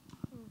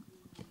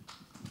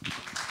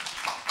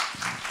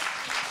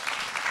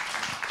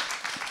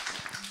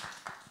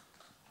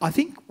 I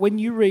think when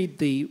you read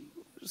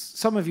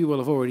some of you will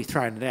have already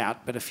thrown it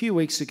out, but a few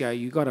weeks ago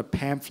you got a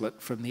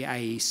pamphlet from the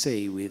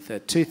AEC with a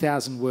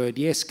 2,000-word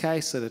yes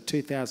case and a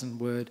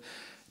 2,000-word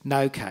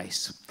no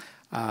case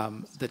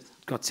that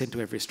got sent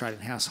to every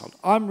Australian household.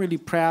 I'm really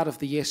proud of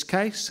the yes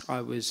case.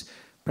 I was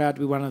proud to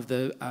be one of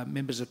the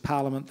members of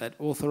Parliament that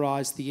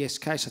authorised the yes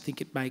case. I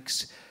think it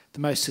makes the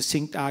most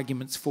succinct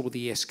arguments for the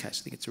yes case.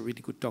 I think it's a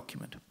really good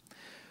document.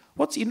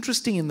 What's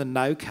interesting in the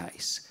no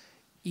case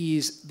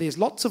is there's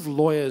lots of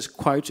lawyers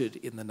quoted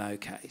in the no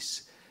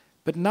case,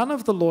 but none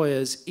of the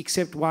lawyers,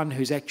 except one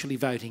who's actually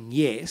voting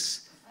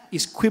yes,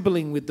 is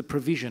quibbling with the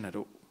provision at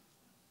all.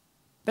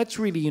 That's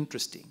really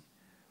interesting.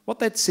 What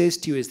that says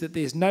to you is that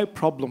there's no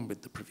problem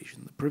with the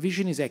provision. The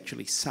provision is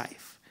actually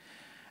safe.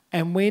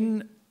 And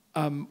when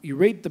you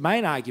read the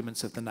main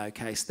arguments of the no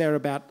case, they're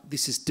about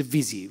this is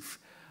divisive,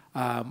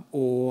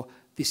 or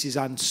this is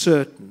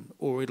uncertain,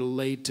 or it'll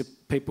lead to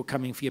people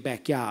coming for your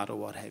backyard or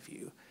what have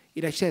you.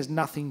 It actually has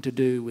nothing to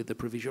do with the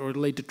provision, or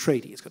it'll lead to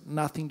treaty. It's got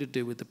nothing to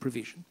do with the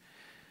provision.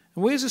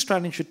 And we as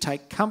Australians should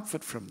take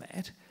comfort from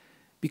that,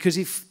 because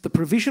if the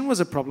provision was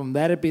a problem,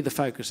 that'd be the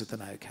focus of the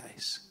no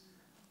case.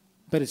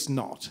 But it's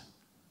not.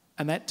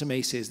 And that to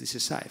me says this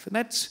is safe. And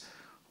that's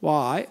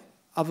why,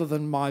 other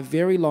than my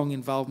very long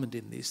involvement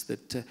in this,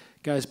 that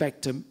goes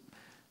back to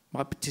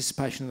my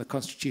participation in the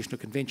Constitutional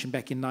Convention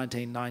back in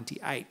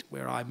 1998,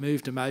 where I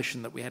moved a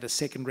motion that we had a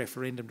second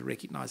referendum to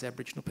recognise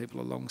Aboriginal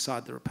people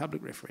alongside the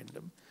Republic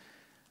referendum.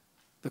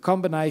 The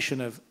combination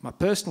of my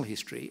personal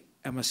history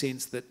and my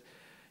sense that,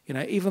 you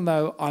know, even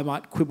though I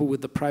might quibble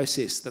with the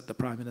process that the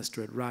Prime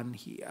Minister had run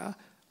here,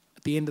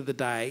 at the end of the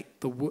day,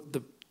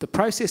 the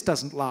process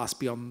doesn't last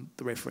beyond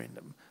the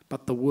referendum,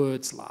 but the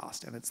words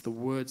last, and it's the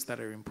words that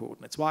are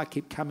important. It's why I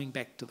keep coming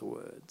back to the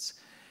words.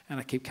 And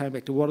I keep coming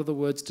back to what are the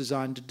words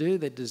designed to do?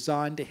 They're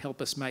designed to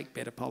help us make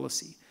better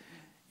policy.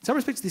 In some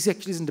respects, this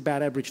actually isn't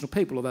about Aboriginal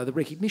people, although the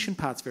recognition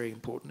part's very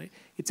important.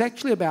 It's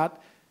actually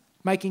about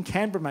making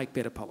Canberra make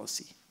better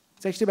policy.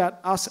 It's actually about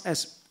us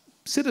as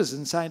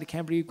citizens saying to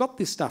Canberra, you've got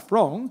this stuff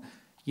wrong,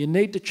 you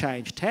need to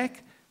change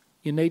tack,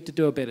 you need to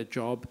do a better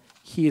job,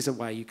 here's a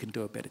way you can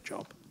do a better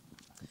job.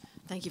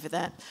 Thank you for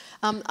that.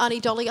 Auntie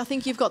Dolly, I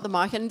think you've got the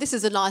mic, and this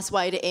is a nice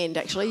way to end,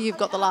 actually. You've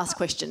got the last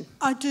question.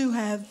 I do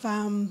have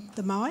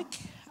the mic.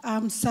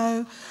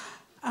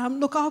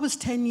 Look, I was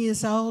 10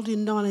 years old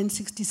in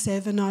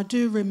 1967. I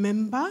do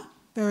remember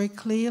very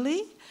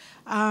clearly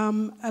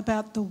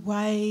about the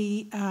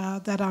way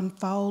that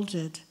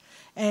unfolded.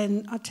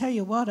 And I tell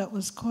you what, it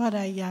was quite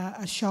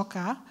a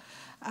shocker.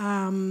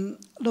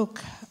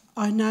 Look,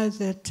 I know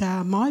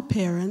that my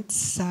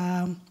parents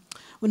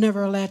were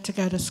never allowed to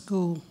go to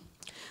school.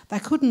 They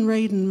couldn't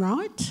read and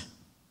write.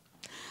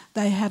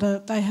 They had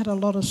a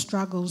lot of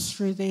struggles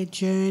through their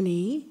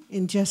journey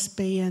in just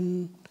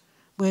being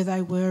where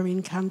they were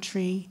in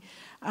country.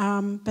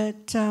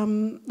 But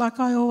like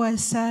I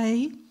always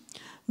say,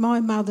 my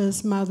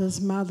mothers,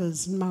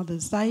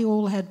 they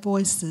all had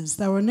voices.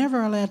 They were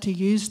never allowed to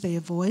use their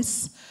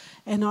voice.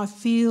 And I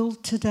feel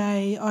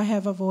today I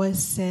have a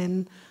voice,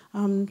 and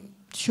I'm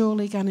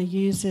surely going to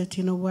use it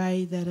in a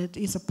way that it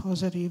is a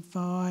positive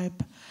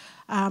vibe.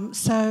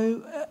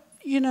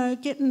 You know,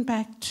 getting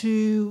back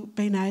to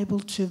being able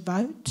to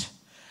vote,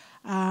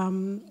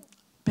 because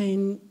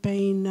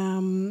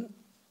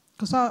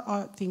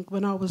I think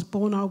when I was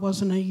born I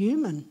wasn't a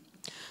human.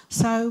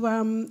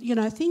 So, you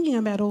know, thinking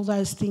about all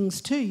those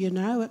things too, you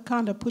know, it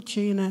kind of puts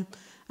you in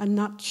a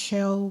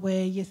nutshell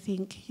where you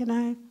think, you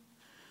know,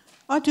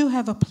 I do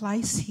have a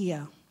place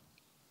here.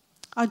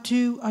 I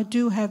do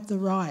have the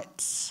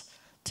rights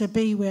to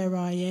be where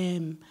I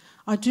am.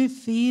 I do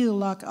feel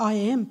like I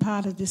am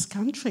part of this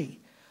country.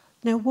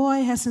 Now, why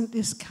hasn't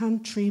this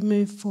country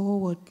moved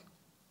forward?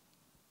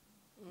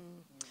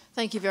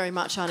 Thank you very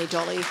much, Auntie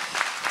Dolly.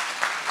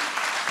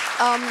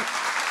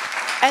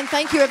 And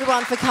thank you,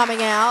 everyone, for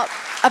coming out.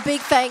 A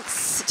big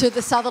thanks to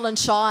the Sutherland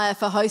Shire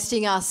for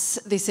hosting us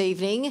this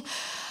evening.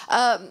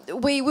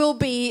 We will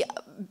be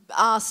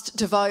asked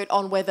to vote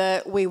on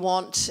whether we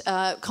want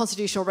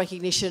constitutional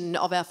recognition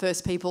of our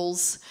First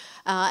Peoples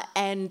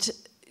and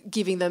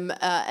giving them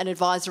an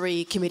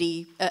advisory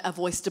committee, a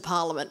voice to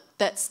Parliament.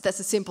 That's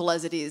as simple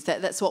as it is.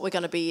 That's what we're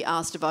going to be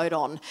asked to vote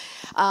on.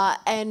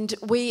 And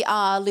we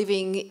are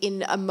living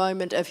in a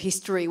moment of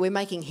history. We're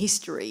making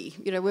history.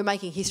 You know, we're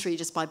making history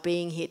just by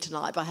being here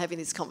tonight, by having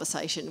this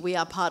conversation. We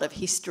are part of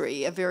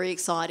history, a very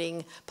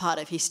exciting part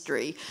of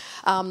history.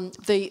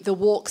 The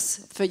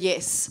walks for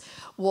Yes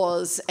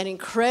was an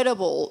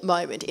incredible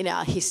moment in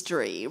our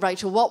history.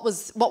 Rachel, what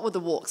were the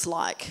walks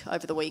like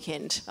over the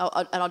weekend?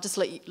 And I'll just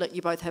let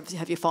you both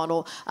have your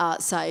final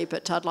say,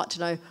 but I'd like to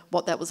know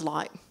what that was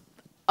like.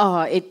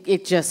 Oh,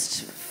 it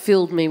just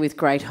filled me with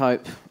great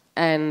hope.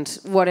 And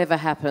whatever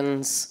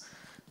happens,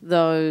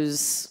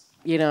 those,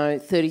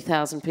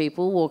 30,000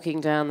 people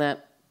walking down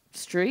that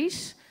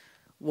street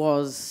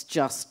was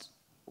just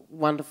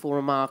wonderful,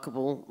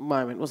 remarkable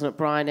moment, wasn't it?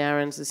 Brian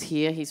Aarons is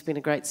here. He's been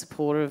a great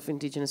supporter of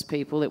Indigenous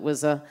people. It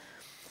was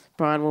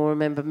Brian will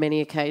remember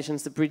many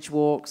occasions, the bridge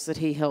walks that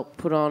he helped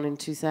put on in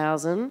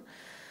 2000.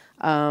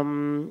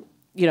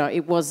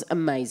 It was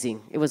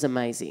amazing. It was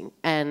amazing.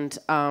 And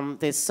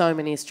there's so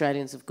many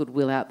Australians of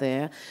goodwill out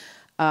there.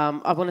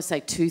 I want to say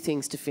two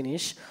things to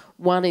finish.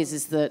 One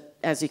is that,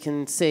 as you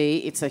can see,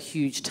 it's a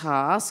huge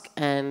task,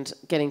 and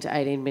getting to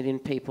 18 million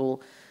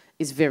people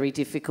is very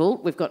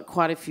difficult. We've got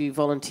quite a few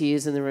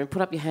volunteers in the room.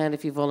 Put up your hand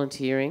if you're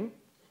volunteering.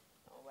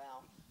 Oh,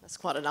 wow. That's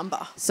quite a number.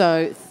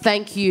 So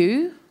thank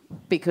you,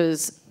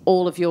 because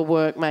all of your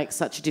work makes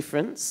such a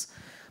difference.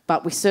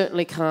 But we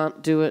certainly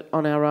can't do it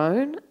on our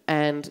own,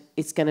 and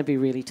it's going to be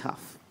really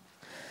tough.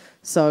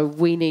 So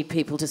we need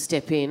people to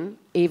step in,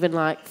 even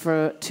like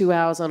for 2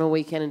 hours on a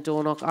weekend and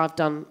door knock. I've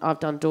done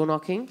door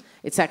knocking.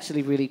 It's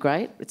actually really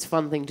great. It's a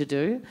fun thing to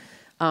do.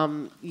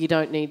 You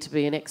don't need to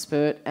be an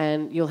expert,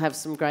 and you'll have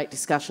some great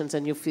discussions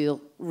and you'll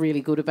feel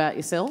really good about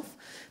yourself,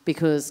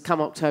 because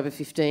come October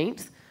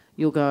 15th,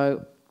 you'll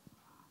go,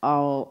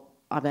 oh,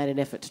 I made an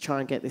effort to try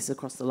and get this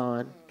across the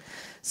line.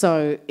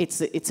 So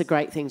it's a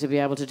great thing to be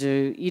able to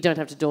do. You don't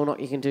have to door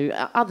knock, you can do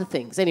other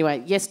things.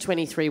 Anyway,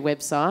 Yes23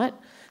 website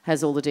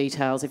has all the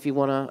details if you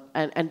want to,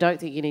 and don't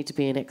think you need to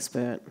be an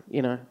expert,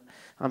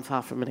 I'm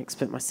far from an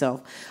expert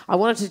myself. I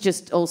wanted to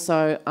just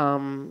also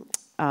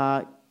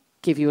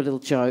give you a little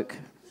joke.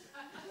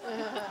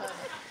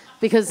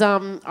 Because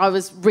I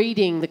was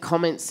reading the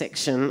comments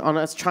section, I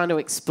was trying to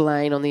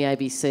explain on the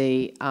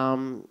ABC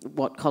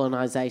what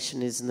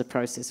colonisation is and the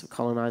process of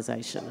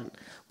colonisation and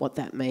what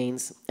that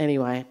means.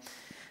 Anyway,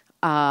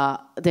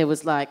 there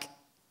was I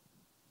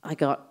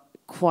got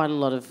quite a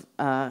lot of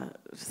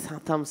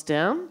thumbs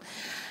down,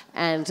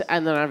 and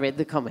then I read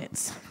the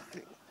comments.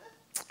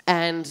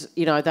 And,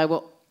 they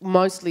were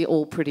mostly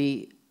all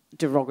pretty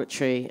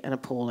derogatory and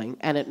appalling,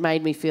 and it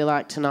made me feel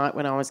like tonight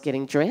when I was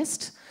getting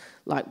dressed,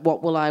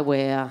 what will I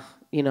wear,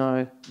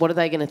 what are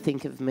they going to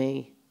think of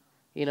me,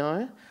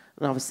 And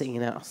I was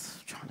thinking that, I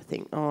was trying to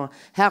think,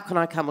 how can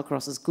I come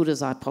across as good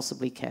as I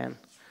possibly can,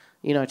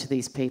 to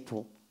these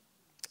people?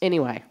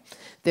 Anyway,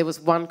 there was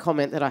one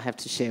comment that I have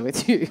to share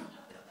with you.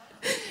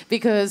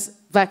 Because,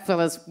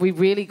 blackfellas, we're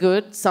really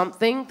good.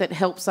 Something that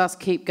helps us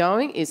keep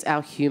going is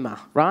our humour,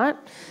 right?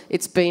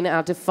 It's been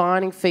our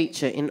defining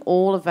feature in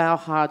all of our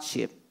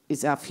hardship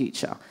is our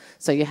future.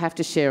 So you have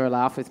to share a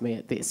laugh with me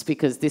at this,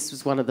 because this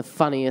was one of the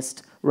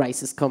funniest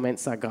racist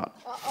comments I got.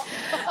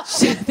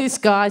 This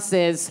guy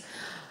says,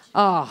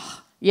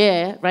 oh,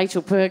 yeah,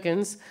 Rachel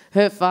Perkins,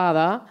 her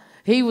father,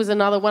 he was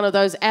another one of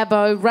those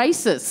abo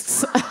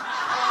racists.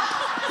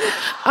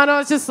 And I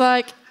was just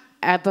like,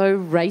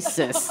 abo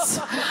racists.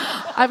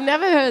 I've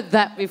never heard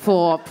that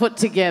before put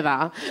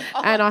together,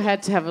 and I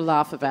had to have a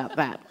laugh about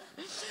that.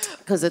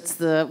 Because it's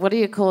the, what do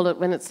you call it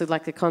when it's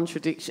like a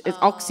contradiction? It's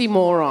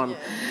oxymoron.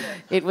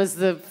 It was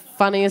the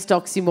funniest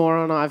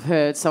oxymoron I've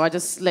heard. So I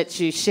just let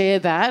you share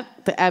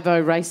that, the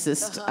abo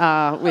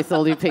racist, with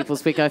all you people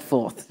as we go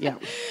forth. Yeah.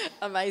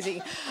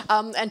 Amazing.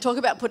 And talking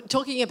about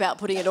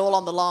putting it all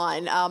on the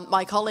line,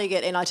 my colleague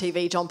at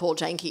NITV, John Paul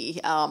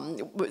Janke,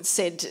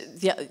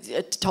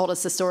 told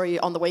us a story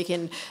on the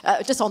weekend,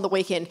 just on the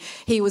weekend.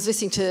 He was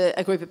listening to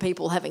a group of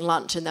people having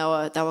lunch, and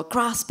they were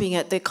grasping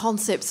at the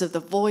concepts of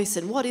the voice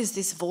and what is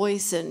this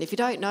voice, and if you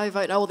don't know,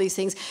 vote no, all these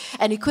things.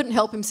 And he couldn't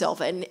help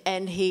himself, and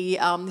he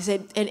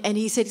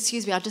said,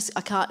 excuse me,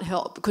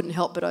 couldn't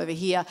help but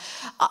overhear.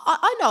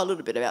 I know a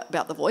little bit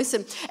about the voice,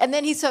 and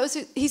then he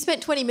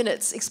spent 20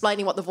 minutes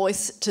explaining what the voice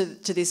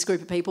to this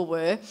group of people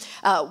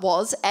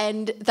was,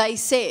 and they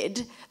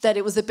said that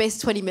it was the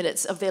best 20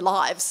 minutes of their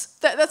lives.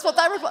 That's what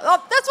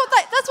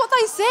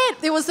they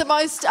said. It was the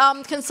most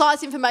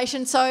concise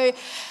information. So,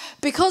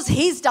 because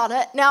he's done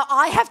it, now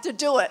I have to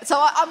do it. So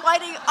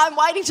I'm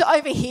waiting to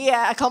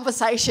overhear a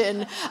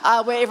conversation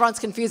where everyone's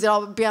confused, and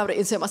I'll be able to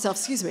insert myself,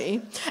 excuse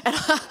me, and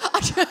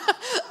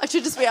I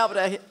should just be able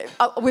to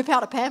whip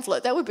out a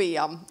pamphlet. That would be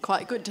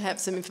quite good to have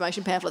some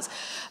information pamphlets.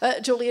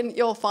 Julian,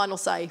 your final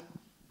say.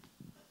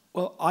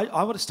 Well,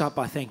 I want to start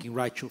by thanking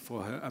Rachel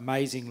for her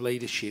amazing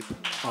leadership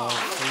of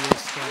the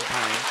Yes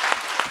Campaign.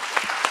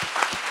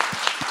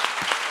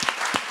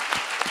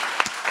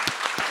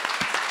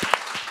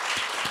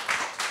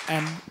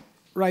 And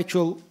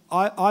Rachel,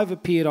 I've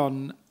appeared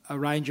on a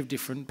range of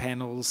different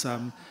panels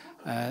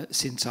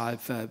since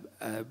I've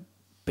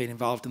been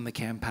involved in the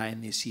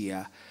campaign this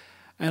year.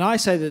 And I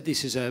say that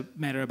this is a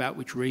matter about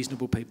which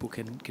reasonable people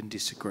can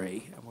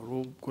disagree, and we're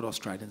all good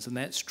Australians, and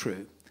that's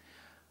true.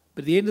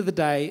 But at the end of the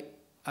day,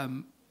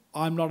 I'm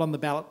not on the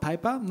ballot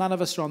paper. None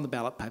of us are on the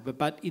ballot paper,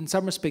 but in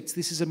some respects,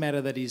 this is a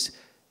matter that is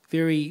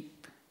very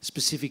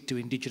specific to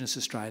Indigenous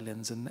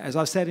Australians. And as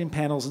I've sat in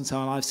panels and so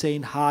on, I've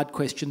seen hard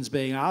questions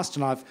being asked,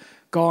 and I've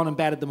gone and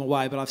batted them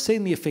away, but I've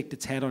seen the effect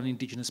it's had on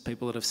Indigenous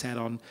people that have sat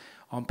on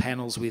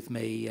panels with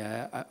me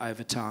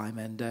over time.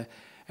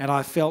 And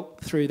I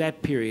felt through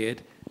that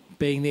period,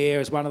 being there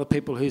as one of the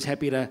people who's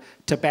happy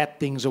to bat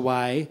things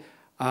away,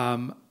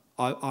 I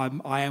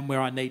am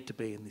where I need to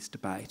be in this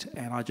debate.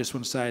 And I just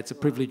want to say it's a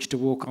privilege to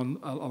walk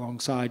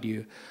alongside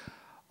you.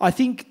 I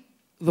think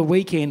the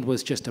weekend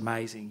was just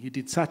amazing. You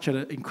did such an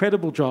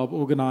incredible job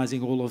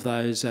organising all of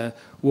those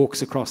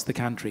walks across the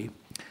country.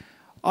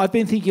 I've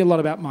been thinking a lot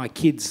about my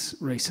kids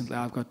recently.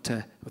 I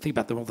think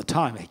about them all the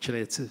time, actually.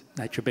 It's the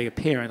nature of being a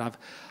parent.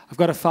 I've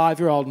got a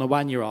 5-year-old and a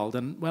 1-year-old,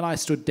 and when I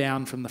stood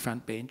down from the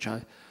front bench,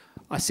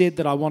 I said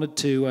that I wanted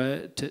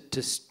to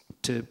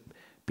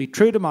be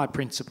true to my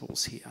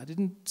principles here. I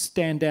didn't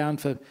stand down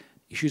for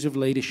issues of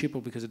leadership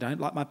or because I don't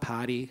like my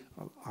party.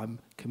 I'm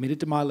committed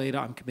to my leader,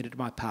 I'm committed to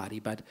my party,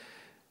 but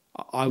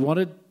I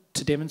wanted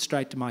to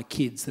demonstrate to my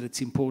kids that it's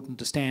important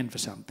to stand for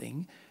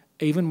something,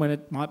 even when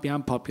it might be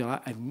unpopular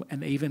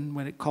and even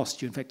when it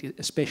costs you, in fact,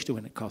 especially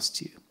when it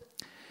costs you.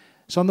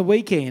 So on the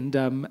weekend,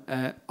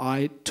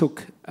 I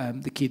took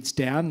the kids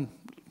down,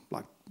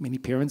 like many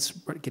parents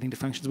getting to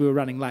functions. We were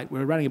running late. We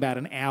were running about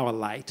an hour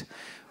late.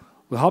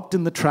 We hopped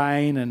in the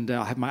train, and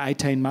I had my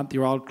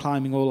 18-month-year-old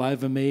climbing all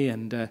over me,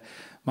 and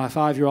my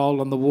 5-year-old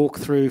on the walk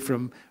through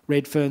from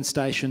Redfern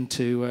Station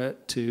to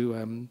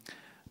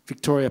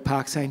Victoria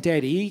Park saying,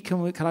 "Daddy,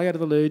 can I go to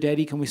the loo?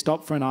 Daddy, can we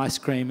stop for an ice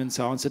cream?" and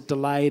so on. So it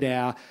delayed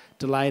our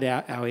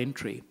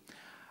entry.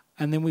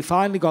 And then we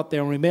finally got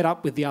there, and we met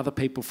up with the other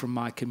people from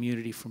my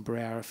community from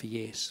Barara for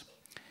Yes.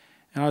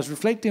 And I was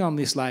reflecting on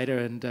this later,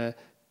 and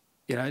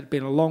it'd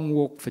been a long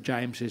walk for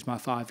James, who's my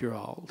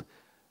 5-year-old.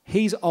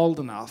 He's old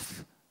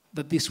enough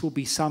that this will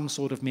be some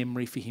sort of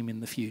memory for him in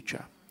the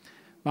future.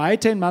 My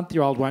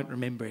 18-month-year-old won't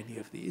remember any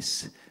of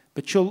this,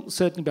 but she'll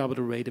certainly be able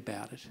to read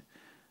about it.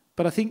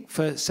 But I think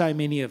for so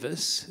many of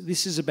us,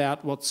 this is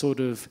about what sort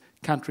of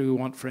country we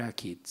want for our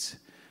kids,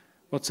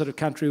 what sort of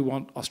country we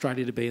want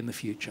Australia to be in the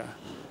future.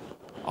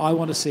 I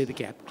want to see the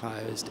gap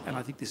closed, and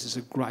I think this is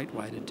a great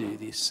way to do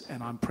this,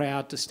 and I'm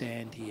proud to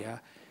stand here.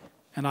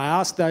 And I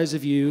ask those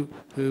of you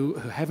who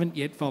haven't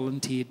yet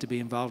volunteered to be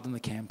involved in the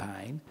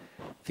campaign,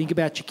 think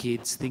about your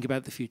kids, think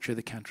about the future of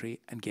the country,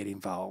 and get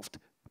involved,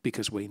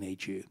 because we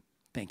need you.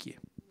 Thank you.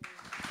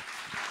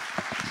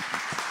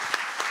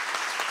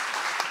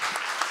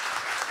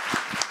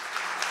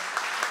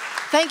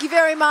 Thank you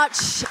very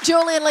much,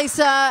 Julian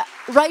Leeser,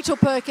 Rachel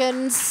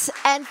Perkins,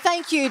 and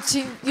thank you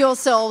to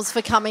yourselves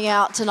for coming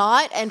out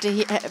tonight and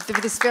for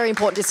this very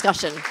important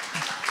discussion,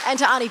 and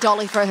to Auntie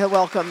Dolly for her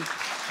welcome.